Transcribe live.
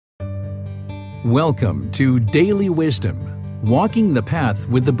Welcome to Daily Wisdom, Walking the Path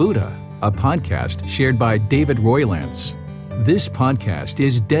with the Buddha, a podcast shared by David Roylance. This podcast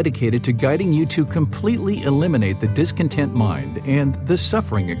is dedicated to guiding you to completely eliminate the discontent mind and the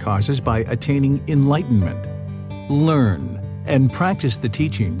suffering it causes by attaining enlightenment. Learn and practice the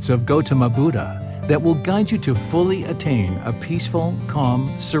teachings of Gautama Buddha that will guide you to fully attain a peaceful,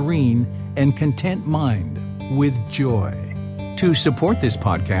 calm, serene, and content mind with joy. To support this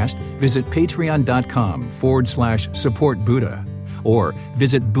podcast, visit patreon.com/support Buddha or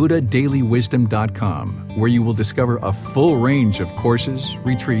visit buddhadailywisdom.com, where you will discover a full range of courses,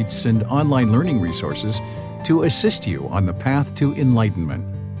 retreats, and online learning resources to assist you on the path to enlightenment.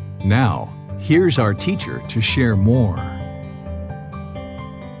 Now, here's our teacher to share more.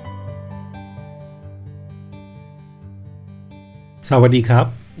 Sawadee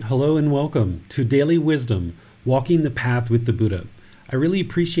Kap. Hello and welcome to Daily Wisdom, Walking the Path with the Buddha. I really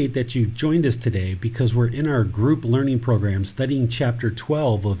appreciate that you joined us today because we're in our group learning program studying Chapter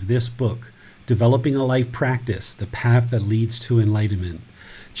 12 of this book, Developing a Life Practice, The Path That Leads to Enlightenment.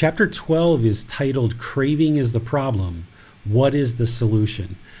 Chapter 12 is titled Craving is the Problem. What is the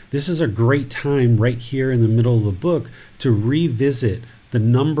Solution? This is a great time right here in the middle of the book to revisit the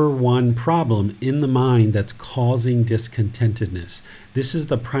number one problem in the mind that's causing discontentedness. This is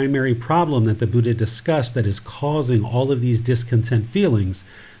the primary problem that the Buddha discussed that is causing all of these discontent feelings,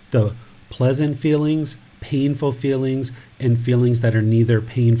 the pleasant feelings, painful feelings, and feelings that are neither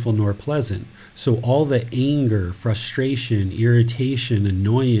painful nor pleasant. So all the anger, frustration, irritation,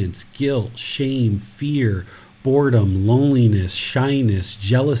 annoyance, guilt, shame, fear, boredom, loneliness, shyness,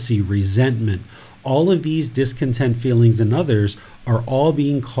 jealousy, resentment, all of these discontent feelings and others are all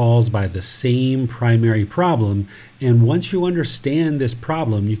being caused by the same primary problem. And once you understand this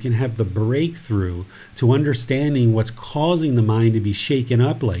problem, you can have the breakthrough to understanding what's causing the mind to be shaken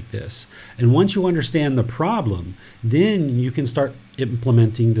up like this. And once you understand the problem, then you can start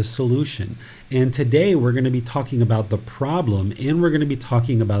implementing the solution. And today we're going to be talking about the problem and we're going to be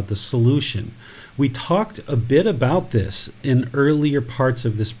talking about the solution. We talked a bit about this in earlier parts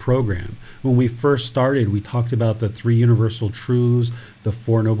of this program. When we first started, we talked about the three universal truths, the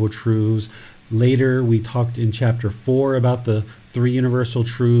Four Noble Truths. Later, we talked in Chapter 4 about the three universal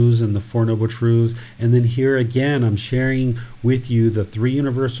truths and the Four Noble Truths. And then here again, I'm sharing with you the three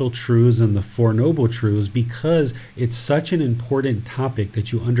universal truths and the Four Noble Truths because it's such an important topic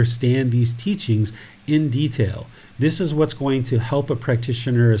that you understand these teachings in detail. This is what's going to help a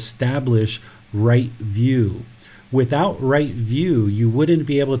practitioner establish right view. Without right view, you wouldn't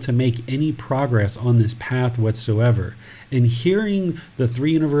be able to make any progress on this path whatsoever. And hearing the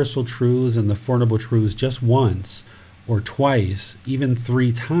three universal truths and the Four Noble Truths just once or twice, even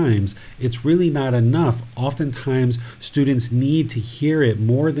 3 times, it's really not enough. Oftentimes, students need to hear it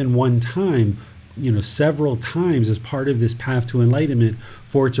more than one time, several times as part of this path to enlightenment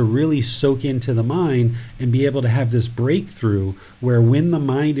for it to really soak into the mind and be able to have this breakthrough where when the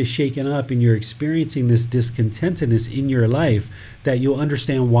mind is shaken up and you're experiencing this discontentedness in your life, that you'll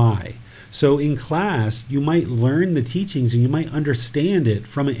understand why. So in class, you might learn the teachings and you might understand it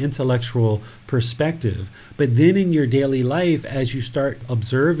from an intellectual perspective. But then in your daily life, as you start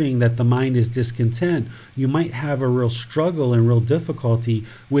observing that the mind is discontent, you might have a real struggle and real difficulty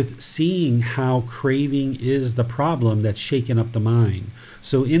with seeing how craving is the problem that's shaken up the mind.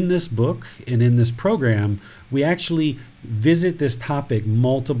 So in this book and in this program, we actually visit this topic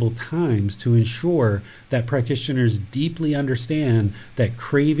multiple times to ensure that practitioners deeply understand that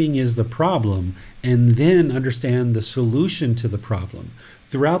craving is the problem and then understand the solution to the problem.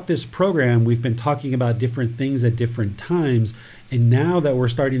 Throughout this program, we've been talking about different things at different times. And now that we're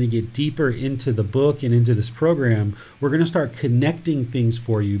starting to get deeper into the book and into this program, we're going to start connecting things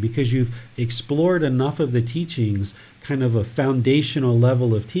for you because you've explored enough of the teachings, kind of a foundational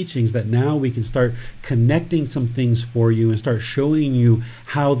level of teachings, that now we can start connecting some things for you and start showing you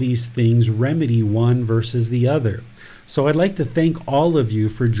how these things remedy one versus the other. So I'd like to thank all of you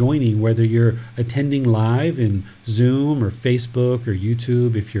for joining, whether you're attending live in Zoom or Facebook or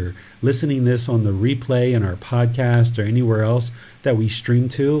YouTube, if you're listening this on the replay in our podcast or anywhere else that we stream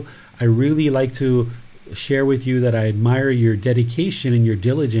to. I really like to share with you that I admire your dedication and your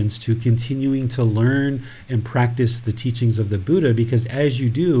diligence to continuing to learn and practice the teachings of the Buddha, because as you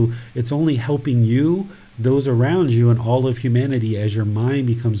do, it's only helping you, those around you, and all of humanity as your mind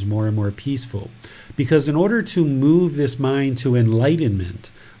becomes more and more peaceful. Because in order to move this mind to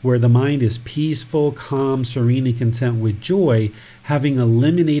enlightenment, where the mind is peaceful, calm, serene, and content with joy, having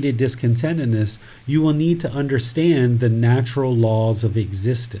eliminated discontentedness, you will need to understand the natural laws of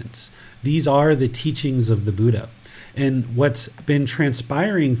existence. These are the teachings of the Buddha. And what's been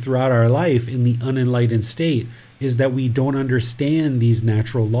transpiring throughout our life in the unenlightened state is that we don't understand these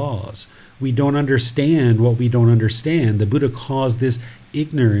natural laws. We don't understand what we don't understand. The Buddha calls this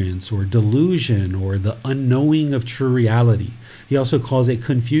ignorance or delusion or the unknowing of true reality. He also calls it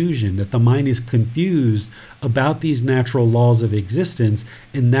confusion, that the mind is confused about these natural laws of existence,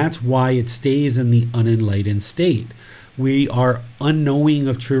 and that's why it stays in the unenlightened state. We are unknowing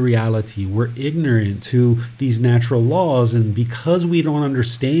of true reality. We're ignorant to these natural laws, and because we don't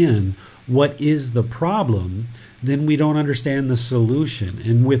understand what is the problem, then we don't understand the solution.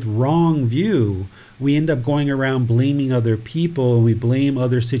 And with wrong view, we end up going around blaming other people, and we blame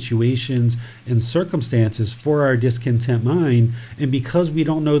other situations and circumstances for our discontent mind. And because we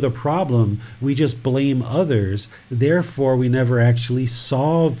don't know the problem, we just blame others. Therefore, we never actually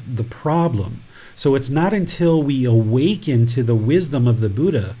solve the problem. So it's not until we awaken to the wisdom of the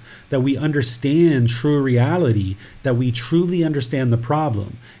Buddha that we understand true reality, that we truly understand the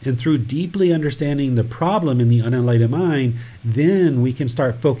problem. And through deeply understanding the problem in the unenlightened mind, then we can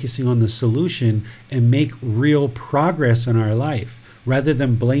start focusing on the solution and make real progress in our life. Rather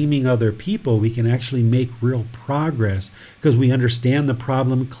than blaming other people, we can actually make real progress because we understand the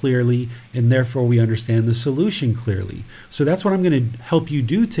problem clearly, and therefore we understand the solution clearly. So that's what I'm going to help you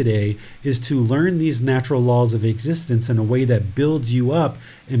do today, is to learn these natural laws of existence in a way that builds you up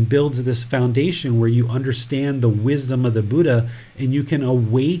and builds this foundation where you understand the wisdom of the Buddha and you can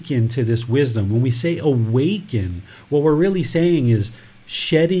awaken to this wisdom. When we say awaken, what we're really saying is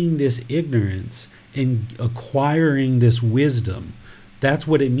shedding this ignorance and acquiring this wisdom. That's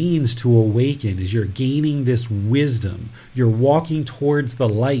what it means to awaken, is you're gaining this wisdom. You're walking towards the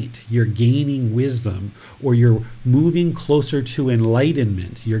light. You're gaining wisdom, or you're moving closer to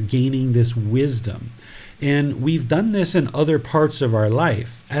enlightenment. You're gaining this wisdom. And we've done this in other parts of our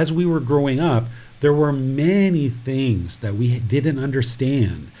life. As we were growing up, there were many things that we didn't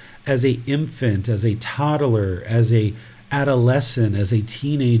understand as an infant, as a toddler, as a adolescent, as a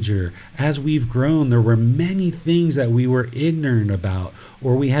teenager. As we've grown, there were many things that we were ignorant about,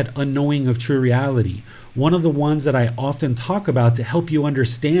 or we had unknowing of true reality. One of the ones that I often talk about to help you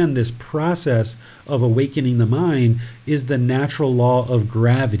understand this process of awakening the mind is the natural law of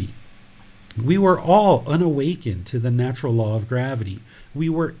gravity. We were all unawakened to the natural law of gravity. We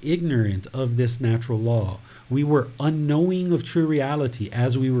were ignorant of this natural law. We were unknowing of true reality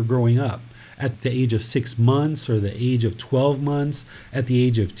as we were growing up. At the age of 6 months, or the age of 12 months, at the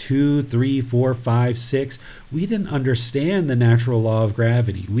age of 2, 3, 4, 5, 6, we didn't understand the natural law of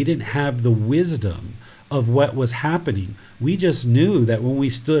gravity. We didn't have the wisdom of what was happening. We just knew that when we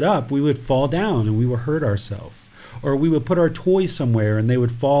stood up, we would fall down and we would hurt ourselves. Or we would put our toys somewhere and they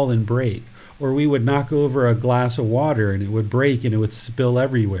would fall and break. Or we would knock over a glass of water and it would break and it would spill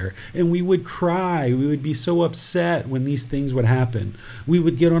everywhere. And we would cry. We would be so upset when these things would happen. We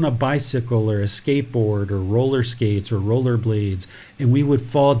would get on a bicycle or a skateboard or roller skates or rollerblades, and we would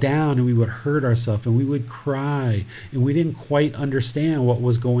fall down and we would hurt ourselves and we would cry. And we didn't quite understand what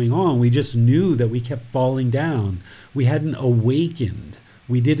was going on. We just knew that we kept falling down. We hadn't awakened.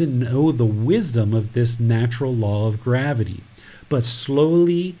 We didn't know the wisdom of this natural law of gravity. But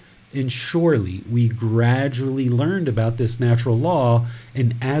slowly and surely, we gradually learned about this natural law,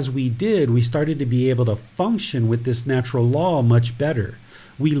 and as we did, we started to be able to function with this natural law much better.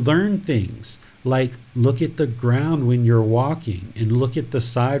 We learned things like look at the ground when you're walking, and look at the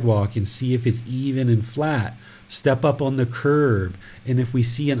sidewalk and see if it's even and flat. Step up on the curb, and if we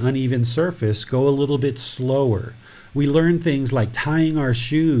see an uneven surface, go a little bit slower. We learned things like tying our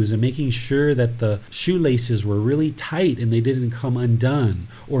shoes and making sure that the shoelaces were really tight and they didn't come undone,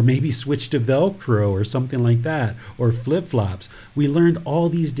 or maybe switch to Velcro or something like that, or flip-flops. We learned all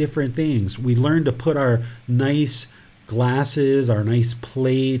these different things. We learned to put our nice glasses, our nice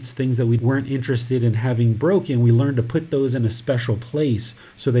plates, things that we weren't interested in having broken. We learned to put those in a special place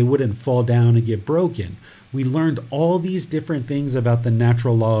so they wouldn't fall down and get broken. We learned all these different things about the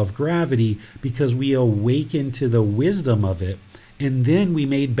natural law of gravity because we awakened to the wisdom of it. And then we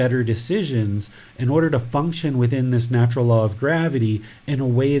made better decisions in order to function within this natural law of gravity in a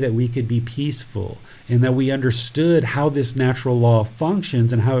way that we could be peaceful, and that we understood how this natural law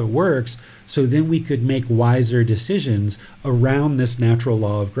functions and how it works. So then we could make wiser decisions around this natural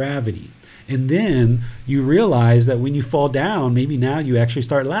law of gravity. And then you realize that when you fall down, maybe now you actually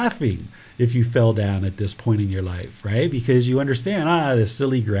start laughing if you fell down at this point in your life, right? Because you understand, this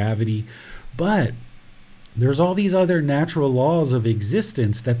silly gravity. But There's all these other natural laws of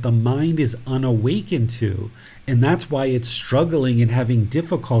existence that the mind is unawakened to. And that's why it's struggling and having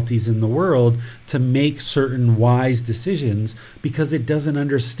difficulties in the world to make certain wise decisions, because it doesn't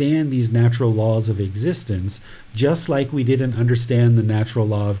understand these natural laws of existence, just like we didn't understand the natural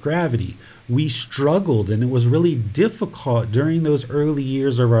law of gravity. We struggled, and it was really difficult during those early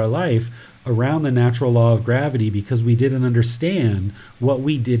years of our life around the natural law of gravity, because we didn't understand what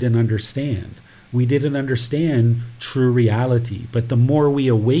we didn't understand. We didn't understand true reality. But the more we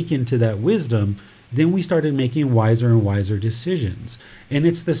awakened to that wisdom, then we started making wiser and wiser decisions. And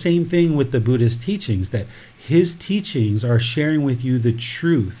it's the same thing with the Buddha's teachings, that his teachings are sharing with you the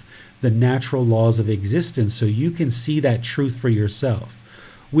truth, the natural laws of existence, so you can see that truth for yourself.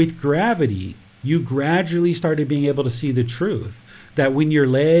 With gravity, you gradually started being able to see the truth, that when your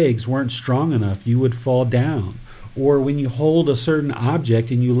legs weren't strong enough, you would fall down. Or when you hold a certain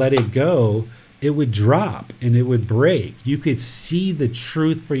object and you let it go, it would drop and it would break. You could see the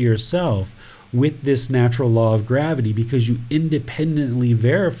truth for yourself with this natural law of gravity, because you independently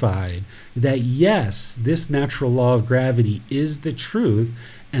verified that yes, this natural law of gravity is the truth,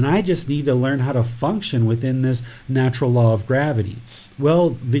 and I just need to learn how to function within this natural law of gravity. Well,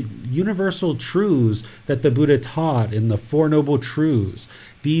 the universal truths that the Buddha taught in the Four Noble Truths,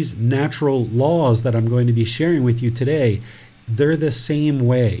 these natural laws that I'm going to be sharing with you today, they're the same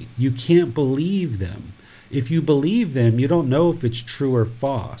way. You can't believe them. If you believe them, you don't know if it's true or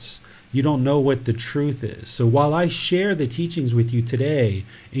false. You don't know what the truth is. So while I share the teachings with you today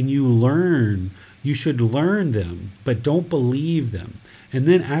and you learn, you should learn them, but don't believe them. And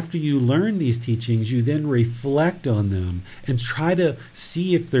then after you learn these teachings, you then reflect on them and try to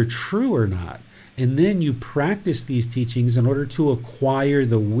see if they're true or not. And then you practice these teachings in order to acquire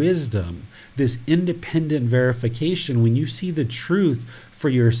the wisdom, this independent verification. When you see the truth for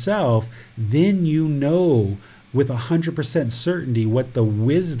yourself, then you know with 100% certainty what the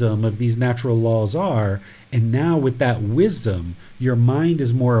wisdom of these natural laws are. And now with that wisdom, your mind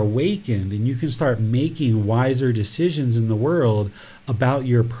is more awakened, and you can start making wiser decisions in the world about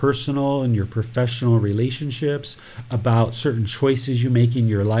your personal and your professional relationships, about certain choices you make in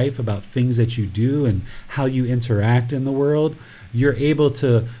your life, about things that you do and how you interact in the world. You're able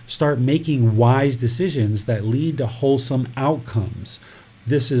to start making wise decisions that lead to wholesome outcomes.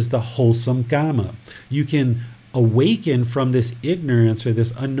 This is the wholesome Kamma. You can awaken from this ignorance or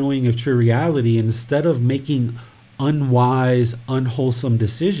this unknowing of true reality, instead of making unwise, unwholesome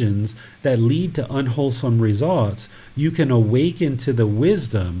decisions that lead to unwholesome results. You can awaken to the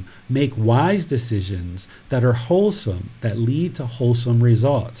wisdom, make wise decisions that are wholesome, that lead to wholesome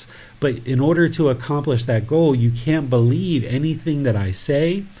results. But in order to accomplish that goal, you can't believe anything that I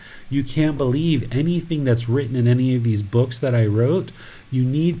say. You can't believe anything that's written in any of these books that I wrote. You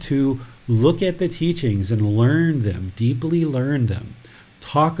need to look at the teachings and learn them, deeply learn them,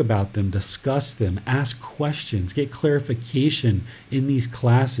 talk about them, discuss them, ask questions, get clarification in these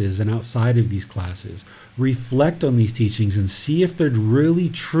classes and outside of these classes. Reflect on these teachings and see if they're really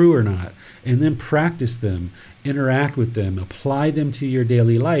true or not, and then practice them, interact with them, apply them to your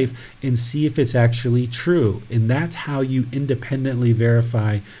daily life, and see if it's actually true. And that's how you independently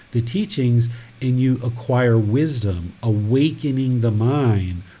verify the teachings, and you acquire wisdom, awakening the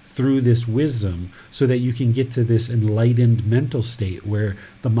mind through this wisdom, so that you can get to this enlightened mental state where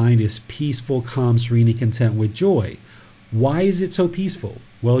the mind is peaceful, calm, serene, and content with joy. Why is it so peaceful?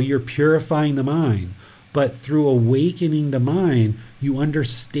 Well, you're purifying the mind, but through awakening the mind, you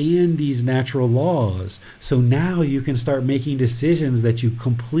understand these natural laws. So now you can start making decisions that you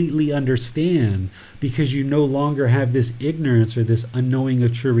completely understand, because you no longer have this ignorance or this unknowing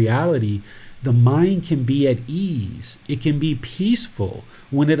of true reality. The mind can be at ease. It can be peaceful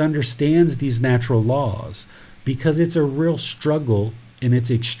when it understands these natural laws, because it's a real struggle and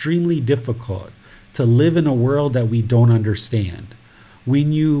it's extremely difficult to live in a world that we don't understand.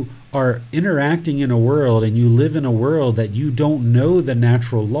 When you are interacting in a world and you live in a world that you don't know the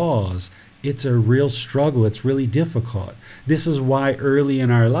natural laws, it's a real struggle. It's really difficult. This is why early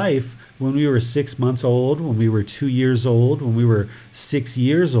in our life, when we were 6 months old, when we were 2 years old, when we were 6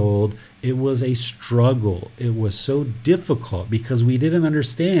 years old, it was a struggle. It was so difficult because we didn't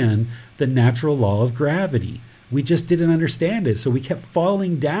understand the natural law of gravity. We just didn't understand it. So we kept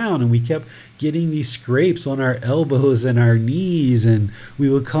falling down and we kept getting these scrapes on our elbows and our knees. And we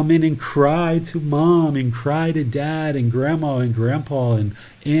would come in and cry to mom and cry to dad and grandma and grandpa and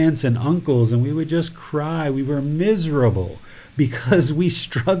aunts and uncles. And we would just cry. We were miserable because we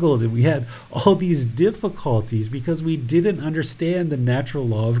struggled and we had all these difficulties because we didn't understand the natural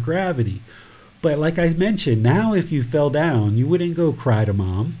law of gravity. But like I mentioned, now if you fell down, you wouldn't go cry to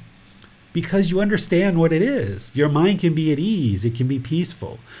mom. Because you understand what it is. Your mind can be at ease. It can be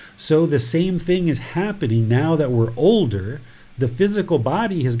peaceful. So the same thing is happening now that we're older. The physical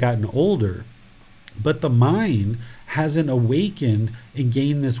body has gotten older, but the mind hasn't awakened and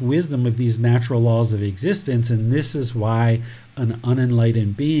gained this wisdom of these natural laws of existence. And this is why an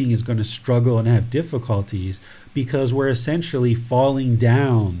unenlightened being is going to struggle and have difficulties, because we're essentially falling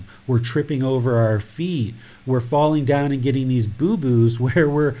down. We're tripping over our feet. We're falling down and getting these boo-boos where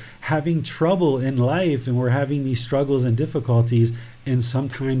we're having trouble in life and we're having these struggles and difficulties. And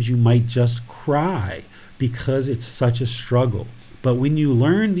sometimes you might just cry because it's such a struggle. But when you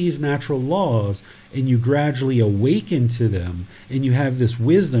learn these natural laws and you gradually awaken to them and you have this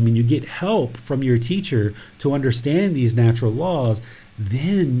wisdom and you get help from your teacher to understand these natural laws,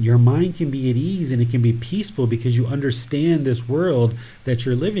 then your mind can be at ease and it can be peaceful because you understand this world that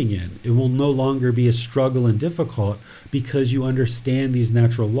you're living in. It will no longer be a struggle and difficult because you understand these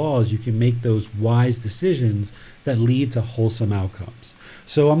natural laws. You can make those wise decisions that lead to wholesome outcomes.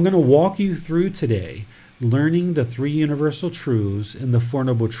 So I'm going to walk you through today learning the three universal truths and the Four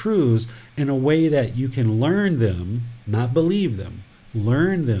Noble Truths in a way that you can learn them, not believe them,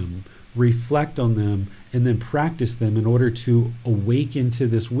 learn them, reflect on them, and then practice them in order to awaken to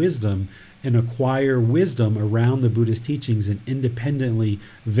this wisdom and acquire wisdom around the Buddhist teachings and independently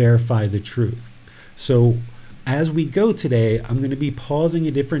verify the truth. So as we go today, I'm going to be pausing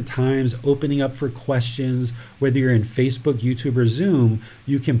at different times, opening up for questions. Whether you're in Facebook, YouTube, or Zoom,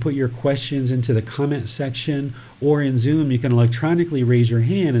 you can put your questions into the comment section, or in Zoom, you can electronically raise your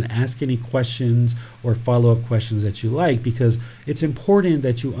hand and ask any questions or follow-up questions that you like, because it's important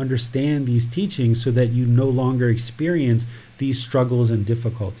that you understand these teachings so that you no longer experience these struggles and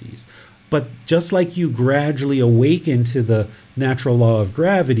difficulties. But just like you gradually awaken to the natural law of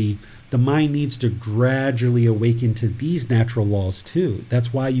gravity, the mind needs to gradually awaken to these natural laws too.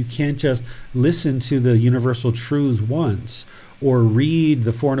 That's why you can't just listen to the universal truths once or read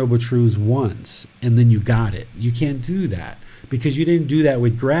the Four Noble Truths once and then you got it. You can't do that because you didn't do that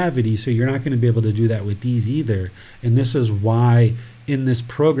with gravity, so you're not going to be able to do that with these either. And this is why in this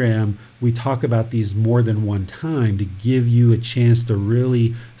program we talk about these more than one time, to give you a chance to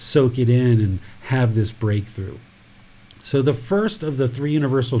really soak it in and have this breakthrough. So the first of the three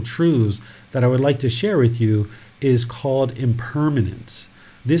universal truths that I would like to share with you is called impermanence.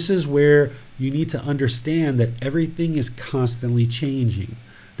 This is where you need to understand that everything is constantly changing,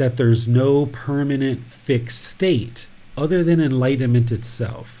 that there's no permanent fixed state other than enlightenment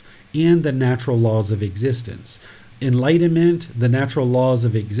itself and the natural laws of existence. Enlightenment, the natural laws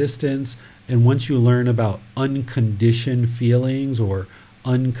of existence, and once you learn about unconditioned feelings or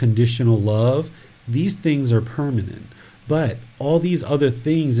unconditional love, these things are permanent. But all these other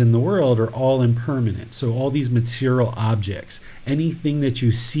things in the world are all impermanent. So all these material objects, anything that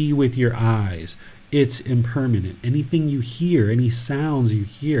you see with your eyes, it's impermanent. Anything you hear, any sounds you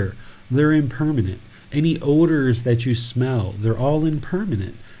hear, they're impermanent. Any odors that you smell, they're all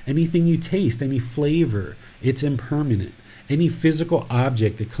impermanent. Anything you taste, any flavor, it's impermanent. Any physical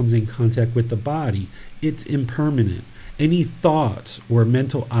object that comes in contact with the body, it's impermanent. Any thoughts or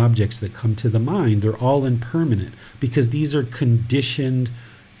mental objects that come to the mind, they're all impermanent because these are conditioned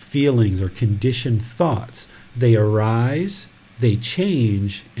feelings or conditioned thoughts. They arise, they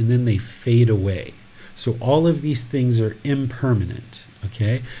change, and then they fade away. So all of these things are impermanent,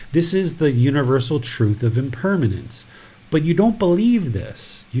 okay? This is the universal truth of impermanence. But you don't believe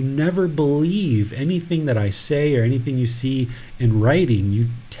this. You never believe anything that I say or anything you see in writing. You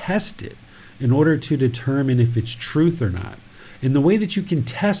test it in order to determine if it's truth or not. And the way that you can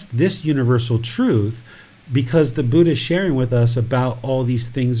test this universal truth, because the Buddha is sharing with us about all these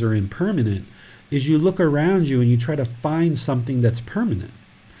things are impermanent, is you look around you and you try to find something that's permanent.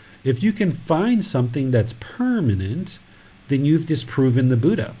 If you can find something that's permanent, then you've disproven the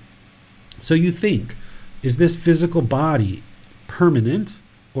Buddha. So you think, is this physical body permanent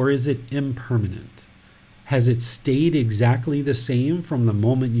or is it impermanent? Has it stayed exactly the same from the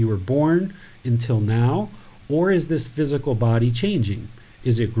moment you were born until now? Or is this physical body changing?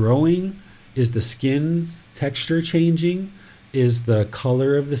 Is it growing? Is the skin texture changing? Is the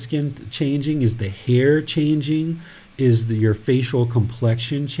color of the skin changing? Is the hair changing? Is your facial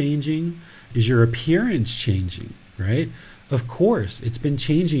complexion changing? Is your appearance changing, right? Of course, it's been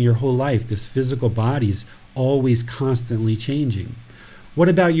changing your whole life. This physical body's always constantly changing. What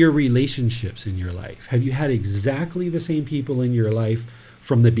about your relationships in your life? Have you had exactly the same people in your life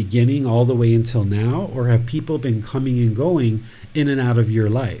from the beginning all the way until now? Or have people been coming and going in and out of your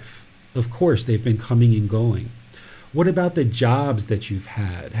life? Of course, they've been coming and going. What about the jobs that you've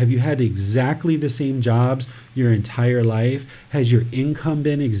had? Have you had exactly the same jobs your entire life? Has your income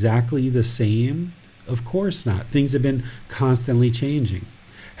been exactly the same? Of course not. Things have been constantly changing.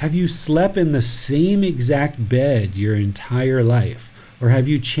 Have you slept in the same exact bed your entire life? Or have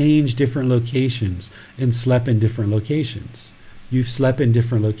you changed different locations and slept in different locations? You've slept in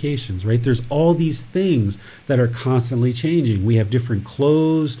different locations, right? There's all these things that are constantly changing. We have different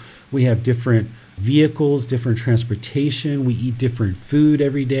clothes, we have different vehicles, different transportation, we eat different food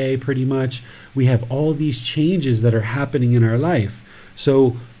every day pretty much. We have all these changes that are happening in our life.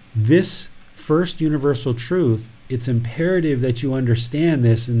 So this first universal truth, it's imperative that you understand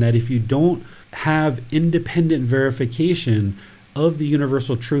this, and that if you don't have independent verification of the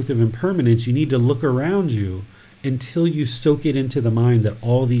universal truth of impermanence, you need to look around you until you soak it into the mind that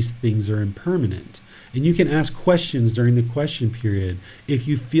all these things are impermanent. And you can ask questions during the question period. If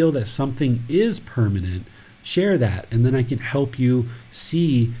you feel that something is permanent, share that, and then I can help you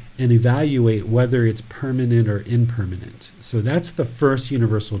see and evaluate whether it's permanent or impermanent. So that's the first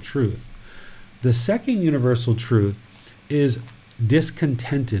universal truth. The second universal truth is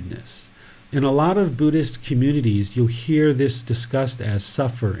discontentedness. In a lot of Buddhist communities, you'll hear this discussed as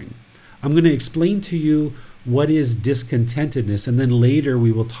suffering. I'm going to explain to you what is discontentedness, and then later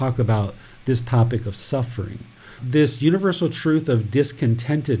we will talk about this topic of suffering. This universal truth of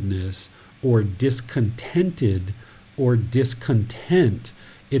discontentedness, or discontented, or discontent,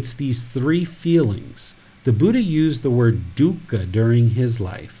 it's these three feelings. The Buddha used the word dukkha during his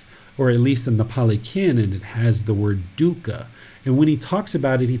life, or at least in the Pali Canon, it has the word dukkha. And when he talks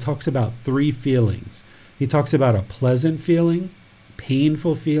about it, he talks about three feelings. He talks about a pleasant feeling,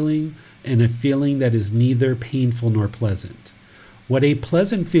 painful feeling, and a feeling that is neither painful nor pleasant. What a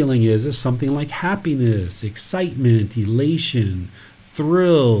pleasant feeling is something like happiness, excitement, elation,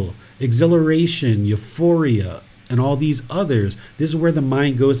 thrill, exhilaration, euphoria, and all these others. This is where the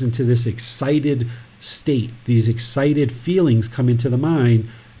mind goes into this excited state. These excited feelings come into the mind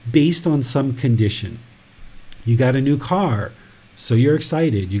based on some condition. You got a new car, so you're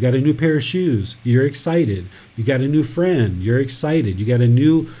excited. You got a new pair of shoes, you're excited. You got a new friend, you're excited. You got a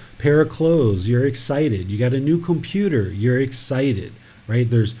new pair of clothes, you're excited. You got a new computer, you're excited, right?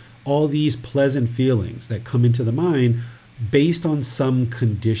 There's all these pleasant feelings that come into the mind based on some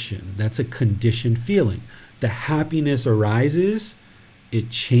condition. That's a conditioned feeling. The happiness arises, it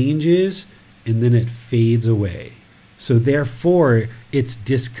changes, and then it fades away. So therefore, it's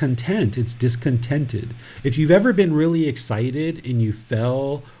discontent. It's discontented. If you've ever been really excited and you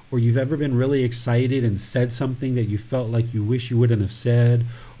fell, or you've ever been really excited and said something that you felt like you wish you wouldn't have said,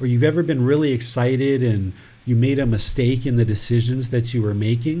 or you've ever been really excited and you made a mistake in the decisions that you were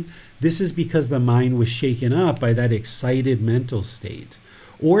making, this is because the mind was shaken up by that excited mental state.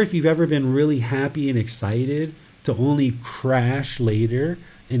 Or if you've ever been really happy and excited to only crash later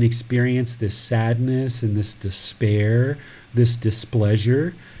and experience this sadness and this despair, this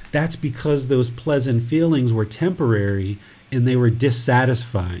displeasure, that's because those pleasant feelings were temporary and they were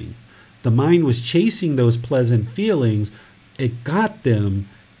dissatisfying. The mind was chasing those pleasant feelings, it got them,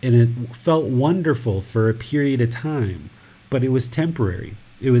 and it felt wonderful for a period of time, but it was temporary.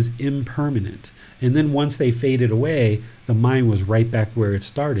 It was impermanent. And then once they faded away, the mind was right back where it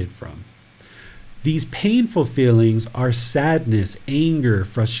started from. These painful feelings are sadness, anger,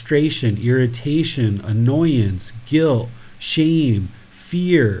 frustration, irritation, annoyance, guilt, shame,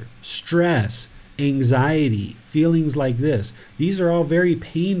 fear, stress, anxiety, feelings like this. These are all very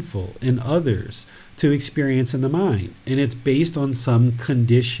painful in others to experience in the mind, and it's based on some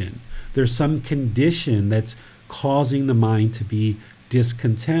condition. There's some condition that's causing the mind to be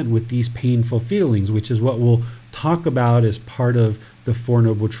discontent with these painful feelings, which is what we'll talk about as part of the Four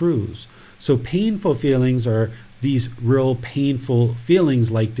Noble Truths. So painful feelings are these real painful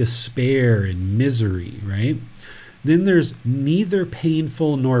feelings like despair and misery, right? Then there's neither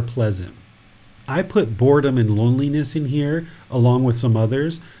painful nor pleasant. I put boredom and loneliness in here along with some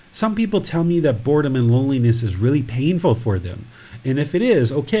others. Some people tell me that boredom and loneliness is really painful for them. And if it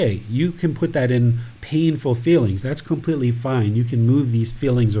is, okay, you can put that in painful feelings. That's completely fine. You can move these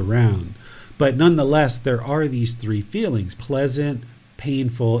feelings around. But nonetheless, there are these three feelings: pleasant,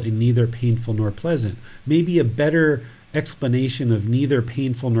 painful, and neither painful nor pleasant. Maybe a better explanation of neither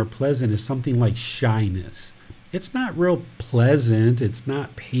painful nor pleasant is something like shyness. It's not real pleasant, it's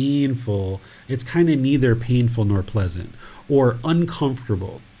not painful, it's kind of neither painful nor pleasant. Or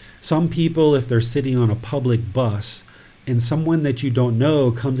uncomfortable. Some people, if they're sitting on a public bus and someone that you don't know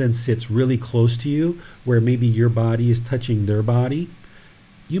comes and sits really close to you, where maybe your body is touching their body,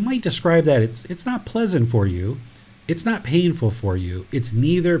 you might describe that it's not pleasant for you. It's not painful for you. It's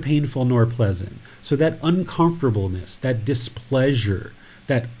neither painful nor pleasant. So that uncomfortableness, that displeasure,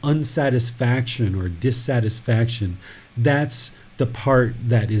 that unsatisfaction or dissatisfaction, that's the part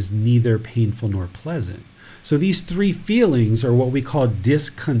that is neither painful nor pleasant. So these three feelings are what we call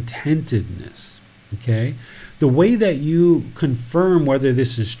discontentedness. Okay? The way that you confirm whether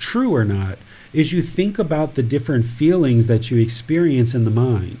this is true or not is you think about the different feelings that you experience in the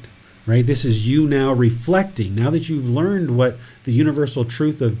mind. Right? This is you now reflecting. Now that you've learned what the universal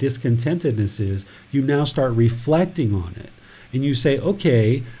truth of discontentedness is, you now start reflecting on it. And you say,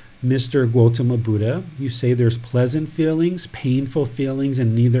 okay, Mr. Gautama Buddha, you say there's pleasant feelings, painful feelings,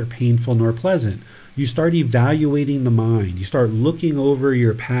 and neither painful nor pleasant. You start evaluating the mind. You start looking over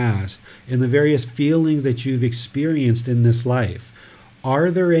your past and the various feelings that you've experienced in this life.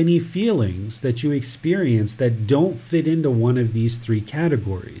 Are there any feelings that you experience that don't fit into one of these three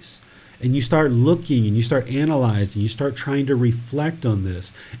categories? And you start looking and you start analyzing, you start trying to reflect on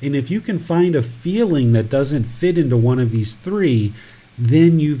this. And if you can find a feeling that doesn't fit into one of these three,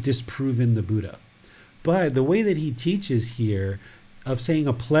 then you've disproven the Buddha. But the way that he teaches here of saying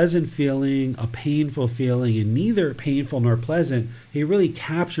a pleasant feeling, a painful feeling, and neither painful nor pleasant, he really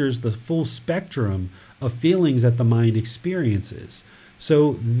captures the full spectrum of feelings that the mind experiences.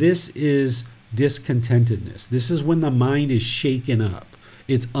 So this is discontentedness. This is when the mind is shaken up.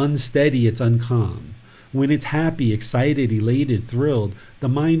 It's unsteady, it's uncalm. When it's happy, excited, elated, thrilled, the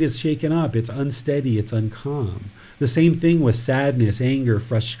mind is shaken up. It's unsteady, it's uncalm. The same thing with sadness, anger,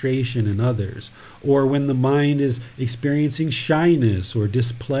 frustration, and others. Or when the mind is experiencing shyness or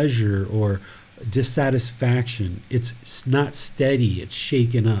displeasure or dissatisfaction, it's not steady, it's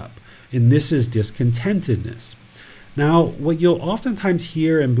shaken up. And this is discontentedness. Now, what you'll oftentimes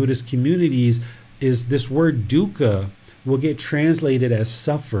hear in Buddhist communities is this word dukkha will get translated as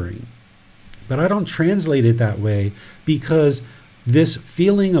suffering. But I don't translate it that way because this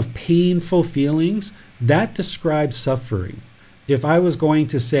feeling of painful feelings, that describes suffering. If I was going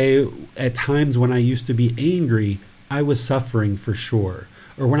to say at times when I used to be angry, I was suffering for sure.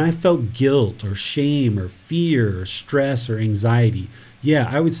 Or when I felt guilt or shame or fear or stress or anxiety, yeah,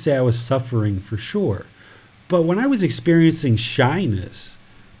 I would say I was suffering for sure. But when I was experiencing shyness,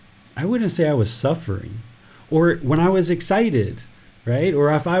 I wouldn't say I was suffering. Or when I was excited, right?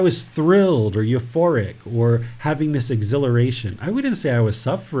 Or if I was thrilled or euphoric or having this exhilaration, I wouldn't say I was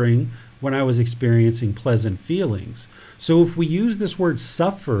suffering when I was experiencing pleasant feelings. So if we use this word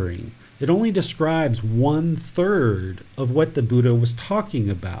suffering, it only describes 1/3 of what the Buddha was talking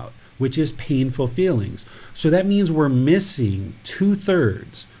about, which is painful feelings. So that means we're missing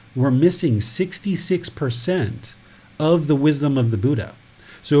 2/3. We're missing 66% of the wisdom of the Buddha.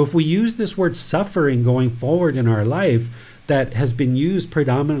 So if we use this word suffering going forward in our life that has been used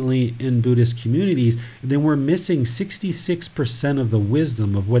predominantly in Buddhist communities, then we're missing 66% of the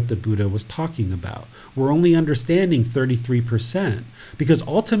wisdom of what the Buddha was talking about. We're only understanding 33% because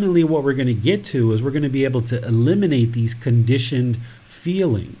ultimately what we're going to get to is we're going to be able to eliminate these conditioned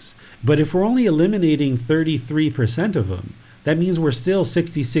feelings. But if we're only eliminating 33% of them, that means we're still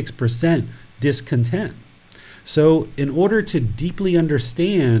 66% discontent. So in order to deeply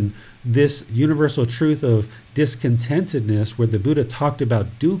understand this universal truth of discontentedness, where the Buddha talked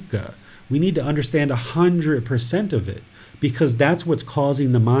about dukkha, we need to understand 100% of it, because that's what's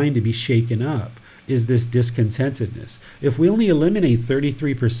causing the mind to be shaken up, is this discontentedness. If we only eliminate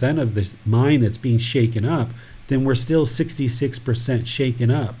 33% of the mind that's being shaken up, then we're still 66%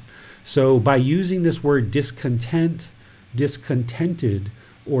 shaken up. So by using this word discontent, discontented,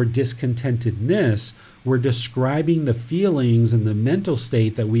 or discontentedness, we're describing the feelings and the mental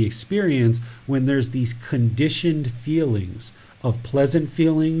state that we experience when there's these conditioned feelings of pleasant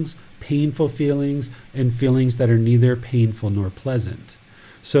feelings, painful feelings, and feelings that are neither painful nor pleasant.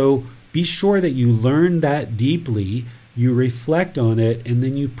 So be sure that you learn that deeply, you reflect on it, and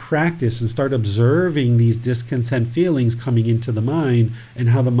then you practice and start observing these discontent feelings coming into the mind and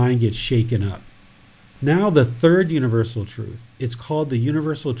how the mind gets shaken up. Now the third universal truth, it's called the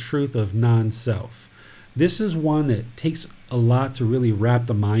universal truth of non-self. This is one that takes a lot to really wrap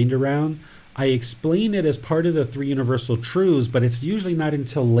the mind around. I explain it as part of the three universal truths, but it's usually not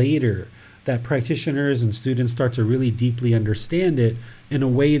until later that practitioners and students start to really deeply understand it in a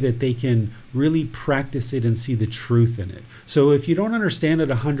way that they can really practice it and see the truth in it. So if you don't understand it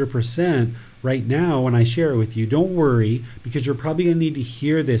 100% right now when I share it with you, don't worry, because you're probably going to need to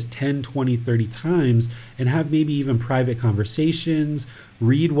hear this 10, 20, 30 times and have maybe even private conversations,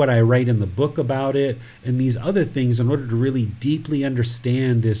 read what I write in the book about it, and these other things in order to really deeply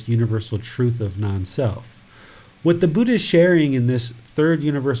understand this universal truth of non-self. What the Buddha is sharing in this third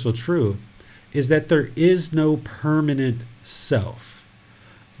universal truth is that there is no permanent self.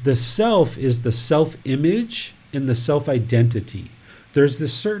 The self is the self-image and the self-identity. There's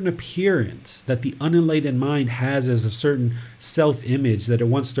this certain appearance that the unenlightened mind has as a certain self-image that it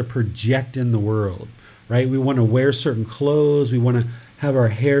wants to project in the world, right? We want to wear certain clothes. We want to have our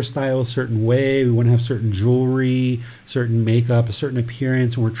hairstyle a certain way. We want to have certain jewelry, certain makeup, a certain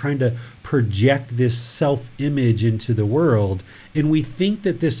appearance. And we're trying to project this self-image into the world. And we think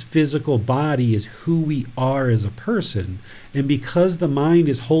that this physical body is who we are as a person. And because the mind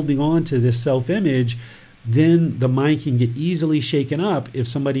is holding on to this self-image, then the mind can get easily shaken up if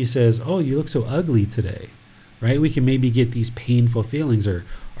somebody says, oh, you look so ugly today, right? We can maybe get these painful feelings. Or,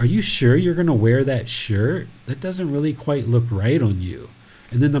 are you sure you're going to wear that shirt? That doesn't really quite look right on you.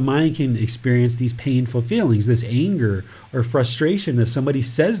 And then the mind can experience these painful feelings, this anger or frustration that somebody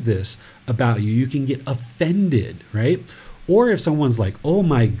says this about you. You can get offended, right? Or if someone's like, oh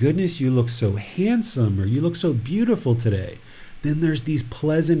my goodness, you look so handsome, or you look so beautiful today, then there's these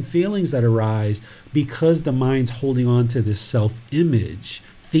pleasant feelings that arise because the mind's holding on to this self-image,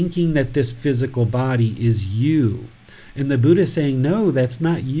 thinking that this physical body is you. And the Buddha is saying, no, that's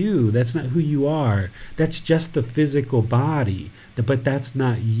not you. That's not who you are. That's just the physical body. But that's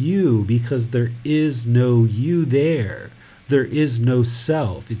not you, because there is no you there. There is no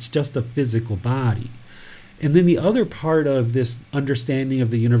self. It's just a physical body. And then the other part of this understanding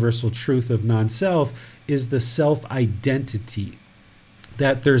of the universal truth of non-self is the self-identity.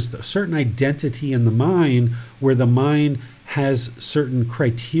 That there's a certain identity in the mind where the mind has certain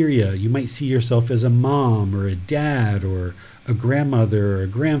criteria. You might see yourself as a mom or a dad or a grandmother or a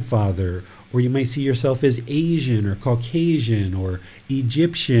grandfather, or you might see yourself as Asian or Caucasian or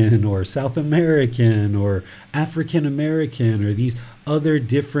Egyptian or South American or African American, or these other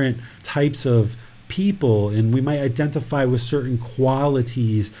different types of people, and we might identify with certain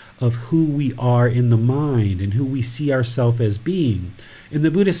qualities of who we are in the mind and who we see ourselves as being. And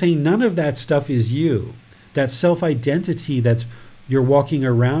the Buddha is saying none of that stuff is you. That self-identity that's you're walking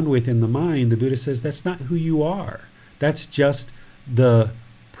around with in the mind, the Buddha says that's not who you are. That's just the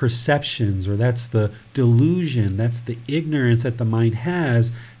perceptions, or that's the delusion, that's the ignorance that the mind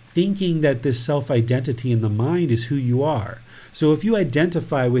has, thinking that this self-identity in the mind is who you are. So if you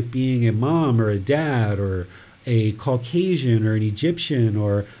identify with being a mom or a dad or a Caucasian or an Egyptian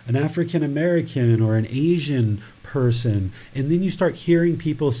or an African American or an Asian person, and then you start hearing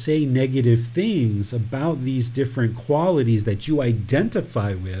people say negative things about these different qualities that you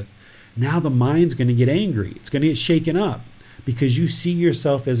identify with, now the mind's going to get angry. It's going to get shaken up because you see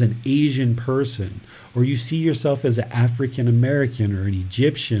yourself as an Asian person, or you see yourself as an African American or an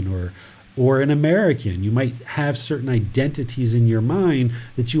Egyptian or an American. You might have certain identities in your mind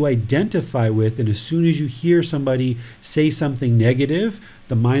that you identify with, and as soon as you hear somebody say something negative,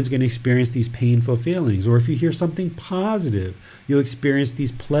 the mind's going to experience these painful feelings. Or if you hear something positive, you'll experience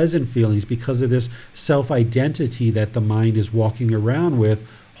these pleasant feelings because of this self-identity that the mind is walking around with,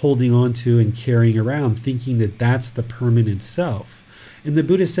 holding on to and carrying around, thinking that that's the permanent self. And the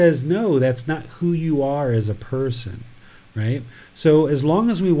Buddha says, no, that's not who you are as a person. Right? So as long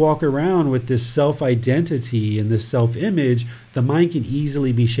as we walk around with this self-identity and this self-image, the mind can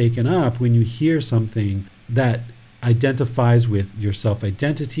easily be shaken up when you hear something that identifies with your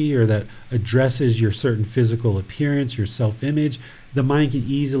self-identity or that addresses your certain physical appearance, your self-image. The mind can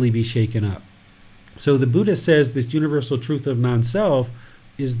easily be shaken up. So the Buddha says this universal truth of non-self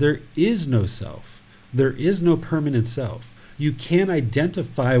is there is no self. There is no permanent self. You can't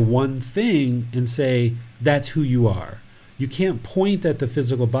identify one thing and say, that's who you are. You can't point at the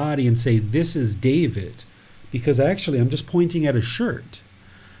physical body and say, this is David, because actually I'm just pointing at a shirt.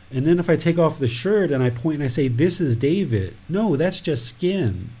 And then if I take off the shirt and I point and I say, this is David, no, that's just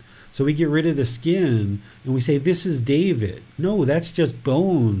skin. So we get rid of the skin and we say, this is David. No, that's just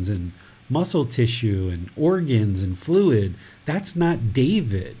bones and muscle tissue and organs and fluid. That's not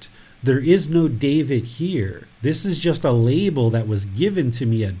David. There is no David here. This is just a label that was given to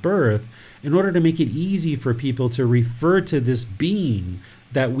me at birth in order to make it easy for people to refer to this being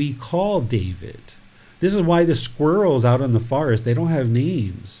that we call David. This is why the squirrels out in the forest, they don't have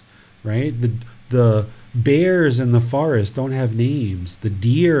names, right? The bears in the forest don't have names. The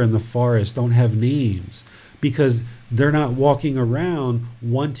deer in the forest don't have names, because they're not walking around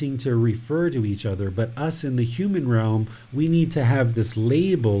wanting to refer to each other. But us in the human realm, we need to have this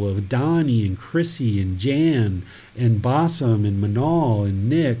label of Donnie and Chrissy and Jan and Bossum and Manal and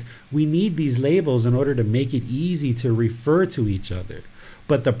Nick. We need these labels in order to make it easy to refer to each other.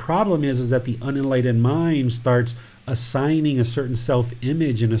 But the problem is that the unenlightened mind starts assigning a certain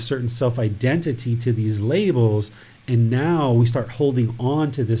self-image and a certain self-identity to these labels, And now we start holding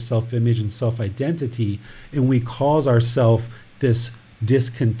on to this self-image and self-identity, and we cause ourselves this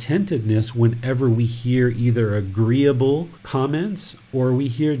discontentedness whenever we hear either agreeable comments or we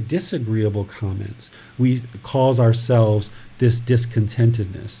hear disagreeable comments. We cause ourselves this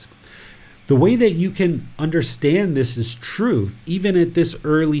discontentedness. The way that you can understand this is truth, even at this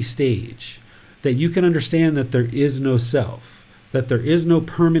early stage, that you can understand that there is no self, that there is no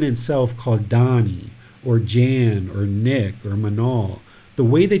permanent self called Donnie or Jan or Nick or Manal. The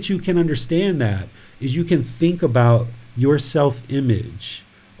way that you can understand that is you can think about your self-image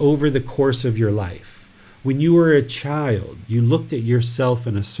over the course of your life. When you were a child, you looked at yourself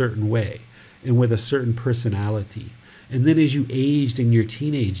in a certain way and with a certain personality. And then as you aged in your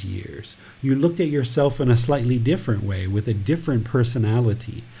teenage years, you looked at yourself in a slightly different way with a different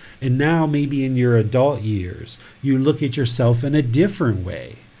personality. And now maybe in your adult years, you look at yourself in a different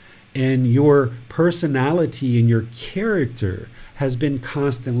way. And your personality and your character has been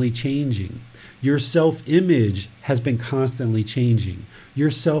constantly changing. Your self-image has been constantly changing.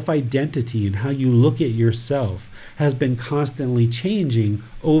 Your self-identity and how you look at yourself has been constantly changing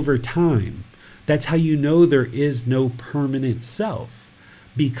over time. That's how you know there is no permanent self.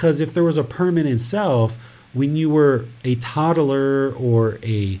 Because if there was a permanent self, when you were a toddler or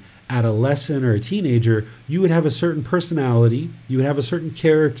a adolescent or a teenager, you would have a certain personality, you would have a certain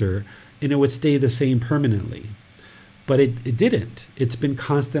character, and it would stay the same permanently. But it didn't. It's been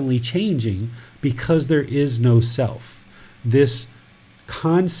constantly changing because there is no self. This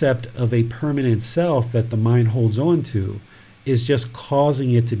concept of a permanent self that the mind holds on to is just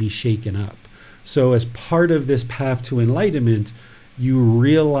causing it to be shaken up. So as part of this path to enlightenment, you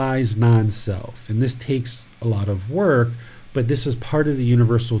realize non-self. And this takes a lot of work, but this is part of the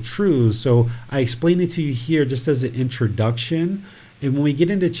universal truths. So I explain it to you here just as an introduction. And when we get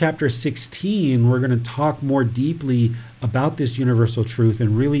into chapter 16, we're going to talk more deeply about this universal truth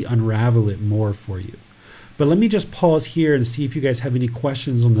and really unravel it more for you. But let me just pause here and see if you guys have any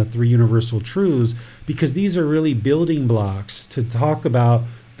questions on the three universal truths, because these are really building blocks to talk about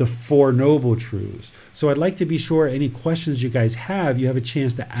the Four Noble Truths. So I'd like to be sure any questions you guys have, you have a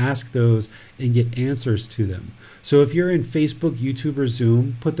chance to ask those and get answers to them. So if you're in Facebook, YouTube, or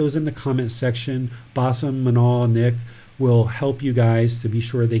Zoom, put those in the comment section. Bassem, Manal, Nick will help you guys to be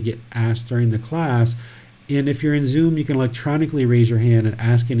sure they get asked during the class. And if you're in Zoom, you can electronically raise your hand and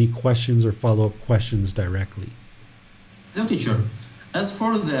ask any questions or follow-up questions directly. Hello, teacher. As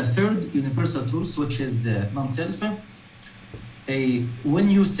for the third universal truth, which is non-self, when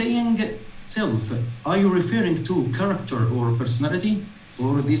you're saying self, are you referring to character or personality,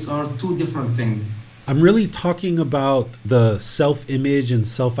 or these are two different things? I'm really talking about the self-image and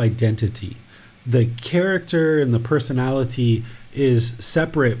self-identity. The character and the personality is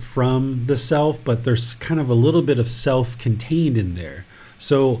separate from the self, but there's kind of a little bit of self contained in there.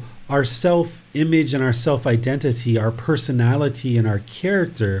 So our self-image and our self-identity, our personality and our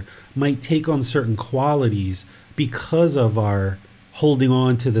character might take on certain qualities because of our holding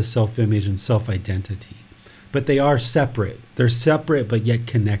on to the self-image and self-identity. But they are separate. They're separate but yet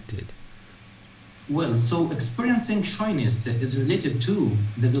connected. Well, so experiencing shyness is related to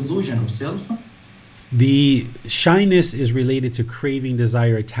the delusion of self? The shyness is related to craving,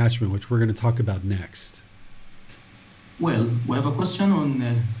 desire, attachment, which we're going to talk about next. Well, we have a question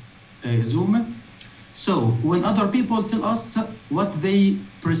on Zoom. So, when other people tell us what they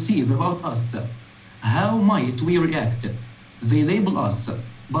perceive about us, how might we react? They label us,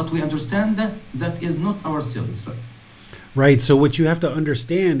 but we understand that is not ourselves. Right. So what you have to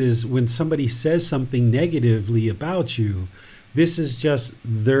understand is when somebody says something negatively about you, this is just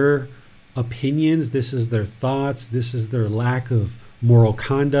their opinions, this is their thoughts, this is their lack of moral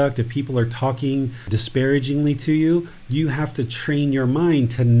conduct. If people are talking disparagingly to you, you have to train your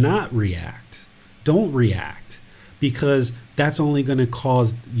mind to not react. Don't react, because that's only going to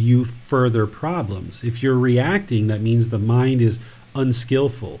cause you further problems. If you're reacting, that means the mind is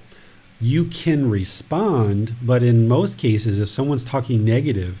unskillful. You can respond, but in most cases, if someone's talking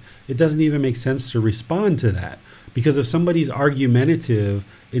negative, it doesn't even make sense to respond to that. Because if somebody's argumentative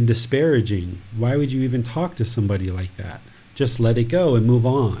and disparaging, why would you even talk to somebody like that? Just let it go and move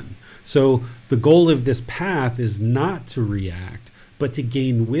on. So the goal of this path is not to react, but to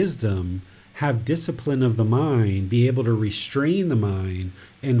gain wisdom, have discipline of the mind, be able to restrain the mind,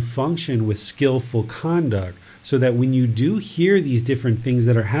 and function with skillful conduct, so that when you do hear these different things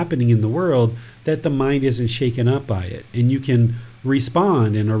that are happening in the world, that the mind isn't shaken up by it. And you can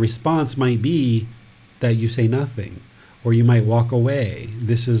respond, and a response might be that you say nothing, or you might walk away.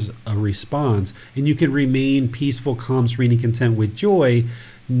 This is a response. And you can remain peaceful, calm, serene, and content with joy,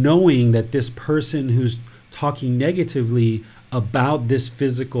 knowing that this person who's talking negatively about this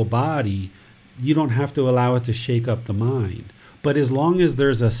physical body, you don't have to allow it to shake up the mind. But as long as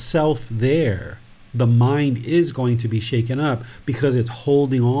there's a self there, the mind is going to be shaken up because it's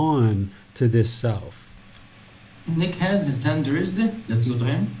holding on to this self. Nick has his hand raised. Let's go to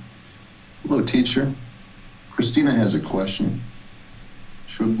him. Hello, teacher. Christina has a question.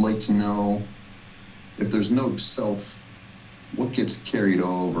 She would like to know, if there's no self, what gets carried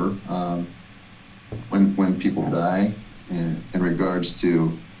over when people die in regards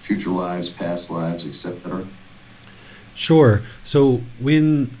to future lives, past lives, etc.? Sure. So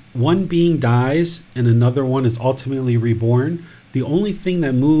when one being dies and another one is ultimately reborn, the only thing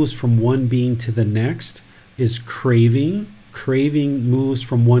that moves from one being to the next is craving. Craving moves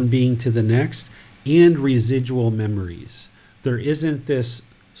from one being to the next, and residual memories. There isn't this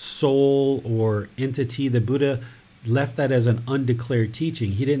soul or entity. The Buddha left that as an undeclared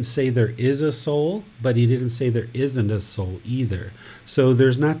teaching. He didn't say there is a soul, but he didn't say there isn't a soul either. So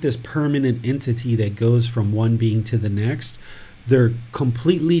there's not this permanent entity that goes from one being to the next. They're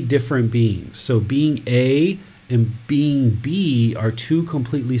completely different beings. So being A and being B are two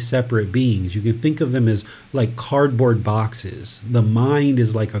completely separate beings. You can think of them as like cardboard boxes. The mind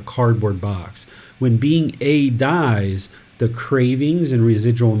is like a cardboard box. When being A dies, the cravings and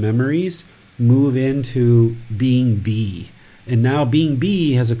residual memories move into being B. And now being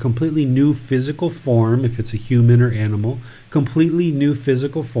B has a completely new physical form, if it's a human or animal, completely new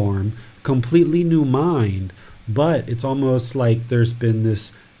physical form, completely new mind, but it's almost like there's been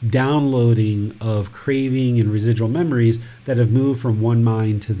this downloading of craving and residual memories that have moved from one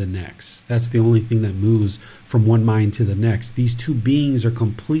mind to the next. That's the only thing that moves from one mind to the next. These two beings are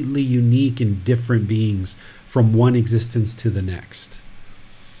completely unique and different beings from one existence to the next.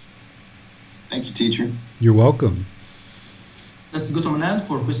 Thank you, teacher. You're welcome. Let's go to Manal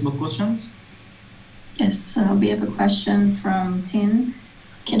for Facebook questions. Yes, we have a question from Tin.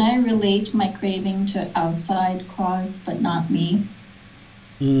 Can I relate my craving to outside cause but not me?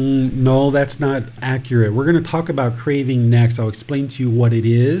 No, that's not accurate. We're going to talk about craving next. I'll explain to you what it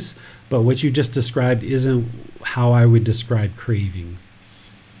is, but what you just described isn't how I would describe craving.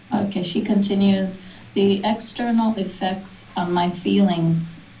 Okay, she continues. The external effects on my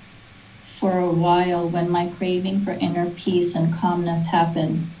feelings for a while when my craving for inner peace and calmness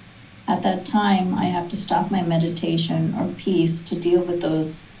happen. At that time, I have to stop my meditation or peace to deal with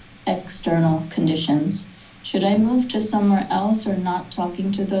those external conditions. Should I move to somewhere else or not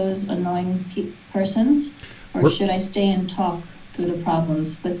talking to those annoying persons? Or should I stay and talk through the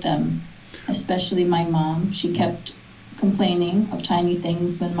problems with them? Especially my mom. She kept complaining of tiny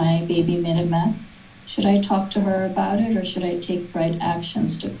things when my baby made a mess. Should I talk to her about it, or should I take right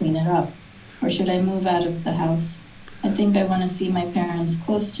actions to clean it up? Or should I move out of the house? I think I want to see my parents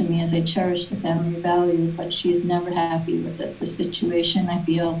close to me as I cherish the family value, but she's never happy with it. The situation, I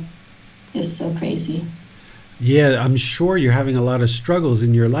feel, is so crazy. Yeah, I'm sure you're having a lot of struggles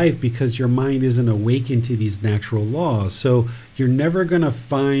in your life because your mind isn't awakened to these natural laws. So you're never going to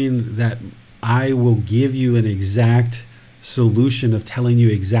find that I will give you an exact solution of telling you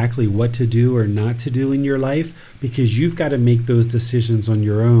exactly what to do or not to do in your life, because you've got to make those decisions on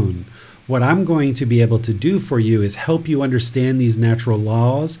your own. What I'm going to be able to do for you is help you understand these natural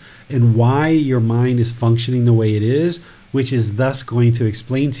laws and why your mind is functioning the way it is, which is thus going to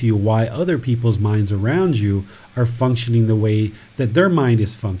explain to you why other people's minds around you are functioning the way that their mind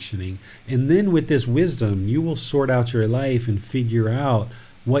is functioning. And then with this wisdom, you will sort out your life and figure out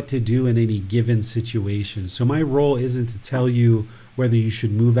what to do in any given situation. So my role isn't to tell you whether you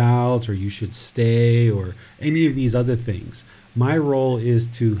should move out or you should stay or any of these other things. My role is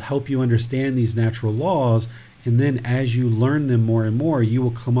to help you understand these natural laws, and then as you learn them more and more, you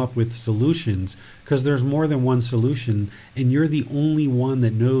will come up with solutions, because there's more than one solution, and you're the only one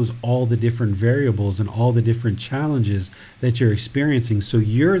that knows all the different variables and all the different challenges that you're experiencing. So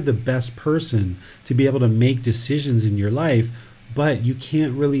you're the best person to be able to make decisions in your life, but you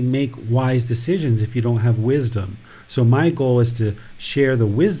can't really make wise decisions if you don't have wisdom. So my goal is to share the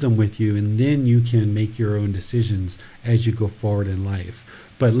wisdom with you, and then you can make your own decisions as you go forward in life.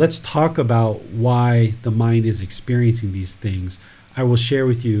 But let's talk about why the mind is experiencing these things. I will share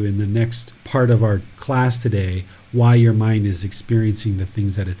with you in the next part of our class today why your mind is experiencing the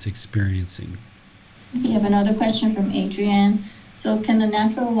things that it's experiencing. We have another question from Adrienne. So can the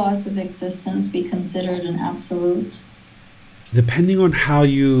natural laws of existence be considered an absolute? Depending on how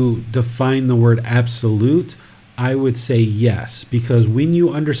you define the word absolute, I would say yes, because when you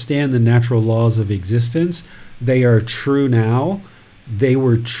understand the natural laws of existence, they are true now. They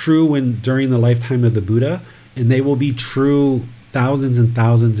were true during the lifetime of the Buddha, and they will be true thousands and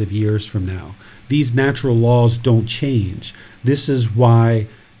thousands of years from now. These natural laws don't change. This is why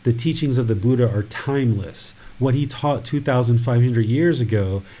the teachings of the Buddha are timeless. What he taught 2,500 years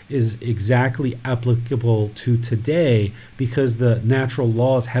ago is exactly applicable to today because the natural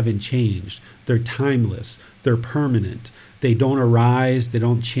laws haven't changed. They're timeless. They're permanent. They don't arise, they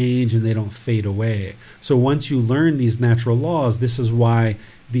don't change, and they don't fade away. So once you learn these natural laws, this is why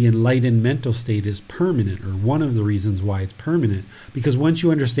the enlightened mental state is permanent, or one of the reasons why it's permanent, because once you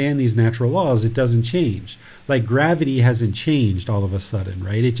understand these natural laws, it doesn't change. Like gravity hasn't changed all of a sudden,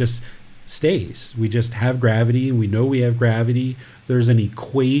 right? It just stays. We just have gravity, and we know we have gravity. There's an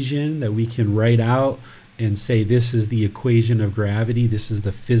equation that we can write out and say this is the equation of gravity, this is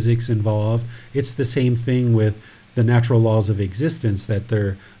the physics involved. It's the same thing with the natural laws of existence, that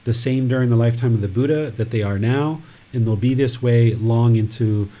they're the same during the lifetime of the Buddha that they are now, and they'll be this way long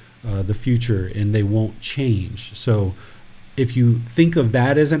into the future, and they won't change. So if you think of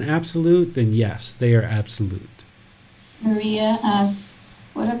that as an absolute, then yes, they are absolute. Maria asked,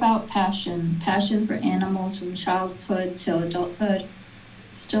 what about passion? Passion for animals from childhood till adulthood.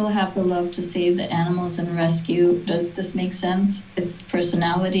 Still have the love to save the animals and rescue. Does this make sense? It's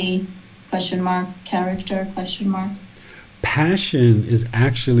personality, ? Character, ? Passion is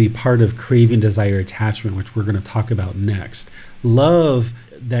actually part of craving, desire, attachment, which we're going to talk about next. Love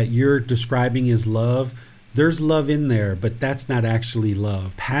that you're describing as love, there's love in there, but that's not actually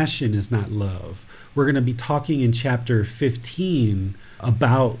love. Passion is not love. We're going to be talking in chapter 15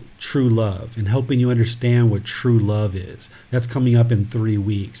 about true love and helping you understand what true love is. That's coming up in 3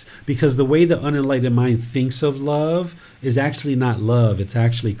 weeks, because the way the unenlightened mind thinks of love is actually not love. It's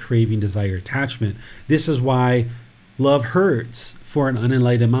actually craving, desire, attachment. This is why love hurts for an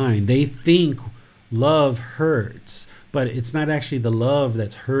unenlightened mind. They think love hurts, but it's not actually the love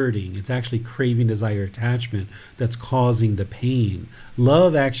that's hurting. It's actually craving, desire, attachment that's causing the pain.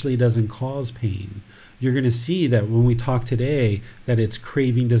 Love actually doesn't cause pain. You're going to see that when we talk today, that it's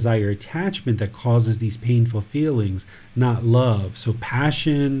craving, desire, attachment that causes these painful feelings, not love. So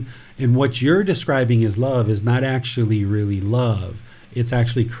passion and what you're describing as love is not actually really love. It's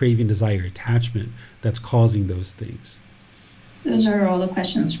actually craving, desire, attachment that's causing those things. Those are all the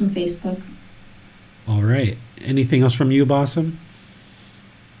questions from Facebook. All right. Anything else from you, Bassam?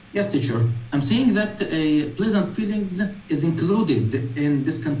 Yes, teacher. I'm saying that pleasant feelings is included in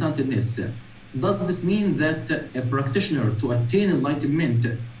discontentedness. Does this mean that a practitioner to attain enlightenment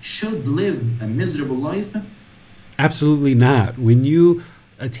should live a miserable life? Absolutely not. When you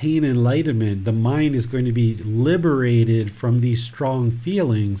attain enlightenment, the mind is going to be liberated from these strong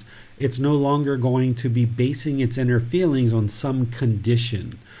feelings. It's no longer going to be basing its inner feelings on some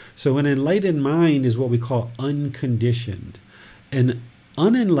condition. So an enlightened mind is what we call unconditioned. An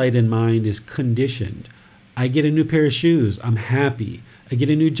unenlightened mind is conditioned. I get a new pair of shoes, I'm happy. I get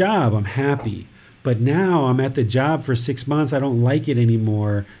a new job, I'm happy. But now I'm at the job for 6 months, I don't like it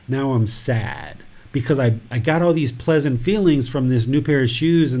anymore. Now I'm sad because I got all these pleasant feelings from this new pair of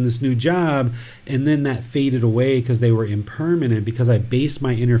shoes and this new job, and then that faded away because they were impermanent, because I based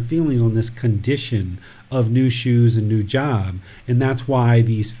my inner feelings on this condition of new shoes and new job. And that's why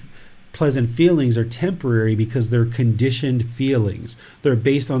these pleasant feelings are temporary, because they're conditioned feelings. They're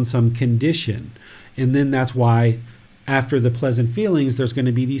based on some condition. And then that's why after the pleasant feelings, there's going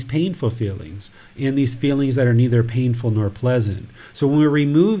to be these painful feelings, and these feelings that are neither painful nor pleasant. So when we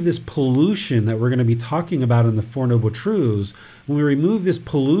remove this pollution that we're going to be talking about in the Four Noble Truths, when we remove this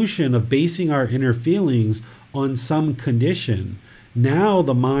pollution of basing our inner feelings on some condition, now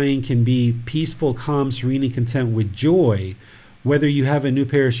the mind can be peaceful, calm, serene, and content with joy, whether you have a new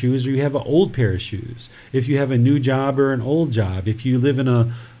pair of shoes or you have an old pair of shoes, if you have a new job or an old job, if you live in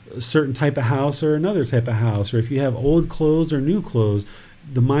a certain type of house or another type of house, or if you have old clothes or new clothes,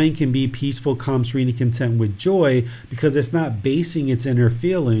 the mind can be peaceful, calm, serene, and content with joy, because it's not basing its inner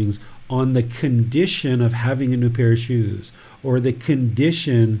feelings on the condition of having a new pair of shoes or the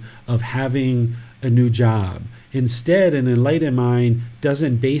condition of having a new job. Instead, an enlightened mind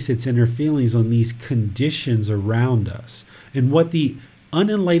doesn't base its inner feelings on these conditions around us. And what the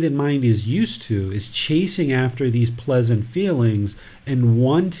unenlightened mind is used to is chasing after these pleasant feelings and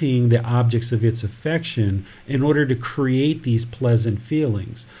wanting the objects of its affection in order to create these pleasant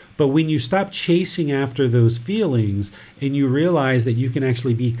feelings. But when you stop chasing after those feelings and you realize that you can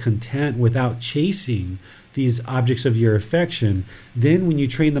actually be content without chasing these objects of your affection, then when you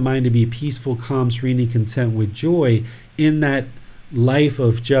train the mind to be peaceful, calm, serene, and content with joy in that life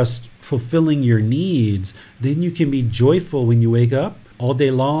of just fulfilling your needs, then you can be joyful when you wake up all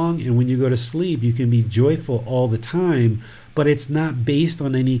day long, and when you go to sleep, you can be joyful all the time, but it's not based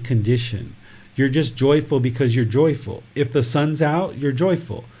on any condition. You're just joyful because you're joyful. If the sun's out, you're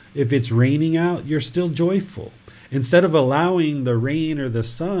joyful. If it's raining out, you're still joyful. Instead of allowing the rain or the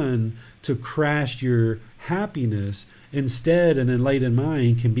sun to crash your happiness, instead an enlightened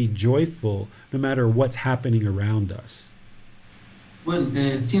mind can be joyful no matter what's happening around us. Well,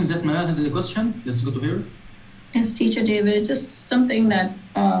 it seems that Manal has a question. Let's go to her. Yes, Teacher David, just something that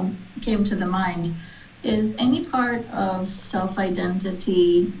came to the mind. Is any part of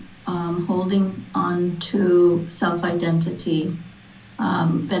self-identity, holding on to self-identity,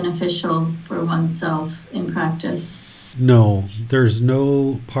 beneficial for oneself in practice? No, there's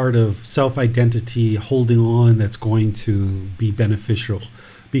no part of self-identity holding on that's going to be beneficial.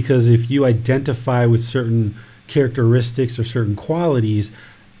 Because if you identify with certain characteristics or certain qualities,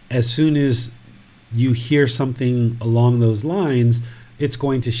 as soon as you hear something along those lines, it's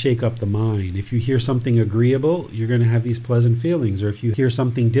going to shake up the mind. If you hear something agreeable, you're going to have these pleasant feelings. Or if you hear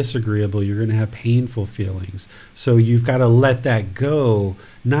something disagreeable, you're going to have painful feelings. So you've got to let that go,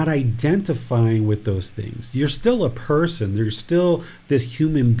 not identifying with those things. You're still a person. There's still this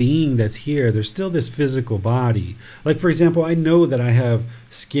human being that's here. There's still this physical body. Like, for example, I know that I have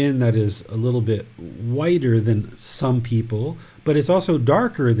skin that is a little bit whiter than some people, but it's also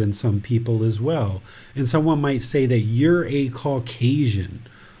darker than some people as well. And someone might say that you're a Caucasian.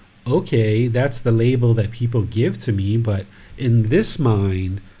 Okay, that's the label that people give to me, but in this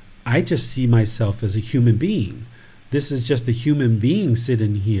mind, I just see myself as a human being. This is just a human being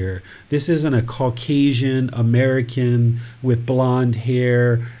sitting here. This isn't a Caucasian American with blonde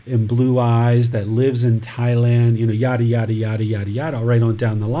hair and blue eyes that lives in Thailand, yada, yada, yada, yada, yada, right on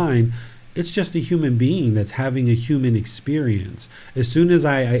down the line. It's just a human being that's having a human experience. As soon as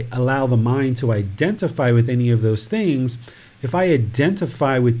I allow the mind to identify with any of those things, if I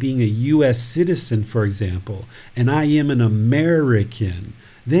identify with being a U.S. citizen, for example, and I am an American,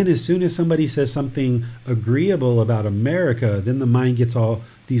 then as soon as somebody says something agreeable about America, then the mind gets all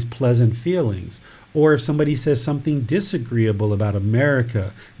these pleasant feelings. Or if somebody says something disagreeable about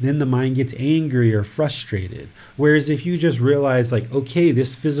America, then the mind gets angry or frustrated. Whereas if you just realize, like, okay,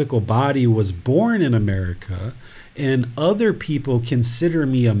 this physical body was born in America and other people consider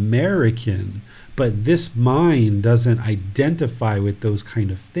me American, but this mind doesn't identify with those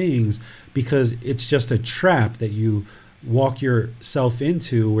kind of things because it's just a trap that you walk yourself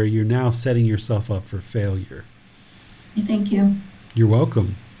into where you're now setting yourself up for failure. Thank you. You're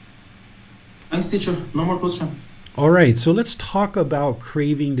welcome. Thanks, teacher. No more question. All right, so let's talk about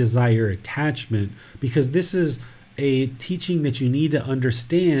craving, desire, attachment, because this is a teaching that you need to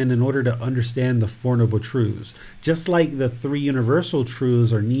understand in order to understand the Four Noble Truths. Just like the three universal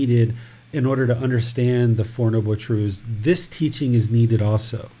truths are needed in order to understand the Four Noble Truths, this teaching is needed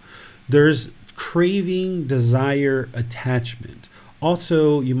also. There's craving, desire, attachment.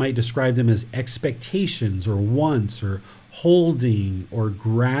 Also, you might describe them as expectations or wants or holding or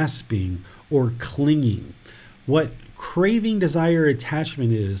grasping or clinging. What craving, desire,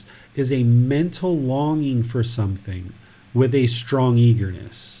 attachment is a mental longing for something with a strong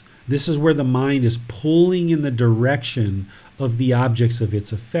eagerness. This is where the mind is pulling in the direction of the objects of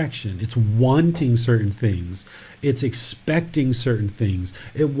its affection. It's wanting certain things. It's expecting certain things.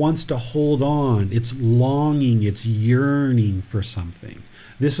 It wants to hold on. It's longing. It's yearning for something.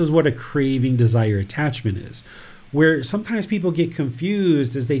 This is what a craving, desire, attachment is. Where sometimes people get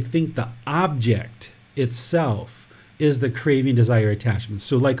confused is they think the object itself is the craving, desire, attachment.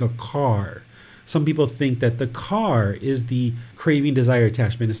 So like a car. Some people think that the car is the craving, desire,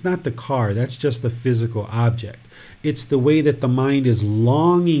 attachment. It's not the car. That's just the physical object. It's the way that the mind is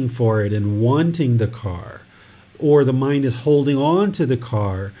longing for it and wanting the car. Or the mind is holding on to the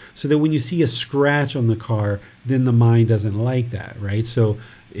car so that when you see a scratch on the car, then the mind doesn't like that, right? So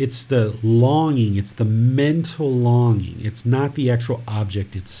it's the longing. It's the mental longing. It's not the actual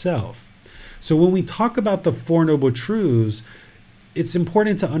object itself. So when we talk about the Four Noble Truths, it's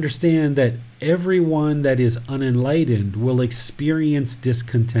important to understand that everyone that is unenlightened will experience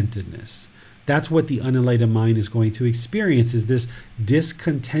discontentedness. That's what the unenlightened mind is going to experience, is this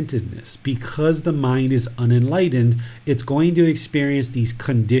discontentedness. Because the mind is unenlightened, it's going to experience these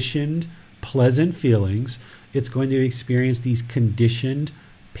conditioned, pleasant feelings. It's going to experience these conditioned,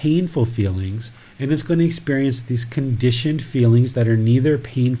 painful feelings, and it's going to experience these conditioned feelings that are neither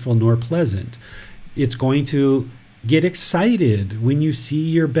painful nor pleasant. It's going to get excited when you see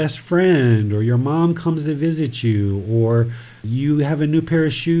your best friend or your mom comes to visit you, or you have a new pair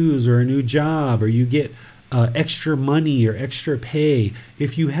of shoes or a new job, or you get extra money or extra pay.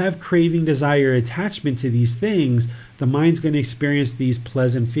 If you have craving, desire, attachment to these things, the mind's going to experience these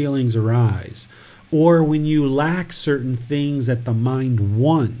pleasant feelings arise. Or when you lack certain things that the mind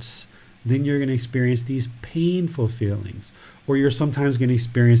wants, then you're going to experience these painful feelings, or you're sometimes going to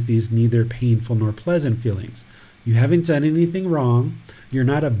experience these neither painful nor pleasant feelings. You haven't done anything wrong. You're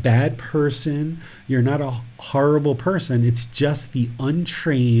not a bad person. You're not a horrible person. It's just the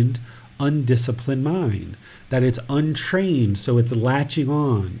untrained, undisciplined mind, that it's untrained, so it's latching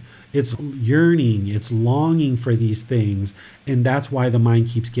on. It's yearning, it's longing for these things, and that's why the mind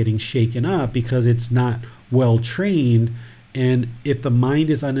keeps getting shaken up, because it's not well trained. And if the mind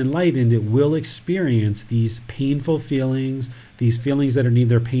is unenlightened, it will experience these painful feelings, these feelings that are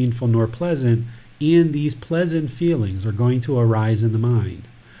neither painful nor pleasant, and these pleasant feelings are going to arise in the mind.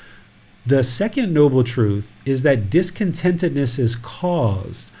 The second noble truth is that discontentedness is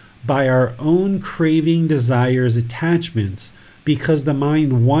caused by our own craving, desires, attachments, because the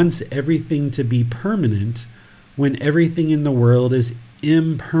mind wants everything to be permanent when everything in the world is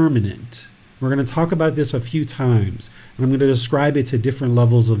impermanent. We're going to talk about this a few times, and I'm going to describe it to different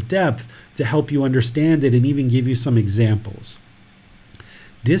levels of depth to help you understand it and even give you some examples.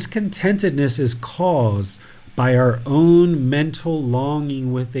 Discontentedness is caused by our own mental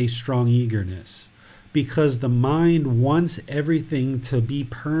longing with a strong eagerness, because the mind wants everything to be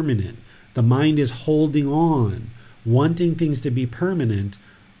permanent. The mind is holding on, wanting things to be permanent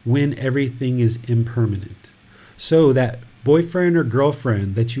when everything is impermanent. So that boyfriend or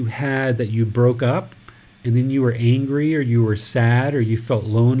girlfriend that you had, that you broke up, and then you were angry or you were sad or you felt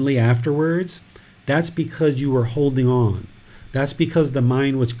lonely afterwards, that's because you were holding on. That's because the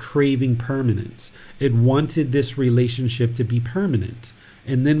mind was craving permanence. It wanted this relationship to be permanent.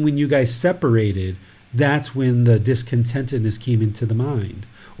 And then when you guys separated, that's when the discontentedness came into the mind.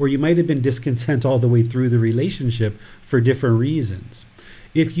 Or you might have been discontent all the way through the relationship for different reasons.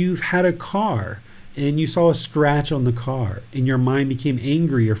 If you've had a car and you saw a scratch on the car and your mind became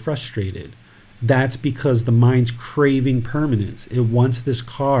angry or frustrated, that's because the mind's craving permanence. It wants this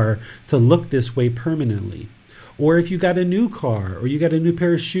car to look this way permanently. Or if you got a new car, or you got a new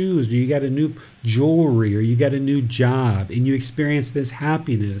pair of shoes, or you got a new jewelry, or you got a new job, and you experience this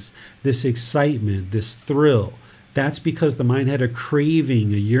happiness, this excitement, this thrill, that's because the mind had a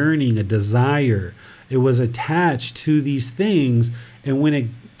craving, a yearning, a desire. It was attached to these things, and when it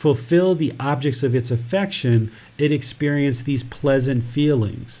fulfilled the objects of its affection, it experienced these pleasant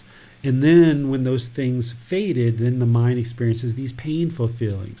feelings. And then when those things faded, then the mind experiences these painful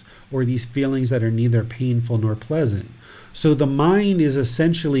feelings, or these feelings that are neither painful nor pleasant. So the mind is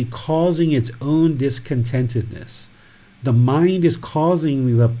essentially causing its own discontentedness. The mind is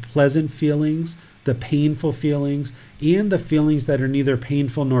causing the pleasant feelings, the painful feelings, and the feelings that are neither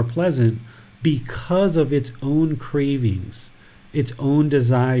painful nor pleasant because of its own cravings, its own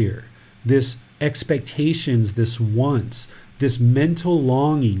desire, this expectations, this wants, this mental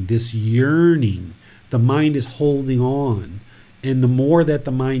longing, this yearning. The mind is holding on. And the more that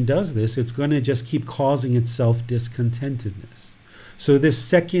the mind does this, it's going to just keep causing itself discontentedness. So this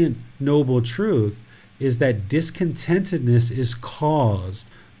second noble truth is that discontentedness is caused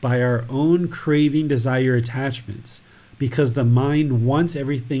by our own craving, desire, attachments, because the mind wants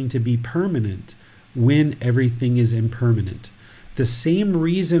everything to be permanent when everything is impermanent. The same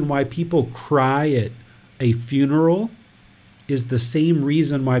reason why people cry at a funeral is the same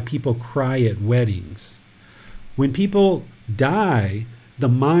reason why people cry at weddings. When people die, the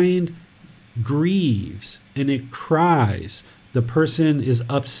mind grieves and it cries. The person is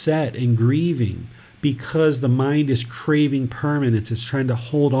upset and grieving because the mind is craving permanence. It's trying to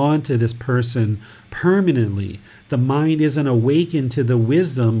hold on to this person permanently. The mind isn't awakened to the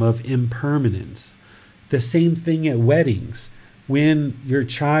wisdom of impermanence. The same thing at weddings. When your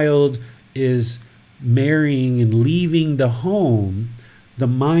child is marrying and leaving the home, the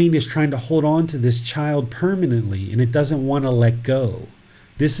mind is trying to hold on to this child permanently, and it doesn't want to let go.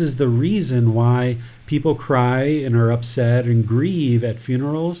 This is the reason why people cry and are upset and grieve at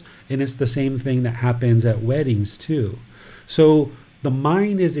funerals, and it's the same thing that happens at weddings too. So the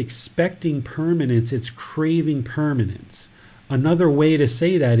mind is expecting permanence, it's craving permanence. Another way to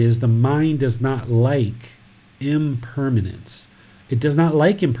say that is the mind does not like impermanence. It does not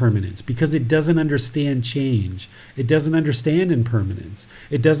like impermanence because it doesn't understand change. It doesn't understand impermanence.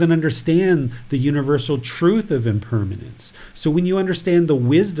 It doesn't understand the universal truth of impermanence. So when you understand the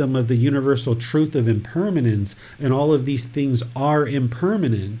wisdom of the universal truth of impermanence, and all of these things are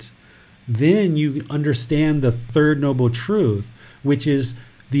impermanent, then you understand the third noble truth, which is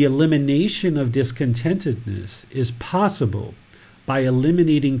the elimination of discontentedness is possible by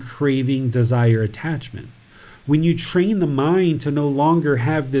eliminating craving, desire, attachment. When you train the mind to no longer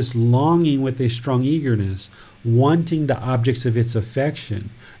have this longing with a strong eagerness, wanting the objects of its affection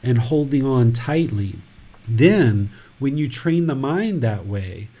and holding on tightly, then when you train the mind that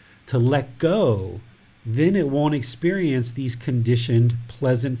way to let go, then it won't experience these conditioned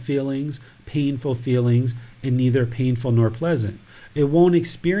pleasant feelings, painful feelings, and neither painful nor pleasant. It won't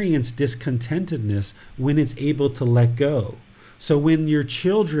experience discontentedness when it's able to let go. So when your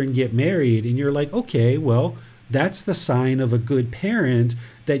children get married and you're like, okay, well, that's the sign of a good parent,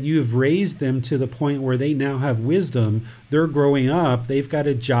 that you've raised them to the point where they now have wisdom. They're growing up, they've got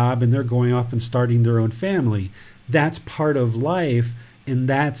a job, and they're going off and starting their own family. That's part of life, and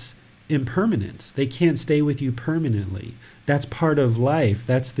that's impermanence. They can't stay with you permanently. That's part of life.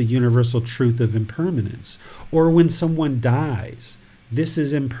 That's the universal truth of impermanence. Or when someone dies, this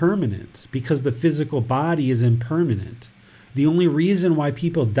is impermanence because the physical body is impermanent. The only reason why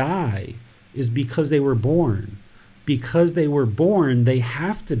people die is because they were born. Because they were born, they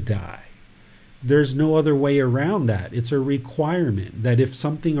have to die. There's no other way around that. It's a requirement that if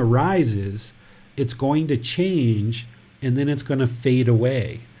something arises, it's going to change and then it's going to fade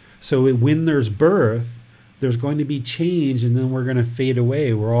away. So when there's birth, there's going to be change and then we're going to fade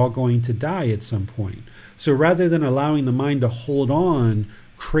away. We're all going to die at some point. So rather than allowing the mind to hold on,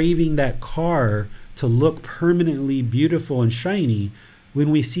 craving that car to look permanently beautiful and shiny, when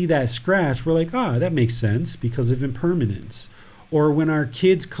we see that scratch, we're like, that makes sense because of impermanence. Or when our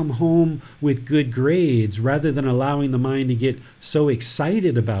kids come home with good grades, rather than allowing the mind to get so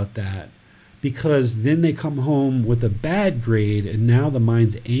excited about that, because then they come home with a bad grade and now the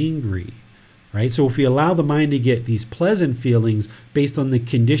mind's angry, right? So if we allow the mind to get these pleasant feelings based on the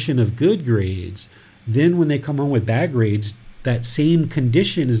condition of good grades, then when they come home with bad grades, that same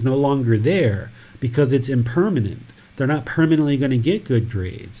condition is no longer there because it's impermanent. They're not permanently going to get good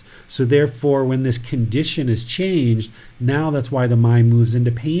grades. So therefore, when this condition is changed, now that's why the mind moves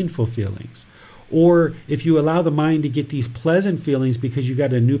into painful feelings. Or if you allow the mind to get these pleasant feelings because you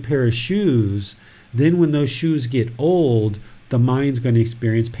got a new pair of shoes, then when those shoes get old, the mind's going to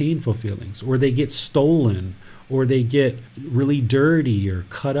experience painful feelings. Or they get stolen, or they get really dirty or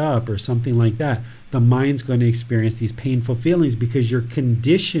cut up or something like that. The mind's going to experience these painful feelings because you're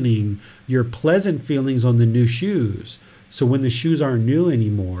conditioning your pleasant feelings on the new shoes. So when the shoes aren't new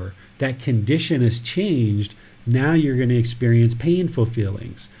anymore, that condition has changed. Now you're going to experience painful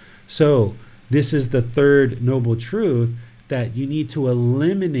feelings. So this is the third noble truth, that you need to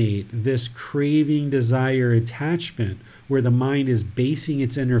eliminate this craving, desire, attachment, where the mind is basing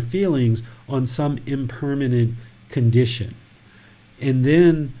its inner feelings on some impermanent condition. And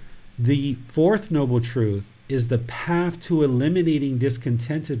then the fourth noble truth is the path to eliminating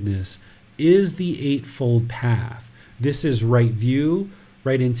discontentedness is the Eightfold Path. This is right view,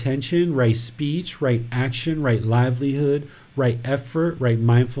 right intention, right speech, right action, right livelihood, right effort, right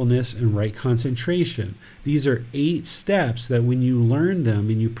mindfulness, and right concentration. These are 8 steps that when you learn them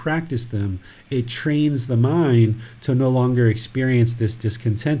and you practice them, it trains the mind to no longer experience this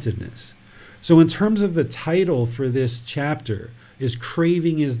discontentedness. So in terms of the title for this chapter is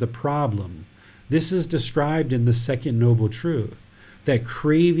Craving is the Problem. This is described in the second noble truth, that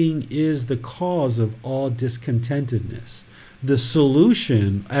craving is the cause of all discontentedness. The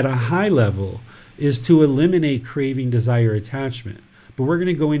solution at a high level is to eliminate craving, desire, attachment. But we're going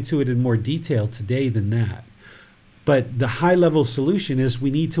to go into it in more detail today than that. But the high level solution is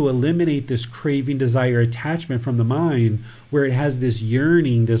we need to eliminate this craving, desire, attachment from the mind, where it has this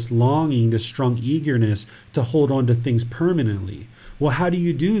yearning, this longing, this strong eagerness to hold on to things permanently. Well, how do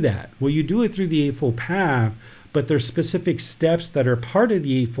you do that? Well, you do it through the Eightfold Path, but there's specific steps that are part of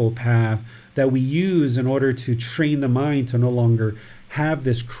the Eightfold Path that we use in order to train the mind to no longer have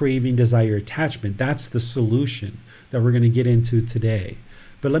this craving, desire, attachment. That's the solution that we're going to get into today.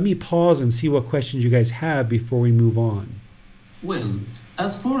 But let me pause and see what questions you guys have before we move on. Well,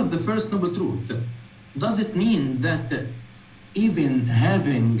 as for the first noble truth, does it mean that even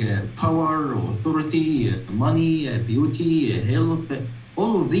having power, authority, money, beauty, health,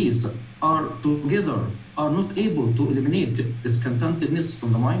 all of these are together are not able to eliminate discontentedness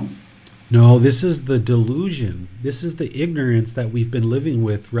from the mind? No, this is the delusion. This is the ignorance that we've been living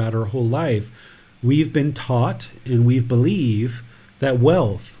with throughout our whole life. We've been taught and we believe that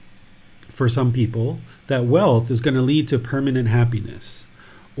wealth, for some people, that wealth is going to lead to permanent happiness,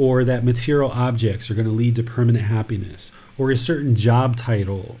 or that material objects are going to lead to permanent happiness, or a certain job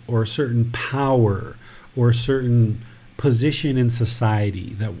title, or a certain power, or a certain position in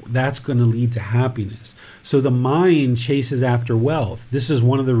society, that's going to lead to happiness. So the mind chases after wealth. This is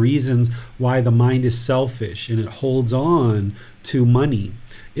one of the reasons why the mind is selfish and it holds on to money.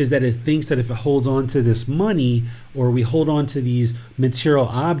 is that it thinks that if it holds on to this money, or we hold on to these material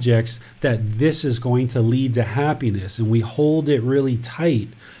objects, that this is going to lead to happiness, and we hold it really tight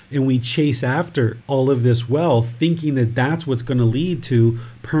and we chase after all of this wealth thinking that that's what's going to lead to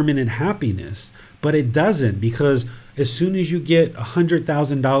permanent happiness. But it doesn't, because as soon as you get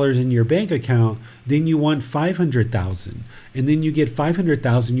 $100,000 in your bank account, then you want 500,000, and then you get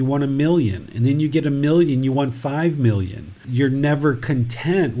 500,000, you want 1 million, and then you get 1 million, you want 5 million. You're never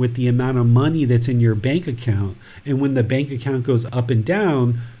content with the amount of money that's in your bank account. And when the bank account goes up and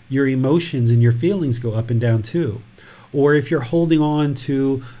down, your emotions and your feelings go up and down too. Or if you're holding on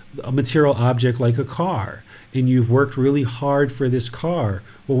to a material object like a car, and you've worked really hard for this car,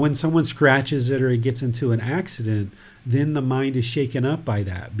 well, when someone scratches it or it gets into an accident, then the mind is shaken up by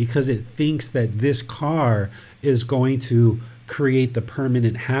that, because it thinks that this car is going to create the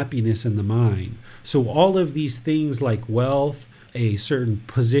permanent happiness in the mind. So all of these things like wealth, a certain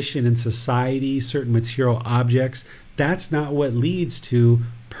position in society, certain material objects, that's not what leads to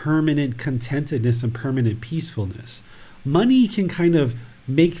permanent contentedness and permanent peacefulness. Money can kind of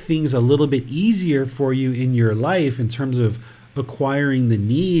make things a little bit easier for you in your life in terms of acquiring the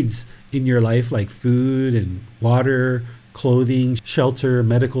needs in your life, like food and water, clothing, shelter,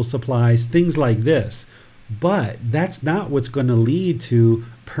 medical supplies, things like this. But that's not what's going to lead to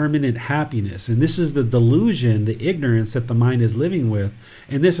permanent happiness. And this is the delusion, the ignorance that the mind is living with.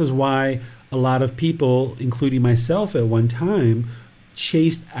 And this is why a lot of people, including myself at one time,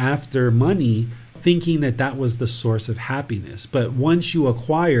 chased after money, thinking that that was the source of happiness. But once you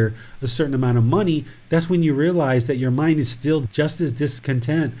acquire a certain amount of money, that's when you realize that your mind is still just as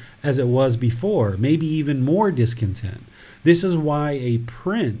discontent as it was before, maybe even more discontent. This is why a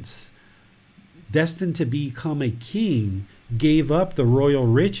prince destined to become a king gave up the royal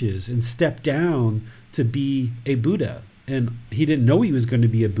riches and stepped down to be a Buddha. And he didn't know he was going to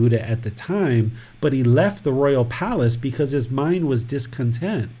be a Buddha at the time, but he left the royal palace because his mind was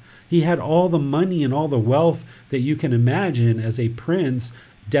discontent. He had all the money and all the wealth that you can imagine as a prince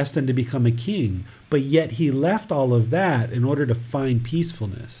destined to become a king, but yet he left all of that in order to find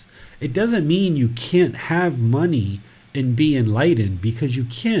peacefulness. It doesn't mean you can't have money and be enlightened, because you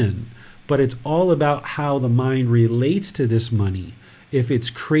can, but it's all about how the mind relates to this money. If it's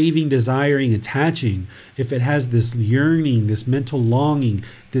craving, desiring, attaching, if it has this yearning, this mental longing,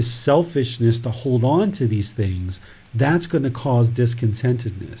 this selfishness to hold on to these things, that's going to cause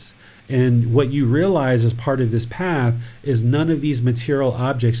discontentedness. And what you realize as part of this path is none of these material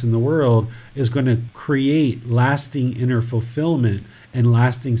objects in the world is going to create lasting inner fulfillment and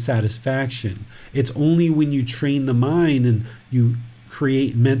lasting satisfaction. It's only when you train the mind and you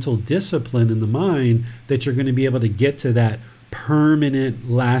create mental discipline in the mind that you're going to be able to get to that permanent,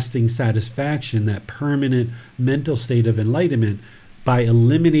 lasting satisfaction, that permanent mental state of enlightenment. By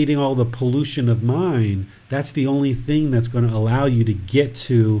eliminating all the pollution of mind, that's the only thing that's going to allow you to get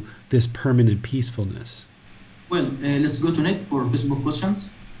to this permanent peacefulness. Well, let's go to Nick for Facebook questions.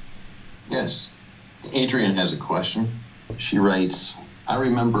 Yes. Adrian has a question. She writes, I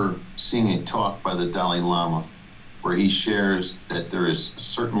remember seeing a talk by the Dalai Lama where he shares that there is a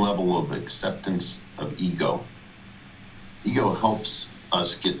certain level of acceptance of ego. Ego helps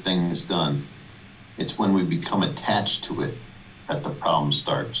us get things done. It's when we become attached to it that the problem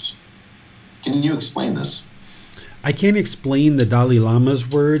starts. Can you explain this? I can't explain the Dalai Lama's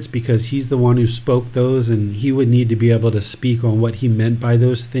words because he's the one who spoke those, and he would need to be able to speak on what he meant by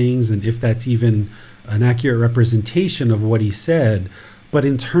those things and if that's even an accurate representation of what he said. But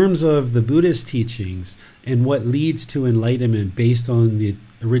in terms of the Buddhist teachings and what leads to enlightenment based on the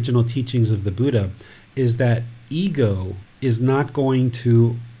original teachings of the Buddha, is that ego is not going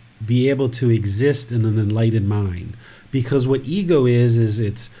to be able to exist in an enlightened mind. Because what ego is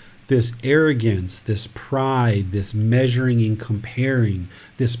it's this arrogance, this pride, this measuring and comparing,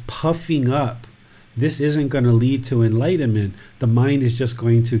 this puffing up. This isn't going to lead to enlightenment. The mind is just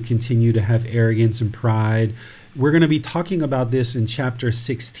going to continue to have arrogance and pride. We're going to be talking about this in chapter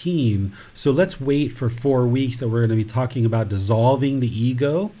 16. So let's wait for 4 weeks that we're going to be talking about dissolving the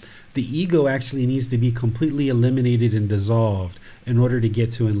ego. The ego actually needs to be completely eliminated and dissolved in order to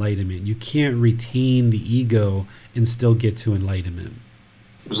get to enlightenment. You can't retain the ego and still get to enlightenment.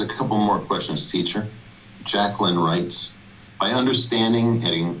 There's a couple more questions, teacher. Jacqueline writes, by understanding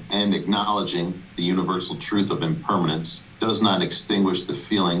and acknowledging the universal truth of impermanence does not extinguish the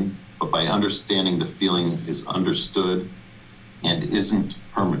feeling, but by understanding the feeling is understood and isn't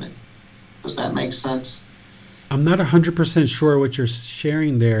permanent. Does that make sense? I'm not 100% sure what you're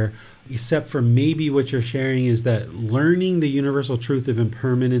sharing there, except for maybe what you're sharing is that learning the universal truth of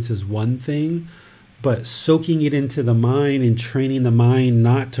impermanence is one thing, but soaking it into the mind and training the mind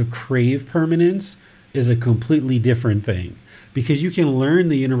not to crave permanence is a completely different thing. Because you can learn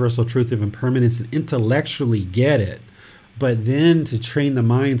the universal truth of impermanence and intellectually get it, but then to train the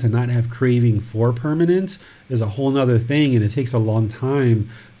mind to not have craving for permanence is a whole nother thing, and it takes a long time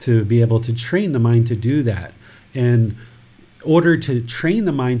to be able to train the mind to do that. And in order to train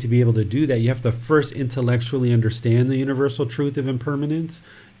the mind to be able to do that, you have to first intellectually understand the universal truth of impermanence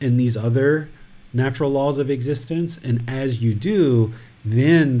and these other natural laws of existence. And as you do,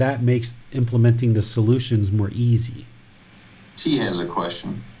 then that makes implementing the solutions more easy. T has a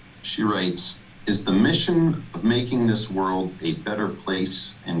question. She writes, is the mission of making this world a better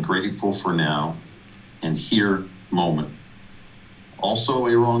place and grateful for now and here moment also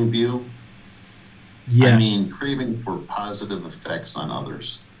a wrong view? Yeah. I mean, craving for positive effects on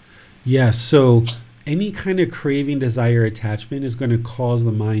others. Yeah, so any kind of craving, desire, attachment is going to cause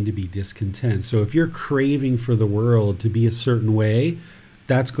the mind to be discontent. So if you're craving for the world to be a certain way,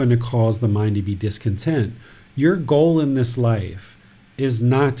 that's going to cause the mind to be discontent. Your goal in this life is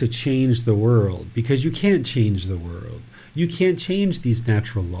not to change the world, because you can't change the world. You can't change these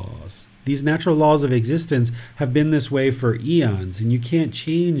natural laws. These natural laws of existence have been this way for eons, and you can't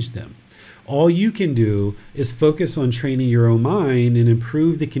change them. All you can do is focus on training your own mind and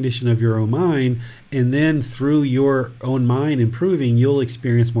improve the condition of your own mind. And then through your own mind improving, you'll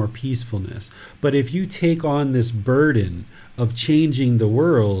experience more peacefulness. But if you take on this burden of changing the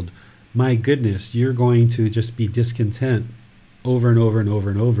world, my goodness, you're going to just be discontent over and over and over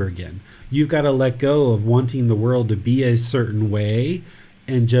and over again. You've got to let go of wanting the world to be a certain way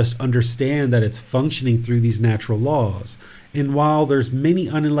and just understand that it's functioning through these natural laws. And while there's many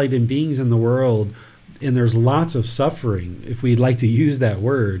unenlightened beings in the world, and there's lots of suffering, if we'd like to use that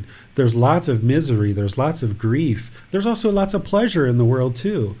word, there's lots of misery, there's lots of grief, there's also lots of pleasure in the world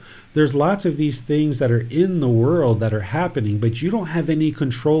too. There's lots of these things that are in the world that are happening, but you don't have any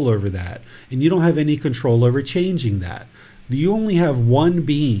control over that, and you don't have any control over changing that. You only have one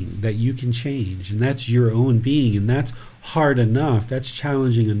being that you can change, and that's your own being, and that's hard enough, that's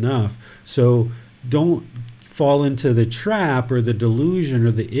challenging enough. So don't fall into the trap or the delusion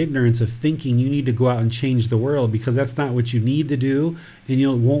or the ignorance of thinking you need to go out and change the world, because that's not what you need to do, and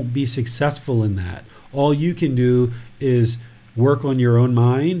you won't be successful in that. All you can do is work on your own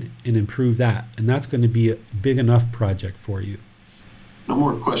mind and improve that, and that's going to be a big enough project for you. No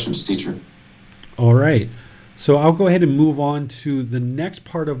more questions, teacher. All right. So I'll go ahead and move on to the next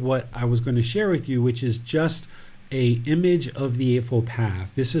part of what I was going to share with you, which is just an image of the Eightfold Path.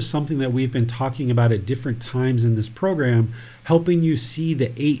 This is something that we've been talking about at different times in this program, helping you see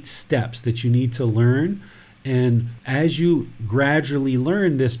the 8 steps that you need to learn. And as you gradually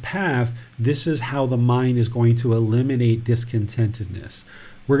learn this path, this is how the mind is going to eliminate discontentedness.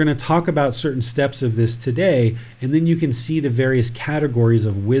 We're going to talk about certain steps of this today, and then you can see the various categories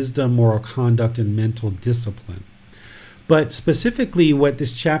of wisdom, moral conduct, and mental discipline. But specifically, what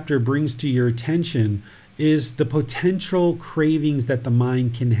this chapter brings to your attention is the potential cravings that the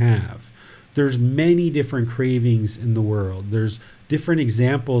mind can have. There's many different cravings in the world. There's different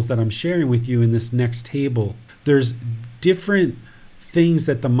examples that I'm sharing with you in this next table. There's different things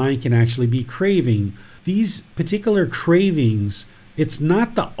that the mind can actually be craving. These particular cravings, it's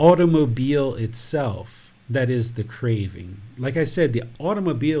not the automobile itself that is the craving. Like I said, the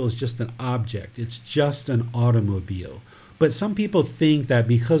automobile is just an object. It's just an automobile. But some people think that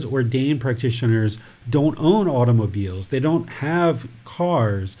because ordained practitioners don't own automobiles, they don't have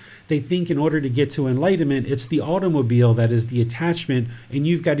cars, they think in order to get to enlightenment, it's the automobile that is the attachment, and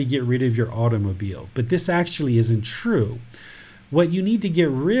you've got to get rid of your automobile. But this actually isn't true. What you need to get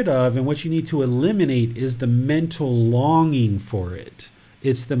rid of and what you need to eliminate is the mental longing for it.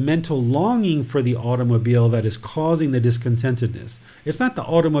 It's the mental longing for the automobile that is causing the discontentedness. It's not the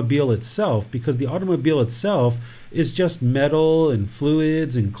automobile itself, because the automobile itself is just metal and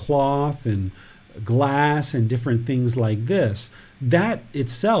fluids and cloth and glass and different things like this. That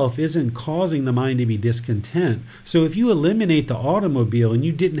itself isn't causing the mind to be discontent. So if you eliminate the automobile and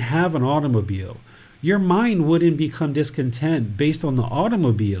you didn't have an automobile, your mind wouldn't become discontent based on the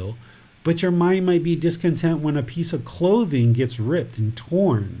automobile, but your mind might be discontent when a piece of clothing gets ripped and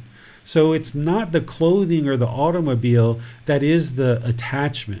torn. So it's not the clothing or the automobile that is the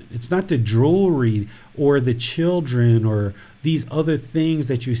attachment. It's not the jewelry or the children or these other things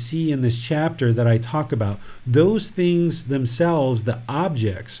that you see in this chapter that I talk about. Those things themselves, the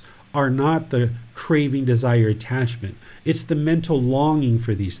objects, are not the craving, desire, attachment. It's the mental longing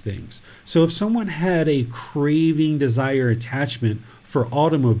for these things. So if someone had a craving, desire, attachment for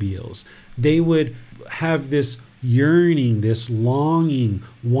automobiles, they would have this yearning, this longing,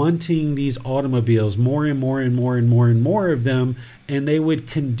 wanting these automobiles, more and more and more and more and more of them, and they would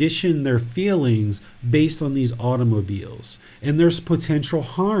condition their feelings based on these automobiles. And there's potential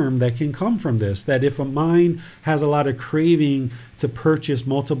harm that can come from this, that if a mind has a lot of craving to purchase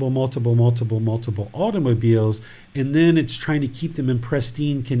multiple automobiles, and then it's trying to keep them in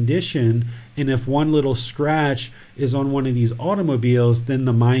pristine condition, and if one little scratch is on one of these automobiles, then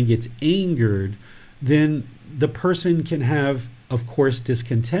the mind gets angered, then the person can have, of course,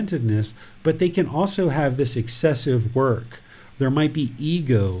 discontentedness, but they can also have this excessive work. There might be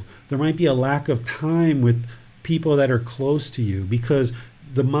ego. There might be a lack of time with people that are close to you, because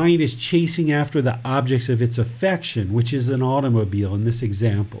the mind is chasing after the objects of its affection, which is an automobile in this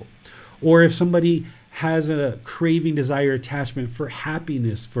example. Or if somebody has a craving, desire, attachment for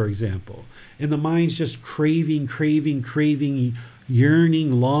happiness, for example, and the mind's just craving,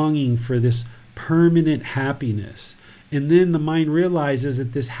 yearning, longing for this permanent happiness. And then the mind realizes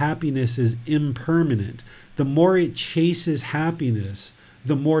that this happiness is impermanent. The more it chases happiness,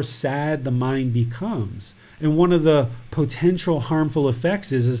 the more sad the mind becomes. And one of the potential harmful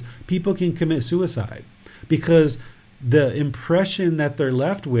effects is people can commit suicide, because the impression that they're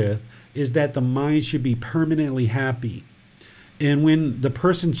left with is that the mind should be permanently happy. And when the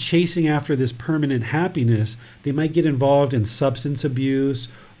person's chasing after this permanent happiness, they might get involved in substance abuse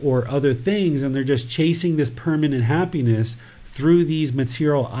or other things, and they're just chasing this permanent happiness through these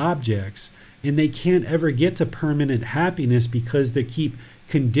material objects, and they can't ever get to permanent happiness because they keep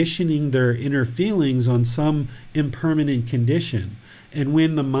conditioning their inner feelings on some impermanent condition. And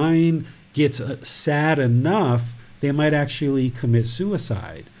when the mind gets sad enough, they might actually commit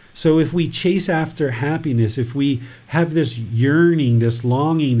suicide. So if we chase after happiness, if we have this yearning, this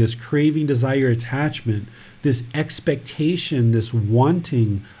longing, this craving, desire, attachment, this expectation, this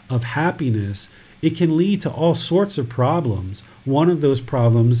wanting of happiness, it can lead to all sorts of problems. One of those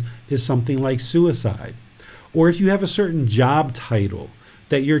problems is something like suicide. Or if you have a certain job title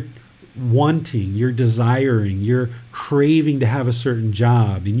that you're wanting, you're desiring, you're craving to have a certain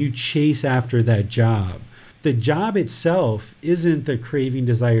job, and you chase after that job. The job itself isn't the craving,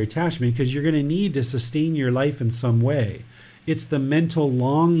 desire, attachment, because you're going to need to sustain your life in some way. It's the mental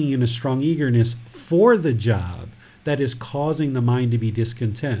longing and a strong eagerness for the job that is causing the mind to be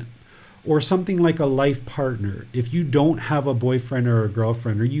discontent. Or something like a life partner. If you don't have a boyfriend or a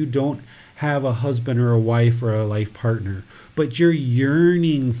girlfriend, or you don't have a husband or a wife or a life partner, but you're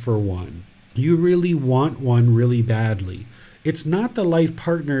yearning for one, you really want one really badly, it's not the life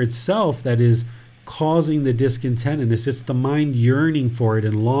partner itself that is causing the discontentedness. It's the mind yearning for it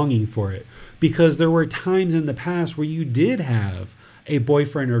and longing for it. Because there were times in the past where you did have a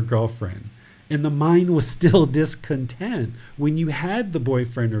boyfriend or girlfriend, and the mind was still discontent when you had the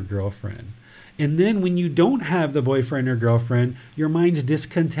boyfriend or girlfriend. And then when you don't have the boyfriend or girlfriend, your mind's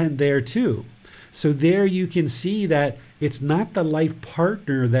discontent there too. So there you can see that it's not the life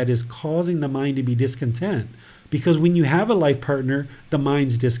partner that is causing the mind to be discontent. Because when you have a life partner, the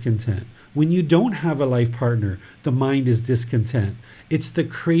mind's discontent. When you don't have a life partner, the mind is discontent. It's the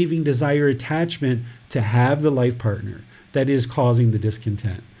craving, desire, attachment to have the life partner that is causing the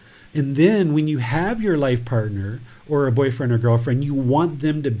discontent. And then when you have your life partner or a boyfriend or girlfriend, you want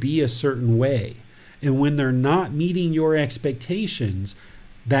them to be a certain way. And when they're not meeting your expectations,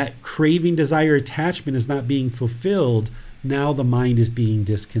 that craving, desire, attachment is not being fulfilled. Now the mind is being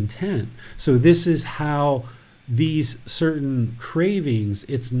discontent. So this is how these certain cravings,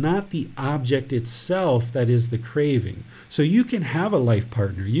 it's not the object itself that is the craving. So you can have a life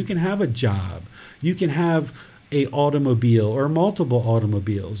partner, you can have a job, you can have a automobile or multiple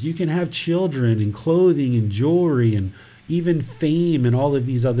automobiles, you can have children and clothing and jewelry and even fame and all of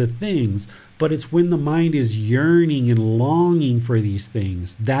these other things. But it's when the mind is yearning and longing for these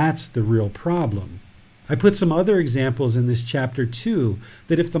things, that's the real problem. I put some other examples in this chapter too,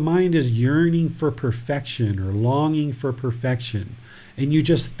 that if the mind is yearning for perfection or longing for perfection, and you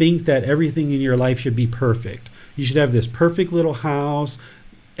just think that everything in your life should be perfect, you should have this perfect little house,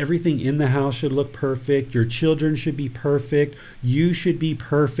 everything in the house should look perfect, your children should be perfect, you should be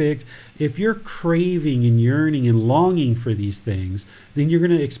perfect. If you're craving and yearning and longing for these things, then you're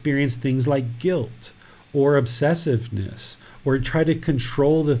going to experience things like guilt or obsessiveness, or try to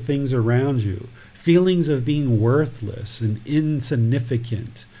control the things around you. Feelings of being worthless and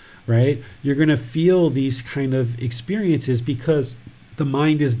insignificant, right? You're going to feel these kind of experiences because the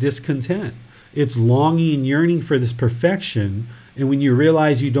mind is discontent. It's longing and yearning for this perfection. And when you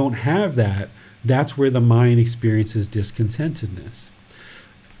realize you don't have that, that's where the mind experiences discontentedness.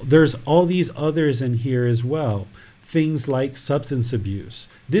 There's all these others in here as well. things like substance abuse.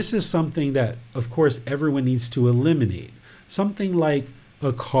 This is something that, of course, everyone needs to eliminate. Something like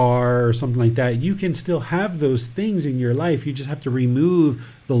a car or something like that, you can still have those things in your life. You just have to remove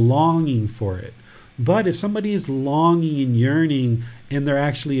the longing for it. But if somebody is longing and yearning and they're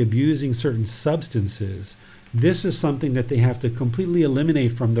actually abusing certain substances, this is something that they have to completely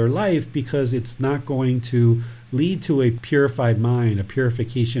eliminate from their life, because it's not going to lead to a purified mind, a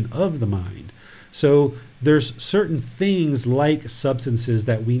purification of the mind. So there's certain things like substances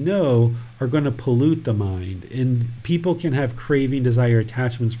that we know are going to pollute the mind, and people can have craving, desire,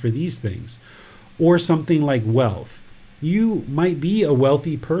 attachments for these things. Or something like wealth. You might be a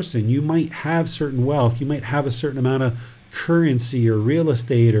wealthy person. You might have certain wealth. You might have a certain amount of currency or real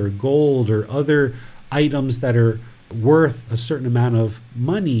estate or gold or other items that are worth a certain amount of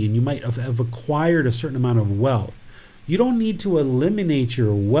money, and you might have acquired a certain amount of wealth. You don't need to eliminate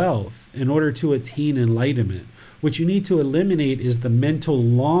your wealth in order to attain enlightenment. What you need to eliminate is the mental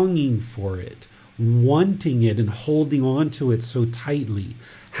longing for it, wanting it and holding on to it so tightly,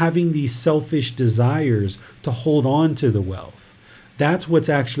 having these selfish desires to hold on to the wealth. That's what's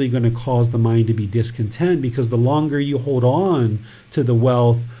actually going to cause the mind to be discontent, because the longer you hold on to the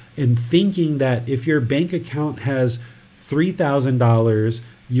wealth and thinking that if your bank account has $3,000,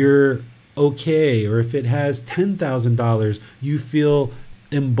 you're okay, or if it has $10,000, you feel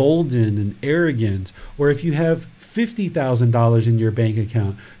emboldened and arrogant, or if you have $50,000 in your bank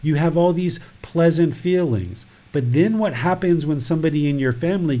account, you have all these pleasant feelings. But then what happens when somebody in your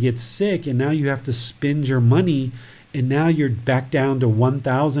family gets sick and now you have to spend your money, and now you're back down to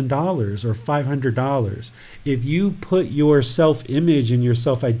 $1,000 or $500? If you put your self-image and your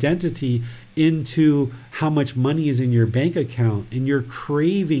self-identity into how much money is in your bank account, and you're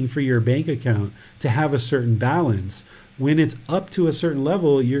craving for your bank account to have a certain balance, when it's up to a certain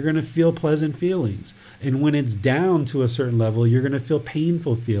level, you're going to feel pleasant feelings. And when it's down to a certain level, you're going to feel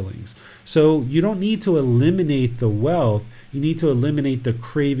painful feelings. So you don't need to eliminate the wealth. You need to eliminate the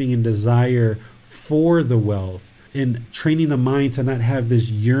craving and desire for the wealth, and training the mind to not have this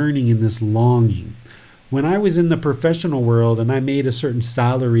yearning and this longing. When I was in the professional world and I made a certain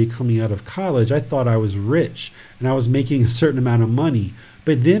salary coming out of college, I thought I was rich and I was making a certain amount of money.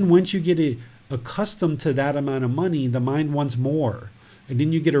 But then once you get accustomed to that amount of money, the mind wants more. And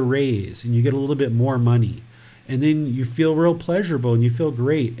then you get a raise and you get a little bit more money. And then you feel real pleasurable and you feel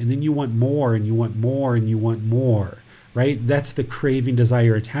great. And then you want more and you want more and you want more, right? That's the craving,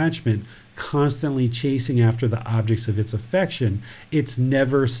 desire, attachment, constantly chasing after the objects of its affection. It's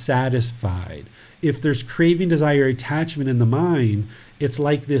never satisfied. If there's craving, desire, attachment in the mind, it's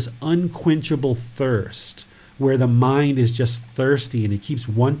like this unquenchable thirst where the mind is just thirsty and it keeps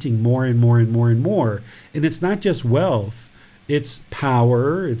wanting more and more and more and more. And it's not just wealth, it's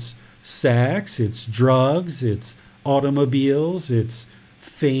power, it's sex, it's drugs, it's automobiles, it's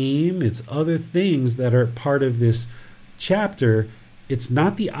fame, it's other things that are part of this chapter. It's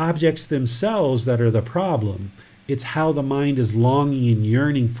not the objects themselves that are the problem. It's how the mind is longing and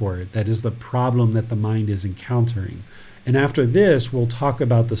yearning for it that is the problem that the mind is encountering. And after this, we'll talk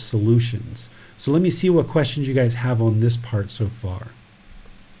about the solutions. So let me see what questions you guys have on this part so far.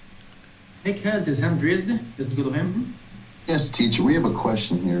 Nick has his hand raised. Let's go to him. Yes, teacher, we have a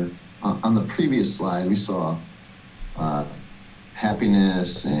question here. On the previous slide, we saw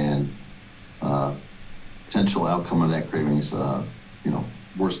happiness and potential outcome of that craving is,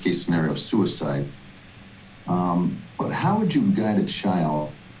 worst case scenario of suicide. But how would you guide a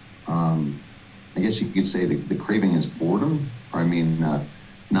child? I guess you could say the craving is boredom, or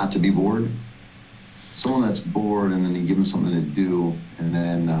not to be bored. Someone that's bored, and then you give them something to do, and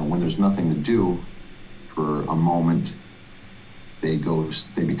then when there's nothing to do for a moment, they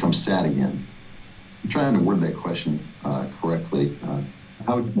become sad again. I'm trying to word that question correctly.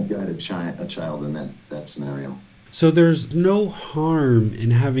 How would you guide a child in that scenario? So there's no harm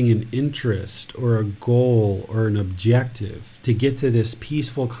in having an interest or a goal or an objective to get to this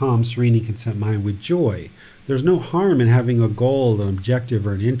peaceful, calm, serene, and content mind with joy. There's no harm in having a goal, an objective,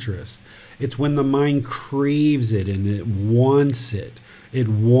 or an interest. It's when the mind craves it and it wants it. It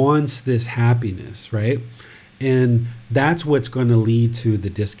wants this happiness, right? And that's what's going to lead to the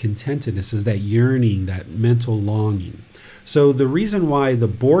discontentedness, is that yearning, that mental longing. So the reason why the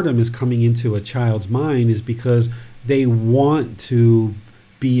boredom is coming into a child's mind is because they want to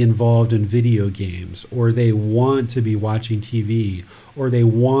be involved in video games, or they want to be watching TV, or they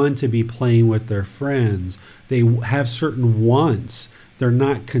want to be playing with their friends. They have certain wants. They're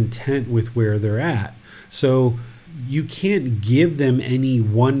not content with where they're at. So you can't give them any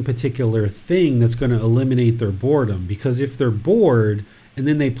one particular thing that's going to eliminate their boredom, because if they're bored and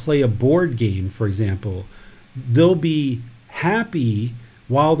then they play a board game, for example, they'll be happy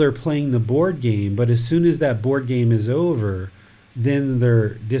while they're playing the board game, but as soon as that board game is over, then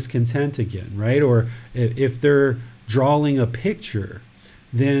they're discontent again, right? Or if they're drawing a picture,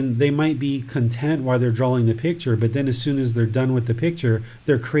 then they might be content while they're drawing the picture, but then as soon as they're done with the picture,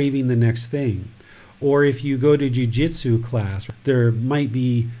 they're craving the next thing. Or if you go to jiu-jitsu class, there might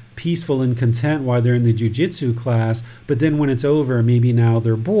be peaceful and content while they're in the jiu-jitsu class, but then when it's over, maybe now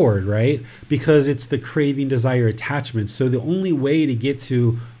they're bored, right? Because it's the craving, desire, attachment. So the only way to get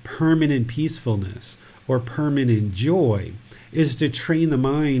to permanent peacefulness or permanent joy is to train the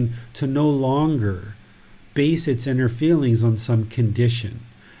mind to no longer base its inner feelings on some condition.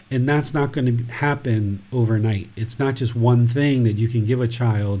 And that's not going to happen overnight. It's not just one thing that you can give a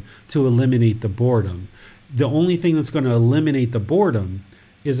child to eliminate the boredom. The only thing that's going to eliminate the boredom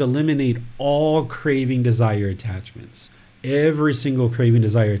is eliminate all craving, desire, attachments. Every single craving,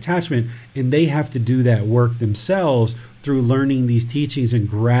 desire, attachment. And they have to do that work themselves through learning these teachings and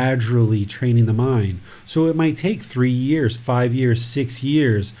gradually training the mind. So it might take 3 years, 5 years, 6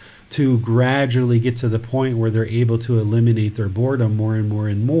 years to gradually get to the point where they're able to eliminate their boredom more and more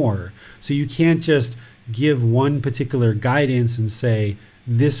and more. So you can't just give one particular guidance and say,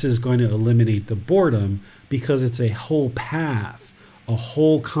 this is going to eliminate the boredom, because it's a whole path, a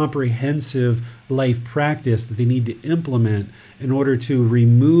whole comprehensive life practice that they need to implement in order to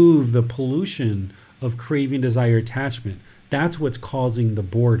remove the pollution of craving, desire, attachment. That's what's causing the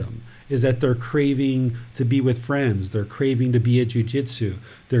boredom, is that they're craving to be with friends. They're craving to be at jiu-jitsu.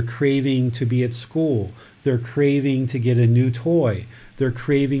 They're craving to be at school. They're craving to get a new toy. They're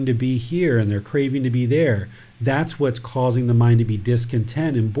craving to be here and they're craving to be there. That's what's causing the mind to be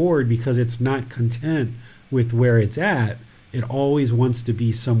discontent and bored, because it's not content with where it's at. It always wants to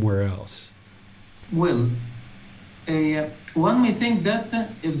be somewhere else. Well, one may think that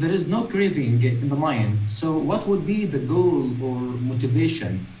if there is no craving in the mind, so what would be the goal or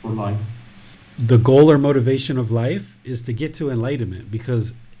motivation for life? The goal or motivation of life is to get to enlightenment,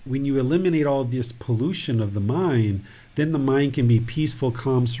 because when you eliminate all this pollution of the mind, then the mind can be peaceful,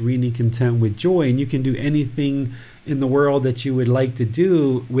 calm, serene, and content with joy, and you can do anything in the world that you would like to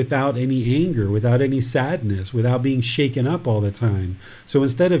do without any anger, without any sadness, without being shaken up all the time. So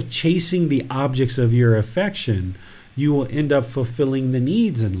instead of chasing the objects of your affection, you will end up fulfilling the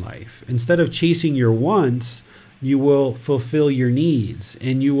needs in life. Instead of chasing your wants, you will fulfill your needs,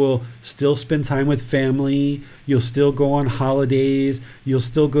 and you will still spend time with family. You'll still go on holidays. You'll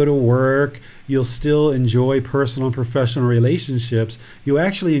still go to work. You'll still enjoy personal and professional relationships. You'll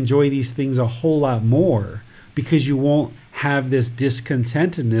actually enjoy these things a whole lot more, because you won't have this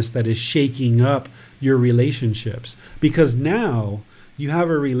discontentedness that is shaking up your relationships. Because now you have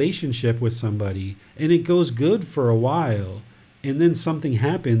a relationship with somebody and it goes good for a while, and then something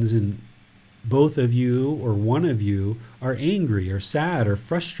happens and both of you or one of you are angry or sad or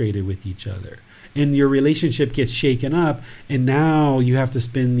frustrated with each other, and your relationship gets shaken up, and now you have to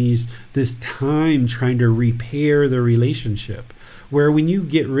spend this time trying to repair the relationship. Where when you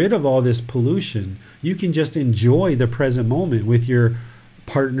get rid of all this pollution, you can just enjoy the present moment with your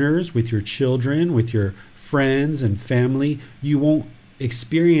partners, with your children, with your friends and family. You won't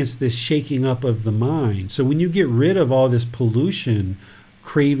experience this shaking up of the mind. So when you get rid of all this pollution,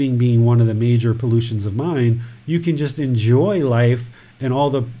 craving being one of the major pollutions of mind, you can just enjoy life and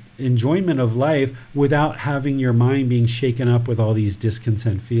all the enjoyment of life without having your mind being shaken up with all these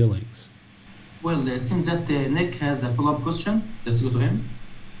discontent feelings. Well, it seems that Nick has a follow-up question. Let's go to him.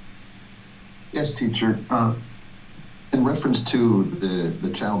 Yes, teacher. In reference to the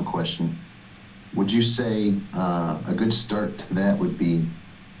child question, would you say a good start to that would be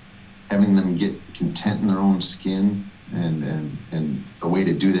having them get content in their own skin, and a way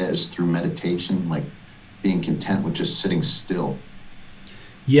to do that is through meditation, like being content with just sitting still?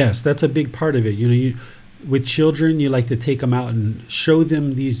 Yes, that's a big part of it. With children, you like to take them out and show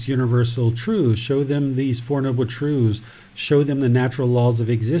them these universal truths, show them these Four Noble Truths, show them the natural laws of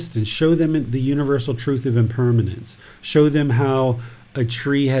existence, show them the universal truth of impermanence, show them how a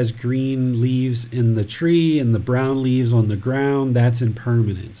tree has green leaves in the tree and the brown leaves on the ground. That's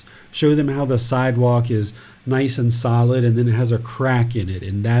impermanence. Show them how the sidewalk is nice and solid and then it has a crack in it,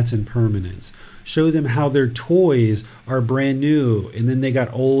 and that's impermanence. Show them how their toys are brand new and then they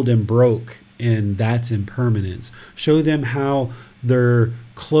got old and broke, and that's impermanence. Show them how their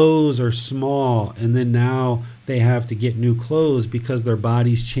clothes are small and then now they have to get new clothes because their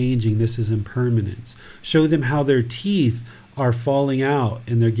body's changing. This is impermanence. Show them how their teeth are falling out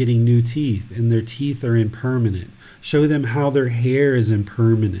and they're getting new teeth and their teeth are impermanent. Show them how their hair is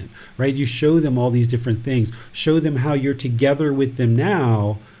impermanent, right? You show them all these different things. Show them how you're together with them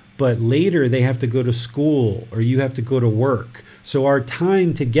now, but later they have to go to school or you have to go to work. So our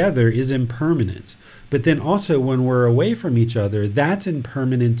time together is impermanent. But then also when we're away from each other, that's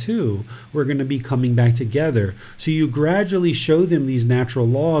impermanent too. We're going to be coming back together. So you gradually show them these natural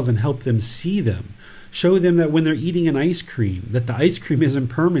laws and help them see them. Show them that when they're eating an ice cream, that the ice cream isn't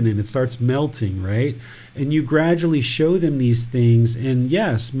permanent, it starts melting, right? And you gradually show them these things. And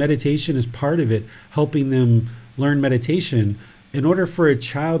yes, meditation is part of it, helping them learn meditation. In order for a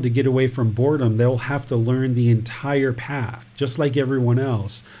child to get away from boredom, they'll have to learn the entire path, just like everyone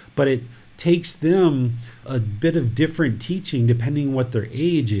else. But it takes them a bit of different teaching depending on what their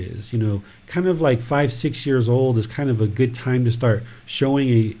age is. Kind of like 5-6 years old is kind of a good time to start showing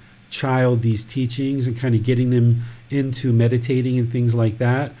a child these teachings and kind of getting them into meditating and things like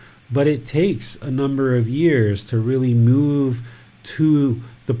that. But it takes a number of years to really move to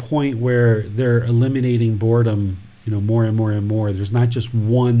the point where they're eliminating boredom, more and more and more. There's not just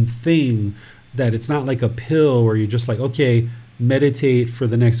one thing, that it's not like a pill where you're just like, okay, meditate for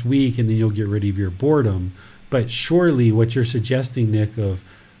the next week and then you'll get rid of your boredom. But surely what you're suggesting, Nick, of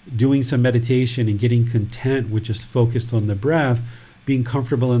doing some meditation and getting content, which is focused on the breath, being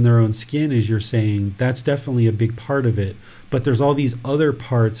comfortable in their own skin, as you're saying, that's definitely a big part of it. But there's all these other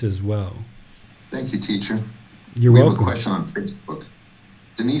parts as well. Thank you, teacher. You're welcome. welcome. We have a question on Facebook.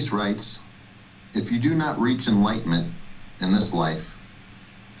 Denise writes, if you do not reach enlightenment in this life,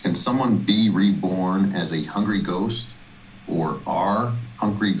 can someone be reborn as a hungry ghost, or are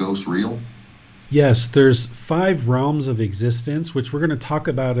hungry ghosts real? Yes, there's 5 realms of existence, which we're going to talk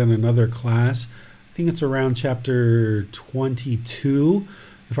about in another class. I think it's around chapter 22,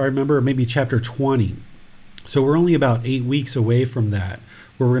 if I remember, or maybe chapter 20. So we're only about 8 weeks away from that,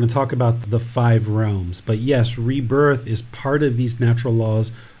 where we're going to talk about the 5 realms. But yes, rebirth is part of these natural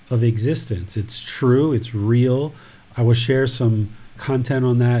laws of existence. It's true, it's real. I will share some content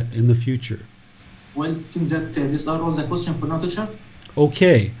on that in the future. Well, it seems that this was a question for now, teacher.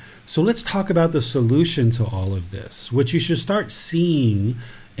 Okay, so let's talk about the solution to all of this, which you should start seeing.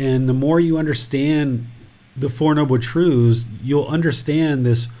 And the more you understand the Four Noble Truths, you'll understand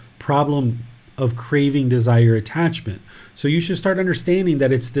this problem of craving, desire, attachment. So you should start understanding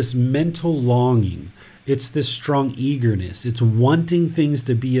that it's this mental longing. It's this strong eagerness. It's wanting things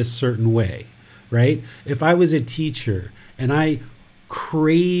to be a certain way, right? If I was a teacher and I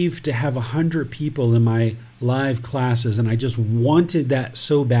craved to have 100 people in my live classes and I just wanted that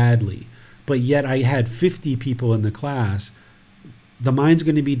so badly, but yet I had 50 people in the class, the mind's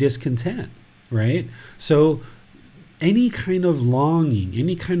going to be discontent, right? So any kind of longing,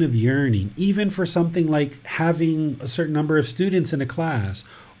 any kind of yearning, even for something like having a certain number of students in a class,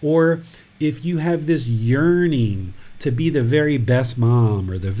 or if you have this yearning to be the very best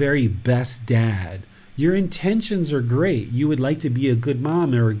mom or the very best dad, your intentions are great. You would like to be a good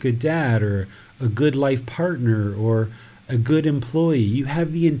mom or a good dad or a good life partner or a good employee. You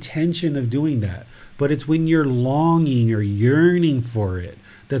have the intention of doing that. But it's when you're longing or yearning for it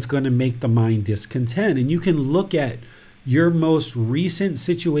that's going to make the mind discontent. And you can look at your most recent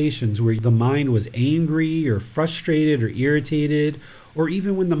situations where the mind was angry or frustrated or irritated, or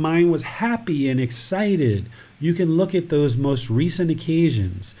even when the mind was happy and excited. You can look at those most recent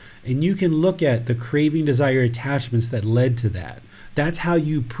occasions and you can look at the craving, desire, attachments that led to that. That's how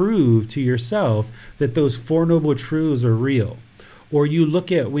you prove to yourself that those Four Noble Truths are real. Or you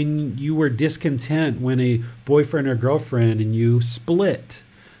look at when you were discontent when a boyfriend or girlfriend and you split.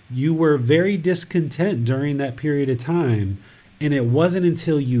 You were very discontent during that period of time, and it wasn't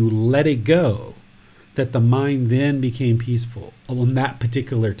until you let it go that the mind then became peaceful on that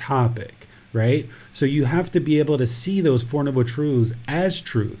particular topic, right? So you have to be able to see those Four Noble Truths as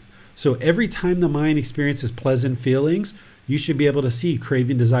truth. So every time the mind experiences pleasant feelings, you should be able to see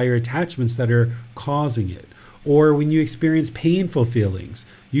craving, desire, attachments that are causing it. Or when you experience painful feelings,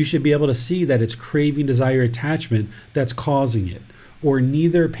 you should be able to see that it's craving, desire, attachment that's causing it. Or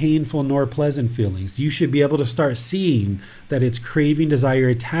neither painful nor pleasant feelings. You should be able to start seeing that it's craving, desire,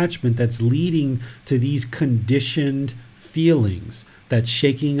 attachment that's leading to these conditioned feelings that's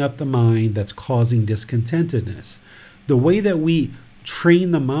shaking up the mind, that's causing discontentedness. The way that we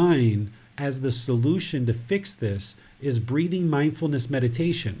train the mind as the solution to fix this is breathing mindfulness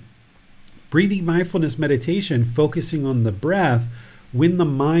meditation. Breathing mindfulness meditation, focusing on the breath, when the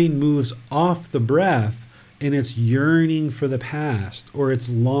mind moves off the breath and it's yearning for the past or it's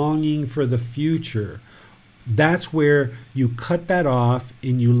longing for the future, that's where you cut that off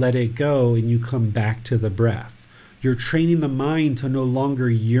and you let it go and you come back to the breath. You're training the mind to no longer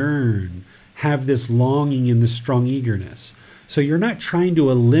yearn, have this longing and this strong eagerness. So you're not trying to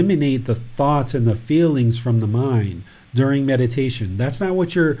eliminate the thoughts and the feelings from the mind. during meditation. That's not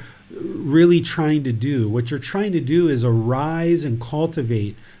what you're really trying to do. What you're trying to do is arise and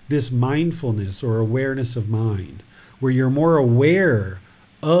cultivate this mindfulness or awareness of mind, where you're more aware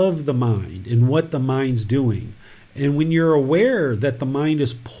of the mind and what the mind's doing. And when you're aware that the mind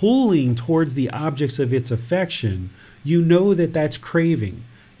is pulling towards the objects of its affection, you know that that's craving,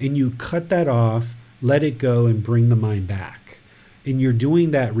 and you cut that off, let it go, and bring the mind back. And you're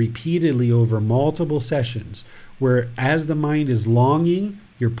doing that repeatedly over multiple sessions, where as the mind is longing,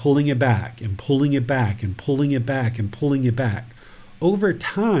 you're pulling it back and pulling it back and pulling it back and pulling it back. Over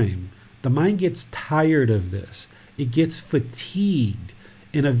time, the mind gets tired of this. It gets fatigued,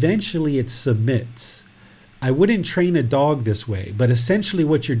 and eventually it submits. I wouldn't train a dog this way, but essentially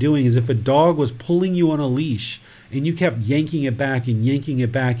what you're doing is if a dog was pulling you on a leash and you kept yanking it back and yanking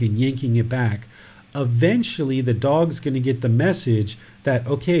it back and yanking it back, eventually the dog's going to get the message that,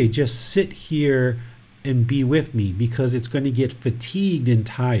 okay, just sit here and be with me, because it's going to get fatigued and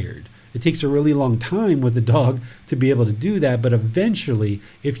tired. It takes a really long time with the dog to be able to do that, but eventually,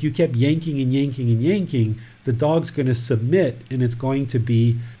 if you kept yanking and yanking and yanking, the dog's going to submit, and it's going to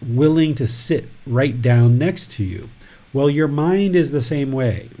be willing to sit right down next to you. Well, your mind is the same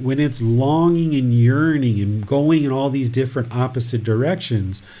way. When it's longing and yearning and going in all these different opposite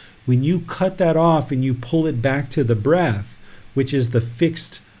directions, when you cut that off and you pull it back to the breath, which is the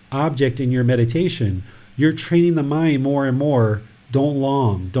fixed object in your meditation, you're training the mind more and more. Don't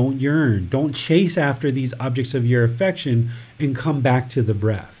long, don't yearn, don't chase after these objects of your affection, and come back to the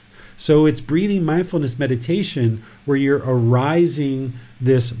breath. So it's breathing mindfulness meditation where you're arising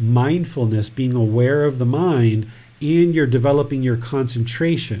this mindfulness, being aware of the mind, and you're developing your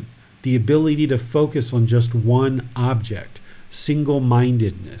concentration, the ability to focus on just one object,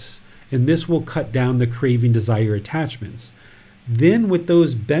 single-mindedness. And this will cut down the craving, desire, attachments. Then with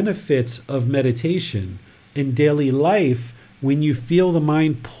those benefits of meditation in daily life, when you feel the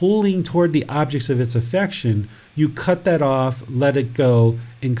mind pulling toward the objects of its affection, you cut that off, let it go,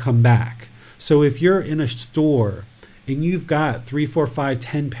 and come back. So if you're in a store and you've got 3, 4, 5,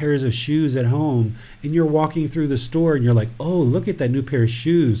 10 pairs of shoes at home, and you're walking through the store and you're like, oh, look at that new pair of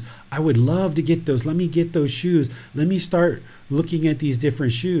shoes. I would love to get those. Let me get those shoes. Let me start looking at these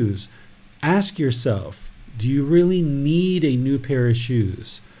different shoes. Ask yourself, do you really need a new pair of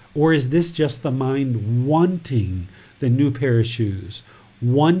shoes? Or is this just the mind wanting the new pair of shoes,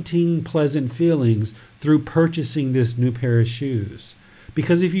 wanting pleasant feelings through purchasing this new pair of shoes?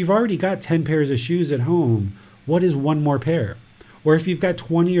 Because if you've already got 10 pairs of shoes at home, what is one more pair? Or if you've got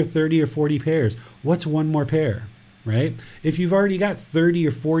 20 or 30 or 40 pairs, what's one more pair, right? If you've already got 30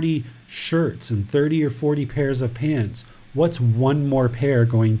 or 40 shirts and 30 or 40 pairs of pants, what's one more pair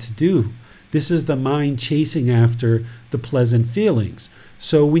going to do? This is the mind chasing after the pleasant feelings.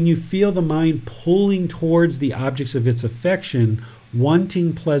 So when you feel the mind pulling towards the objects of its affection,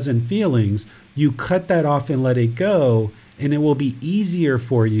 wanting pleasant feelings, you cut that off and let it go, and it will be easier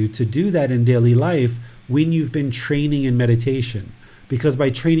for you to do that in daily life when you've been training in meditation. Because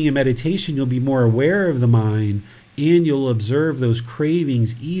by training in meditation, you'll be more aware of the mind, and you'll observe those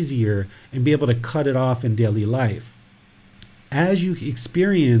cravings easier and be able to cut it off in daily life. As you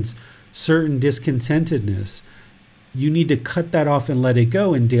experience certain discontentedness, you need to cut that off and let it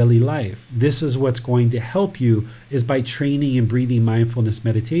go in daily life. This is what's going to help you, is by training and breathing mindfulness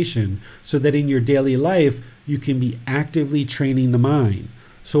meditation, so that in your daily life, you can be actively training the mind.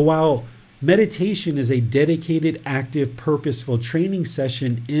 So while meditation is a dedicated, active, purposeful training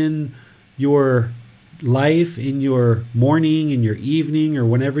session in your life, in your morning, in your evening, or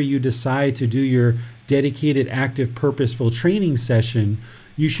whenever you decide to do your dedicated, active, purposeful training session,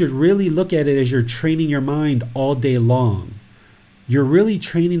 you should really look at it as you're training your mind all day long. You're really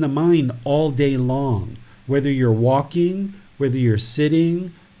training the mind all day long, whether you're walking, whether you're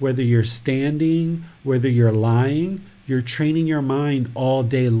sitting, whether you're standing, whether you're lying. You're training your mind all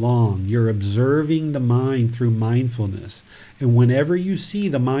day long. You're observing the mind through mindfulness. And whenever you see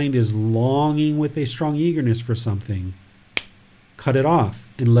the mind is longing with a strong eagerness for something, cut it off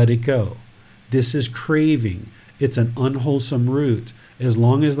and let it go. This is craving. It's an unwholesome root. As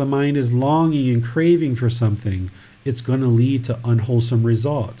long as the mind is longing and craving for something, it's going to lead to unwholesome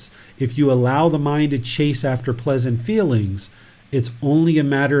results. If you allow the mind to chase after pleasant feelings, it's only a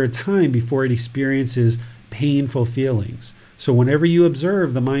matter of time before it experiences painful feelings. So whenever you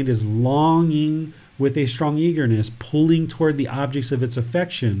observe the mind is longing with a strong eagerness, pulling toward the objects of its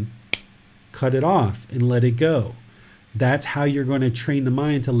affection, cut it off and let it go. That's how you're going to train the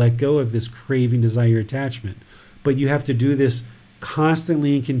mind to let go of this craving, desire, attachment. But you have to do this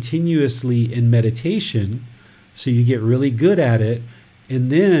constantly and continuously in meditation, so you get really good at it. And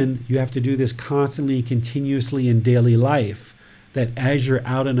then you have to do this constantly, continuously in daily life, that as you're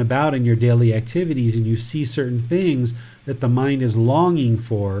out and about in your daily activities and you see certain things that the mind is longing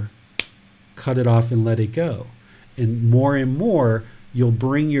for, cut it off and let it go. And more, you'll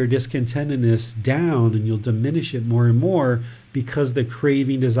bring your discontentedness down and you'll diminish it more and more because the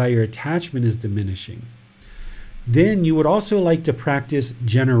craving, desire, attachment is diminishing. Then you would also like to practice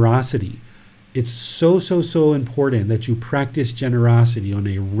generosity. It's so important that you practice generosity on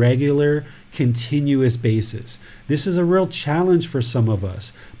a regular, continuous basis. This is a real challenge for some of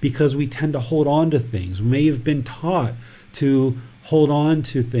us because we tend to hold on to things. We may have been taught to hold on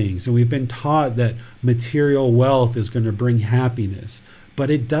to things, and we've been taught that material wealth is going to bring happiness, but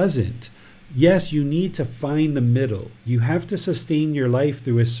it doesn't. Yes, you need to find the middle. You have to sustain your life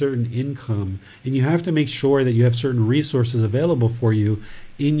through a certain income, and you have to make sure that you have certain resources available for you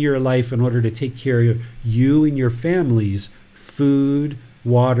in your life in order to take care of you and your families: food,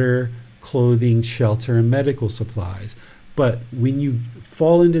 water, clothing, shelter, and medical supplies. But when you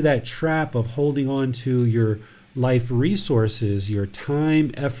fall into that trap of holding on to your life resources, your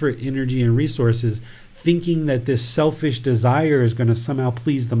time, effort, energy, and resources, thinking that this selfish desire is going to somehow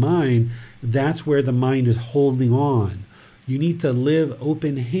please the mind, that's where the mind is holding on. You need to live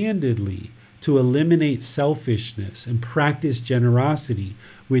open-handedly to eliminate selfishness and practice generosity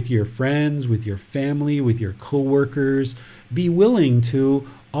with your friends, with your family, with your coworkers. Be willing to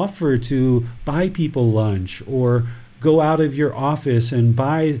offer to buy people lunch or go out of your office and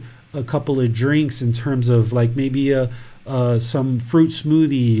buy a couple of drinks in terms of like maybe some fruit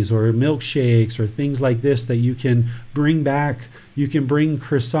smoothies or milkshakes or things like this that you can bring back. You can bring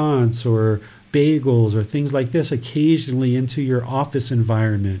croissants or bagels or things like this occasionally into your office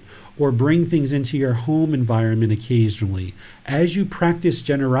environment, or bring things into your home environment occasionally. As you practice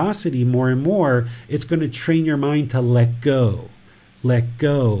generosity more and more, it's going to train your mind to let go, let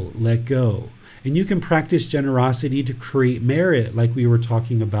go, let go. And you can practice generosity to create merit, like we were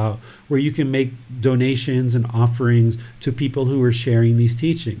talking about, where you can make donations and offerings to people who are sharing these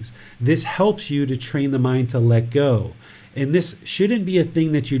teachings. This helps you to train the mind to let go. And this shouldn't be a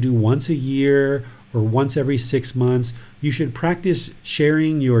thing that you do once a year or once every 6 months. You should practice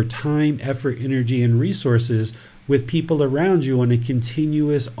sharing your time, effort, energy, and resources with people around you on a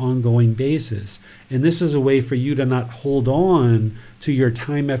continuous, ongoing basis. And this is a way for you to not hold on to your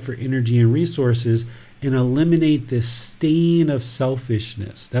time, effort, energy, and resources and eliminate this stain of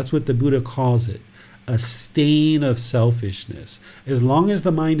selfishness. That's what the Buddha calls it, a stain of selfishness. As long as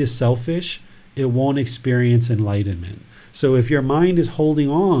the mind is selfish, it won't experience enlightenment. So if your mind is holding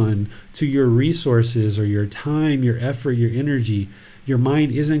on to your resources or your time, your effort, your energy, your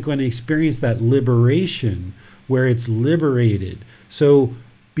mind isn't going to experience that liberation where it's liberated. So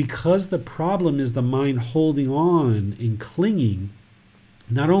because the problem is the mind holding on and clinging,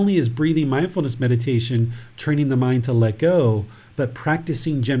 not only is breathing mindfulness meditation training the mind to let go, but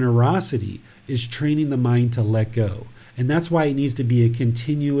practicing generosity is training the mind to let go. And that's why it needs to be a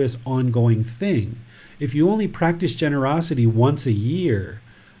continuous, ongoing thing. If you only practice generosity once a year,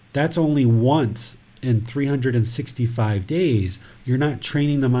 that's only once in 365 days. You're not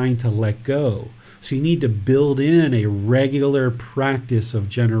training the mind to let go. So you need to build in a regular practice of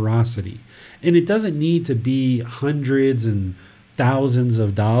generosity. And it doesn't need to be hundreds and thousands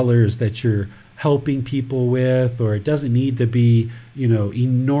of dollars that you're helping people with, or it doesn't need to be,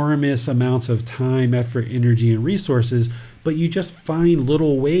 enormous amounts of time, effort, energy, and resources, but you just find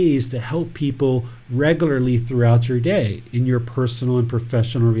little ways to help people regularly throughout your day in your personal and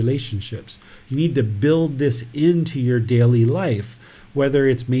professional relationships. You need to build this into your daily life, whether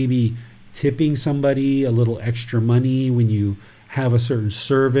it's maybe tipping somebody a little extra money when you have a certain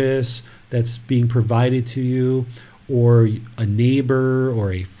service that's being provided to you, or a neighbor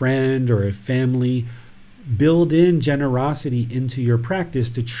or a friend or a family. Build in generosity into your practice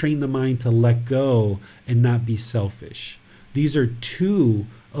to train the mind to let go and not be selfish. These are two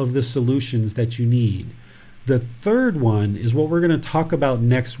of the solutions that you need. The third one is what we're going to talk about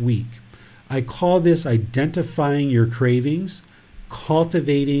next week. I call this identifying your cravings,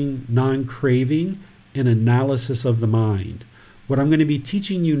 cultivating non-craving, and analysis of the mind. What I'm going to be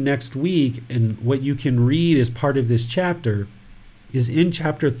teaching you next week, and what you can read as part of this chapter, is in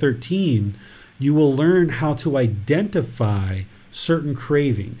chapter 13, you will learn how to identify certain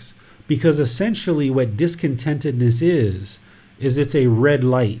cravings. Because essentially what discontentedness is it's a red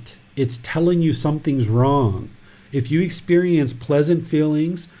light. It's telling you something's wrong. If you experience pleasant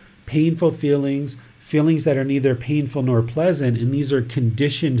feelings, painful feelings, feelings that are neither painful nor pleasant, and these are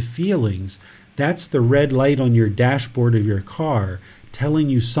conditioned feelings, that's the red light on your dashboard of your car telling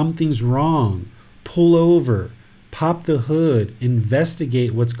you something's wrong. Pull over, pop the hood,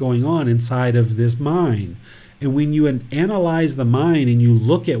 investigate what's going on inside of this mind. And when you analyze the mind and you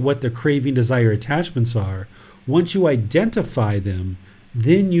look at what the craving, desire, attachments are, once you identify them,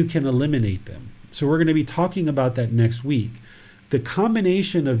 then you can eliminate them. So we're going to be talking about that next week. The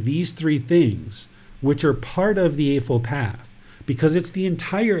combination of these three things, which are part of the Eightfold Path, because it's the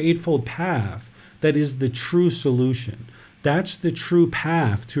entire Eightfold Path that is the true solution. That's the true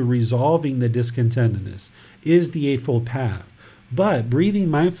path to resolving the discontentedness, is the Eightfold Path. But breathing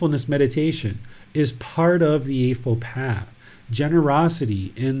mindfulness meditation is part of the Eightfold Path.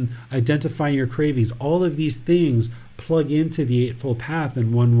 Generosity and identifying your cravings, all of these things plug into the Eightfold Path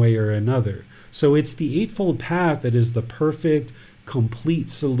in one way or another. So it's the Eightfold Path that is the perfect, complete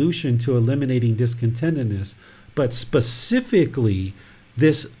solution to eliminating discontentedness. But specifically,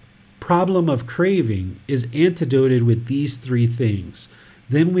 this problem of craving is antidoted with these three things.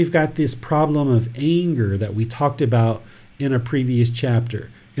 Then we've got this problem of anger that we talked about in a previous chapter.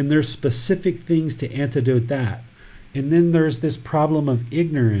 And there's specific things to antidote that. And then there's this problem of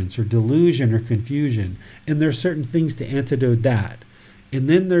ignorance or delusion or confusion. And there's certain things to antidote that. And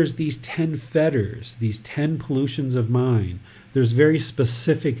then there's these 10 fetters, these 10 pollutions of mind. There's very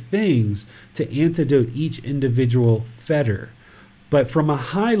specific things to antidote each individual fetter. But from a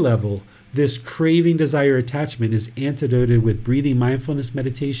high level, this craving, desire, attachment is antidoted with breathing mindfulness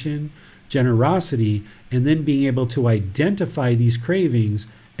meditation, generosity, and then being able to identify these cravings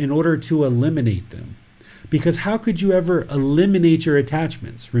in order to eliminate them. Because how could you ever eliminate your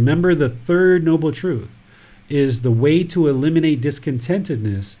attachments? Remember, the third noble truth is the way to eliminate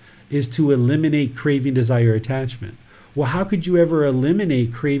discontentedness is to eliminate craving, desire, attachment. Well, how could you ever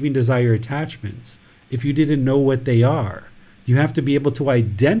eliminate craving, desire, attachments if you didn't know what they are? You have to be able to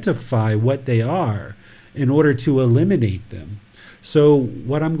identify what they are in order to eliminate them. So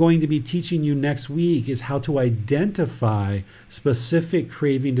what I'm going to be teaching you next week is how to identify specific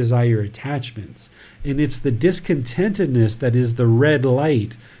craving, desire, attachments. And it's the discontentedness that is the red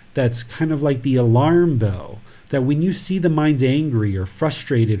light that's kind of like the alarm bell, that when you see the mind's angry or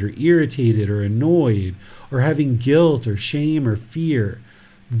frustrated or irritated or annoyed or having guilt or shame or fear,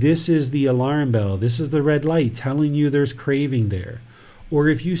 this is the alarm bell. This is the red light telling you there's craving there. Or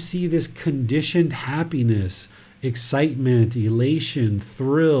if you see this conditioned happiness, excitement, elation,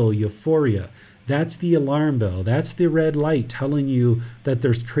 thrill, euphoria, that's the alarm bell. That's the red light telling you that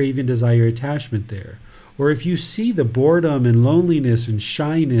there's craving, desire, attachment there. Or if you see the boredom and loneliness and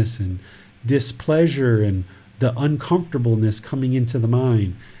shyness and displeasure and the uncomfortableness coming into the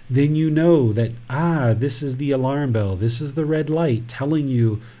mind, then you know that, this is the alarm bell. This is the red light telling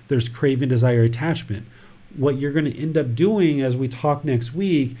you there's craving, desire, attachment. What you're going to end up doing as we talk next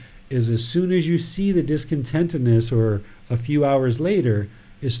week is as soon as you see the discontentedness or a few hours later,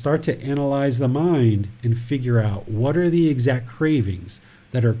 is start to analyze the mind and figure out what are the exact cravings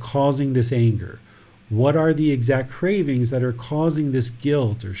that are causing this anger. What are the exact cravings that are causing this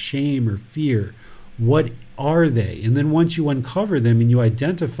guilt or shame or fear? What are they? And then once you uncover them and you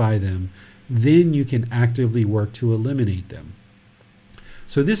identify them, then you can actively work to eliminate them.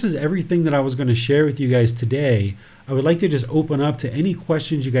 So this is everything that I was going to share with you guys today. I would like to just open up to any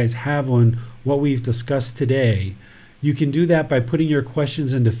questions you guys have on what we've discussed today. You can do that by putting your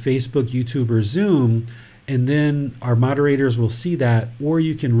questions into Facebook, YouTube, or Zoom, and then our moderators will see that, or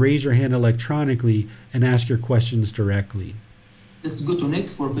you can raise your hand electronically and ask your questions directly. Let's go to Nick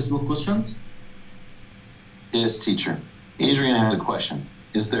for Facebook questions. Yes, teacher. Adrian has a question.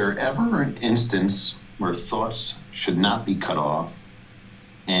 Is there ever an instance where thoughts should not be cut off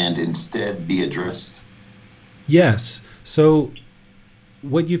and instead be addressed? Yes. So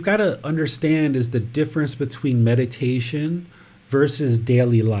what you've got to understand is the difference between meditation versus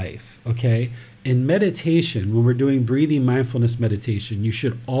daily life, okay? In meditation, when we're doing breathing mindfulness meditation, you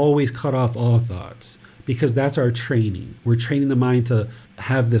should always cut off all thoughts because that's our training. We're training the mind to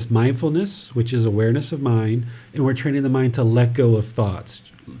have this mindfulness, which is awareness of mind, and we're training the mind to let go of thoughts,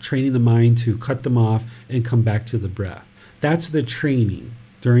 training the mind to cut them off and come back to the breath. That's the training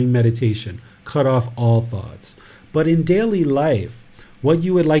during meditation, cut off all thoughts. But in daily life, what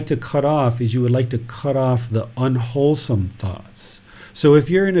you would like to cut off is you would like to cut off the unwholesome thoughts. So if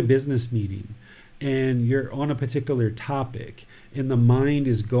you're in a business meeting and you're on a particular topic and the mind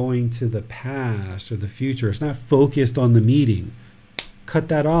is going to the past or the future, it's not focused on the meeting, cut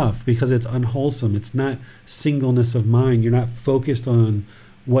that off because it's unwholesome. It's not singleness of mind. You're not focused on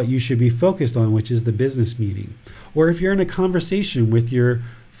what you should be focused on, which is the business meeting. Or if you're in a conversation with your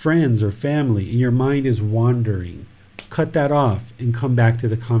friends or family and your mind is wandering, cut that off and come back to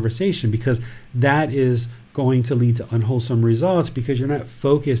the conversation because that is going to lead to unwholesome results because you're not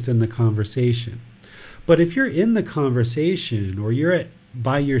focused in the conversation. But if you're in the conversation or you're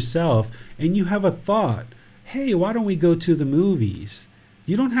by yourself and you have a thought, hey, why don't we go to the movies?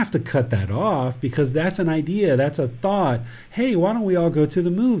 You don't have to cut that off because that's an idea, that's a thought. Hey, why don't we all go to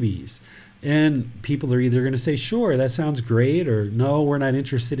the movies? And people are either going to say, sure, that sounds great, or no, we're not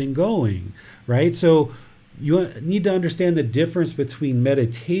interested in going, right? So you need to understand the difference between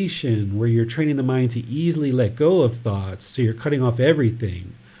meditation, where you're training the mind to easily let go of thoughts, so you're cutting off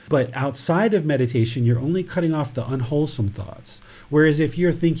everything. But outside of meditation, you're only cutting off the unwholesome thoughts. Whereas if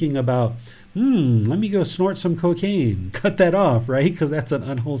you're thinking about, let me go snort some cocaine, cut that off, right? Because that's an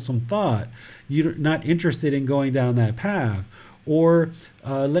unwholesome thought. You're not interested in going down that path. Or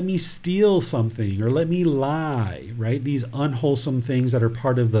let me steal something, or let me lie, right? These unwholesome things that are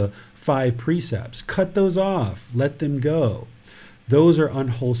part of the 5 precepts. Cut those off, let them go. Those are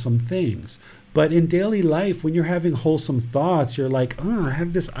unwholesome things. But in daily life, when you're having wholesome thoughts, you're like, I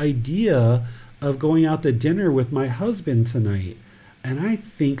have this idea of going out to dinner with my husband tonight, and I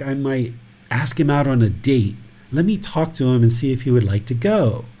think I might ask him out on a date. Let me talk to him and see if he would like to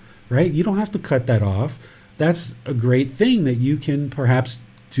go, right? You don't have to cut that off. That's a great thing that you can perhaps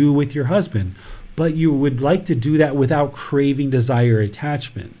do with your husband, but you would like to do that without craving, desire,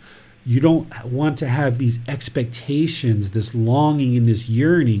 attachment. You don't want to have these expectations, this longing and this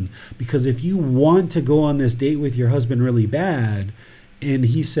yearning, because if you want to go on this date with your husband really bad and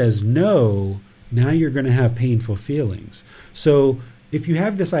he says no, now you're going to have painful feelings. So if you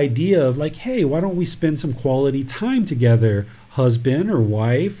have this idea of like, hey, why don't we spend some quality time together, husband or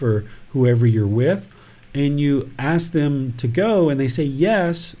wife or whoever you're with, and you ask them to go and they say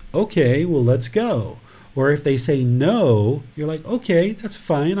yes, okay, well, let's go. Or if they say no, you're like, okay, that's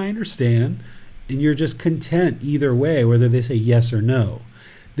fine, I understand. And you're just content either way, whether they say yes or no.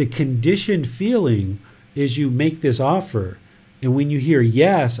 The conditioned feeling is you make this offer, and when you hear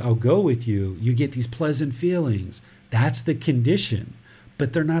yes, I'll go with you, you get these pleasant feelings. That's the condition.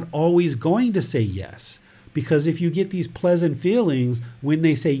 But they're not always going to say yes, because if you get these pleasant feelings when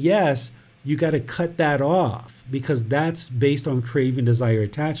they say yes, you got to cut that off, because that's based on craving, desire,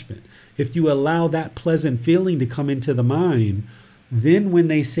 attachment. If you allow that pleasant feeling to come into the mind, then when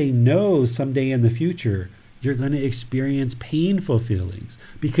they say no someday in the future, you're going to experience painful feelings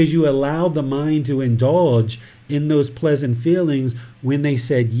because you allowed the mind to indulge in those pleasant feelings. When they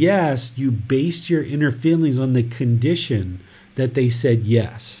said yes, you based your inner feelings on the condition that they said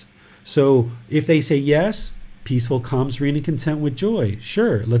yes. So if they say yes, peaceful, calm, serene, and content with joy,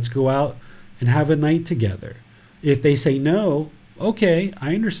 sure, let's go out and have a night together. If they say no, okay,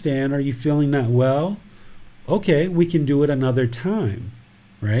 I understand. Are you feeling not well? Okay, we can do it another time,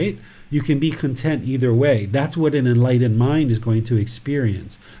 right? You can be content either way. That's what an enlightened mind is going to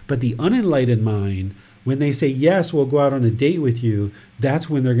experience. But the unenlightened mind, when they say, yes, we'll go out on a date with you, that's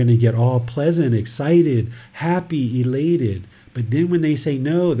when they're going to get all pleasant, excited, happy, elated. But then when they say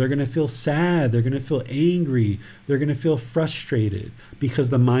no, they're going to feel sad, they're going to feel angry, they're going to feel frustrated, because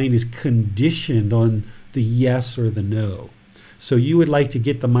the mind is conditioned on the yes or the no. So you would like to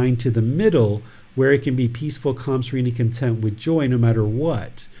get the mind to the middle, where it can be peaceful, calm, serene, and content with joy no matter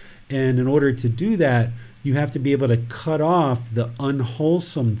what. And in order to do that, you have to be able to cut off the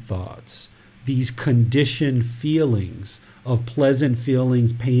unwholesome thoughts, these conditioned feelings of pleasant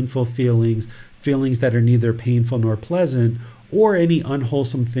feelings, painful feelings, feelings that are neither painful nor pleasant, or any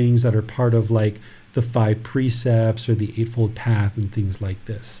unwholesome things that are part of like the 5 precepts or the Eightfold Path and things like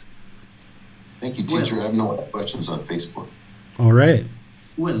this. Thank you, teacher. I have no other questions on Facebook. All right.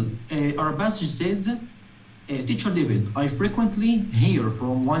 Well, our passage says, Teacher David, I frequently hear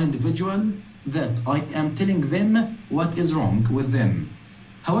from one individual that I am telling them what is wrong with them.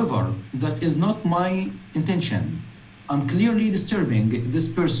 However, that is not my intention. I'm clearly disturbing this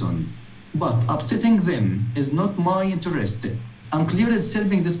person, but upsetting them is not my interest. I'm clearly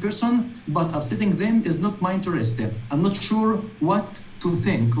disturbing this person, but upsetting them is not my interest. I'm not sure what to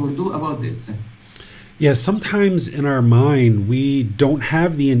think or do about this. Yeah, sometimes in our mind, we don't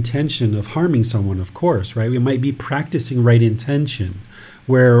have the intention of harming someone, of course, right? We might be practicing right intention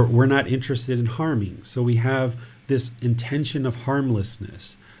where we're not interested in harming. So we have this intention of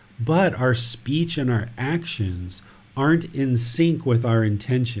harmlessness, but our speech and our actions aren't in sync with our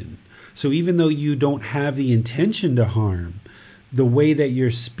intention. So even though you don't have the intention to harm, the way that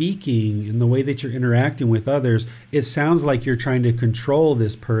you're speaking and the way that you're interacting with others, it sounds like you're trying to control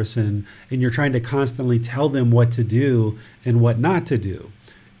this person and you're trying to constantly tell them what to do and what not to do.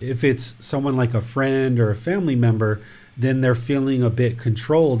 If it's someone like a friend or a family member, then they're feeling a bit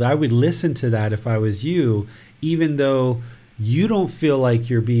controlled. I would listen to that if I was you, even though you don't feel like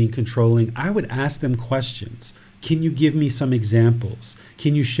you're being controlling. I would ask them questions. Can you give me some examples?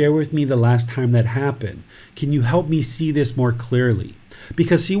 Can you share with me the last time that happened? Can you help me see this more clearly?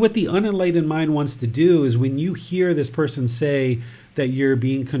 Because see, what the unenlightened mind wants to do is when you hear this person say that you're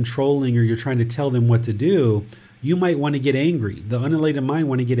being controlling or you're trying to tell them what to do, you might want to get angry. The unenlightened mind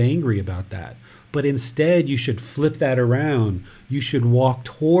want to get angry about that. But instead, you should flip that around. You should walk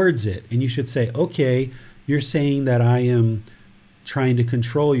towards it and you should say, okay, you're saying that I am trying to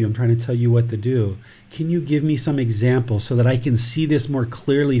control you. I'm trying to tell you what to do. Can you give me some examples so that I can see this more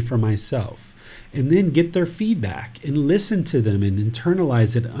clearly for myself? And then get their feedback and listen to them and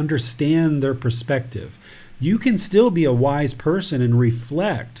internalize it, understand their perspective. You can still be a wise person and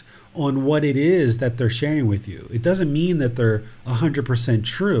reflect on what it is that they're sharing with you. It doesn't mean that they're 100%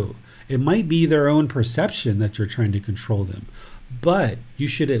 true. It might be their own perception that you're trying to control them. But you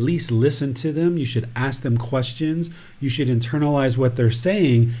should at least listen to them. You should ask them questions. You should internalize what they're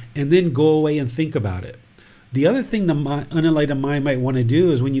saying and then go away and think about it. The other thing the unenlightened mind might want to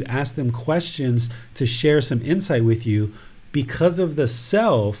do is when you ask them questions to share some insight with you, because of the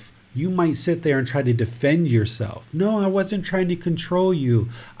self, you might sit there and try to defend yourself. No, I wasn't trying to control you.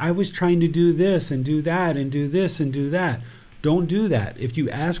 I was trying to do this and do that and do this and do that. Don't do that. If you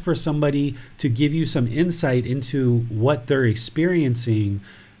ask for somebody to give you some insight into what they're experiencing,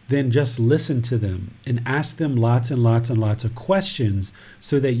 then just listen to them and ask them lots and lots and lots of questions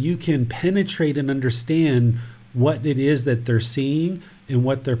so that you can penetrate and understand what it is that they're seeing and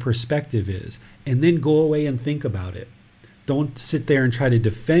what their perspective is. And then go away and think about it. Don't sit there and try to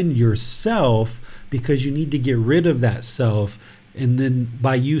defend yourself because you need to get rid of that self. And then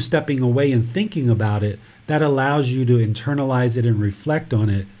by you stepping away and thinking about it, that allows you to internalize it and reflect on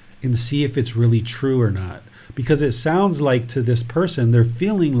it and see if it's really true or not. Because it sounds like to this person, they're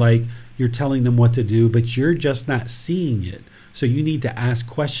feeling like you're telling them what to do, but you're just not seeing it. So you need to ask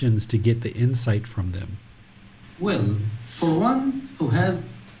questions to get the insight from them. Well, for one who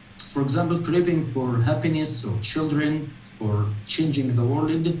has, for example, craving for happiness or children or changing the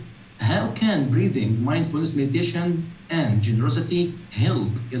world, how can breathing, mindfulness, meditation, and generosity help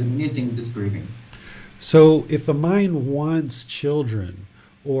eliminating this craving? So if the mind wants children,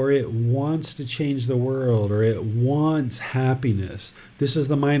 or it wants to change the world, or it wants happiness, this is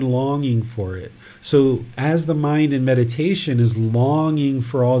the mind longing for it. So as the mind in meditation is longing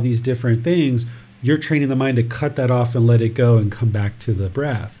for all these different things, you're training the mind to cut that off and let it go and come back to the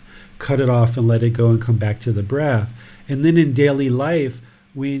breath. Cut it off and let it go and come back to the breath. And then in daily life,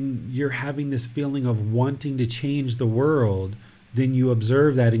 when you're having this feeling of wanting to change the world, then you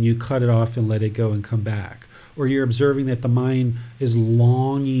observe that and you cut it off and let it go and come back. Or you're observing that the mind is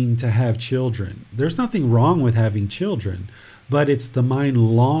longing to have children. There's nothing wrong with having children, but it's the mind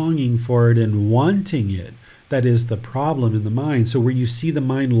longing for it and wanting it that is the problem in the mind. So where you see the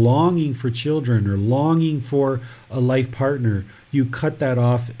mind longing for children or longing for a life partner, you cut that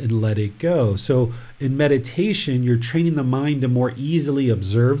off and let it go. So in meditation, you're training the mind to more easily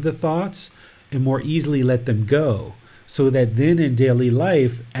observe the thoughts and more easily let them go. So that then in daily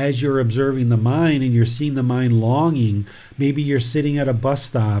life, as you're observing the mind and you're seeing the mind longing, maybe you're sitting at a bus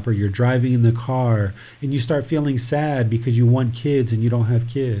stop or you're driving in the car and you start feeling sad because you want kids and you don't have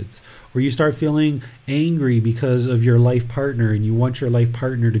kids. Or you start feeling angry because of your life partner and you want your life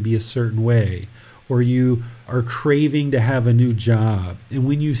partner to be a certain way. Or you are craving to have a new job. And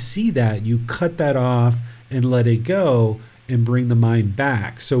when you see that, you cut that off and let it go and bring the mind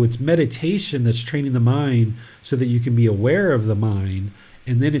back. So it's meditation that's training the mind so that you can be aware of the mind,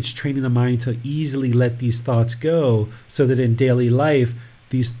 and then it's training the mind to easily let these thoughts go so that in daily life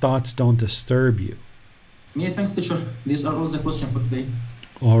these thoughts don't disturb you. Many thanks, teacher. These are all the questions for today.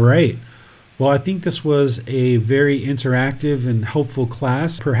 All right. Well, I think this was a very interactive and helpful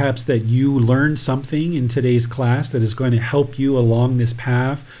class. Perhaps that you learned something in today's class that is going to help you along this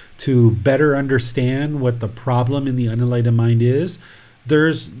path to better understand what the problem in the unenlightened mind is.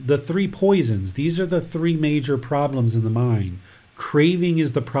 There's the three poisons. These are the three major problems in the mind. Craving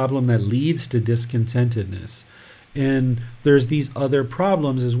is the problem that leads to discontentedness. And there's these other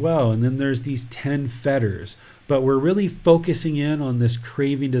problems as well. And then there's these 10 fetters. But we're really focusing in on this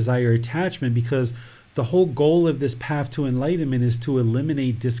craving, desire, attachment because the whole goal of this path to enlightenment is to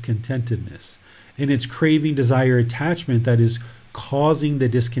eliminate discontentedness. And it's craving, desire, attachment that is causing the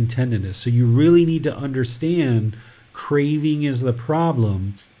discontentedness. So you really need to understand craving is the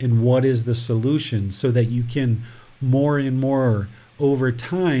problem and what is the solution so that you can more and more over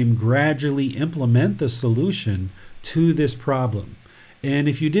time gradually implement the solution to this problem. And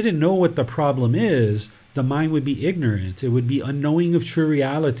if you didn't know what the problem is, the mind would be ignorant. It would be unknowing of true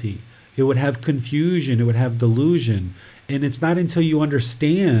reality. It would have confusion. It would have delusion. And it's not until you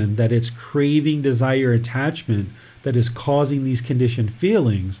understand that it's craving, desire, attachment that is causing these conditioned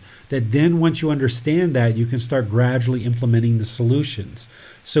feelings that then once you understand that, you can start gradually implementing the solutions.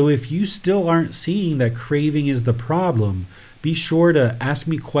 So if you still aren't seeing that craving is the problem, be sure to ask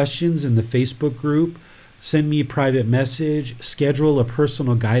me questions in the Facebook group, send me a private message, schedule a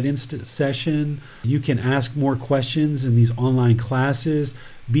personal guidance session. You can ask more questions in these online classes.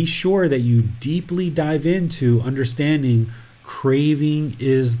 Be sure that you deeply dive into understanding craving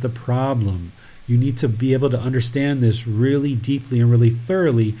is the problem. You need to be able to understand this really deeply and really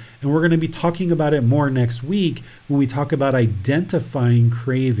thoroughly. And we're going to be talking about it more next week when we talk about identifying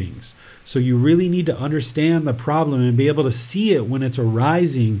cravings. So you really need to understand the problem and be able to see it when it's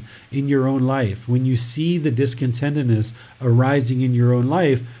arising in your own life. When you see the discontentedness arising in your own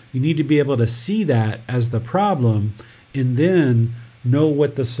life, you need to be able to see that as the problem and then know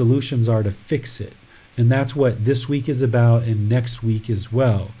what the solutions are to fix it. And that's what this week is about and next week as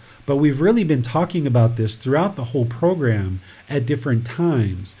well. But we've really been talking about this throughout the whole program at different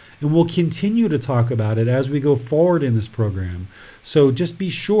times, and we'll continue to talk about it as we go forward in this program. So just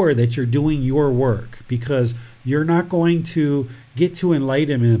be sure that you're doing your work, because you're not going to get to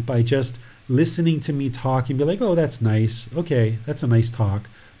enlightenment by just listening to me talk and be like, oh, that's nice. Okay, that's a nice talk.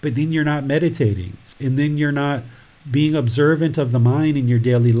 But then you're not meditating, and then you're not being observant of the mind in your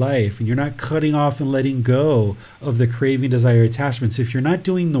daily life, and you're not cutting off and letting go of the craving, desire, attachments. If you're not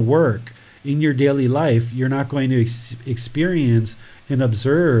doing the work in your daily life, you're not going to experience and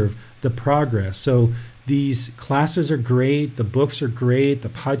observe the progress. So these classes are great, the books are great, the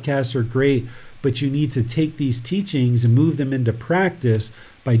podcasts are great, but you need to take these teachings and move them into practice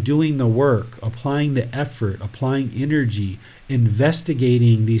by doing the work, applying the effort, applying energy,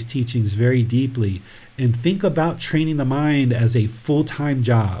 investigating these teachings very deeply, and think about training the mind as a full-time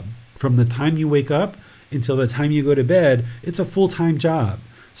job. From the time you wake up until the time you go to bed, it's a full-time job.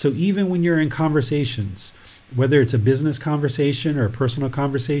 So even when you're in conversations, whether it's a business conversation or a personal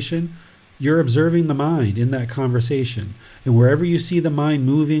conversation, you're observing the mind in that conversation. And wherever you see the mind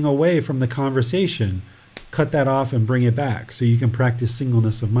moving away from the conversation, cut that off and bring it back so you can practice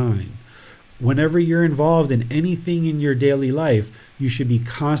singleness of mind. Whenever you're involved in anything in your daily life, you should be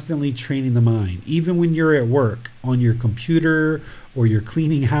constantly training the mind. Even when you're at work, on your computer, or you're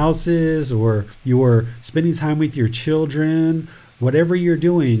cleaning houses, or you're spending time with your children, whatever you're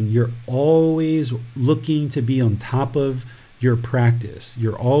doing, you're always looking to be on top of your practice.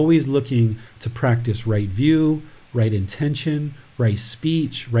 You're always looking to practice right view, right intention, right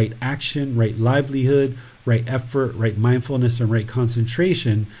speech, right action, right livelihood, right effort, right mindfulness, and right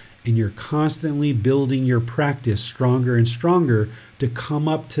concentration. And you're constantly building your practice stronger and stronger to come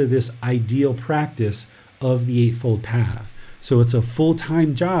up to this ideal practice of the Eightfold Path. So it's a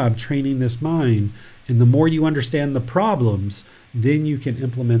full-time job training this mind. And the more you understand the problems, then you can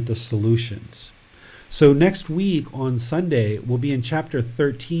implement the solutions. So next week on Sunday, we'll be in chapter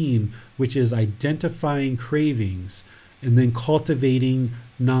 13, which is identifying cravings and then cultivating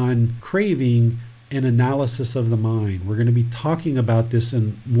non-craving and analysis of the mind. We're going to be talking about this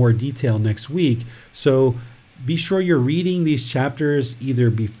in more detail next week. So be sure you're reading these chapters either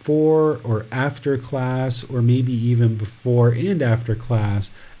before or after class, or maybe even before and after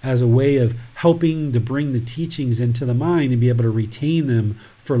class, as a way of helping to bring the teachings into the mind and be able to retain them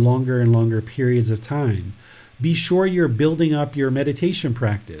for longer and longer periods of time. Be sure you're building up your meditation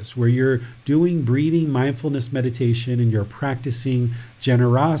practice, where you're doing breathing mindfulness meditation and you're practicing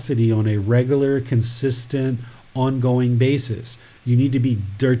generosity on a regular, consistent, ongoing basis. You need to be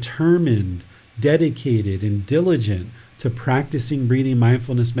determined, dedicated, and diligent to practicing breathing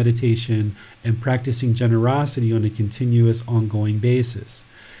mindfulness meditation and practicing generosity on a continuous, ongoing basis.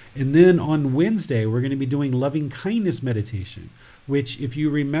 And then on Wednesday, we're going to be doing loving kindness meditation, which, if you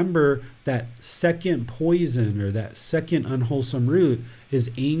remember, that second poison or that second unwholesome root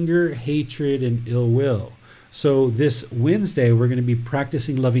is anger, hatred, and ill will. So this Wednesday, we're going to be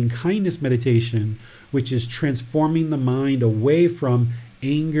practicing loving kindness meditation, which is transforming the mind away from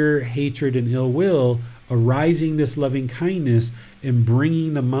anger, hatred, and ill will, arising this loving kindness and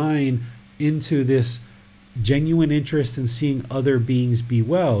bringing the mind into this genuine interest in seeing other beings be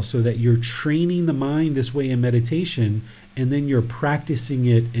well, so that you're training the mind this way in meditation, and then you're practicing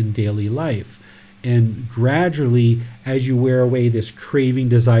it in daily life. And gradually, as you wear away this craving,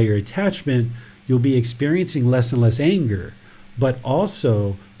 desire, attachment, you'll be experiencing less and less anger. But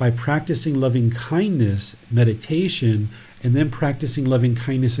also, by practicing loving kindness meditation and then practicing loving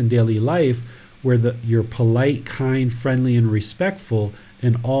kindness in daily life, where you're polite, kind, friendly, and respectful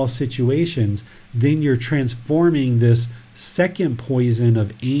in all situations, then you're transforming this second poison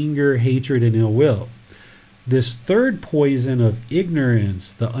of anger, hatred, and ill will. this third poison of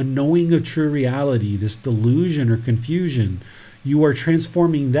ignorance, the unknowing of true reality, this delusion or confusion, you are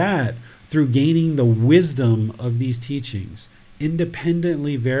transforming that through gaining the wisdom of these teachings,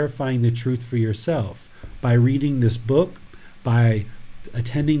 independently verifying the truth for yourself by reading this book, by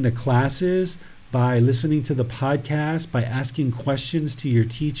attending the classes, by listening to the podcast, by asking questions to your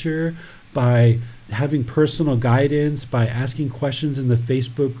teacher, by having personal guidance, by asking questions in the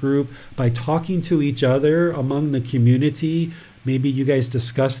Facebook group, by talking to each other among the community. Maybe you guys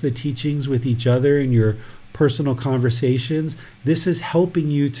discuss the teachings with each other in your personal conversations. This is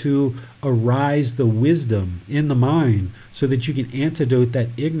helping you to arise the wisdom in the mind so that you can antidote that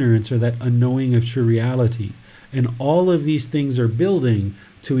ignorance or that unknowing of true reality. And all of these things are building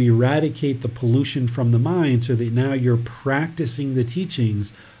to eradicate the pollution from the mind so that now you're practicing the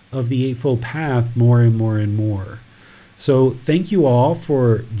teachings of the Eightfold Path more and more and more. So thank you all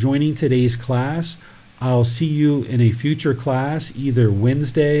for joining today's class. I'll see you in a future class, either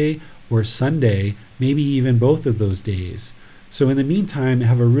Wednesday or Sunday, maybe even both of those days. So in the meantime,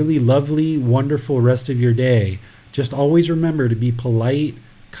 have a really lovely, wonderful rest of your day. Just always remember to be polite,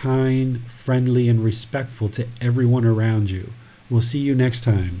 kind, friendly, and respectful to everyone around you. We'll see you next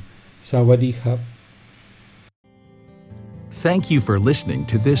time. Sawadee khap. Thank you for listening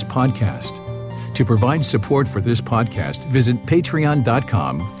to this podcast. To provide support for this podcast, visit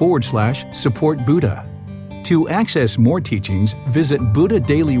patreon.com/support Buddha. To access more teachings, visit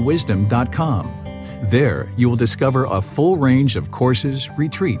buddhadailywisdom.com. There, you will discover a full range of courses,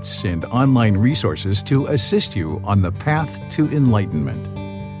 retreats, and online resources to assist you on the path to enlightenment.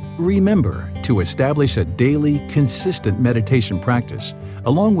 Remember to establish a daily, consistent meditation practice,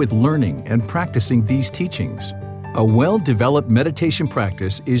 along with learning and practicing these teachings. A well-developed meditation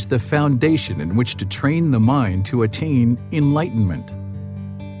practice is the foundation in which to train the mind to attain enlightenment.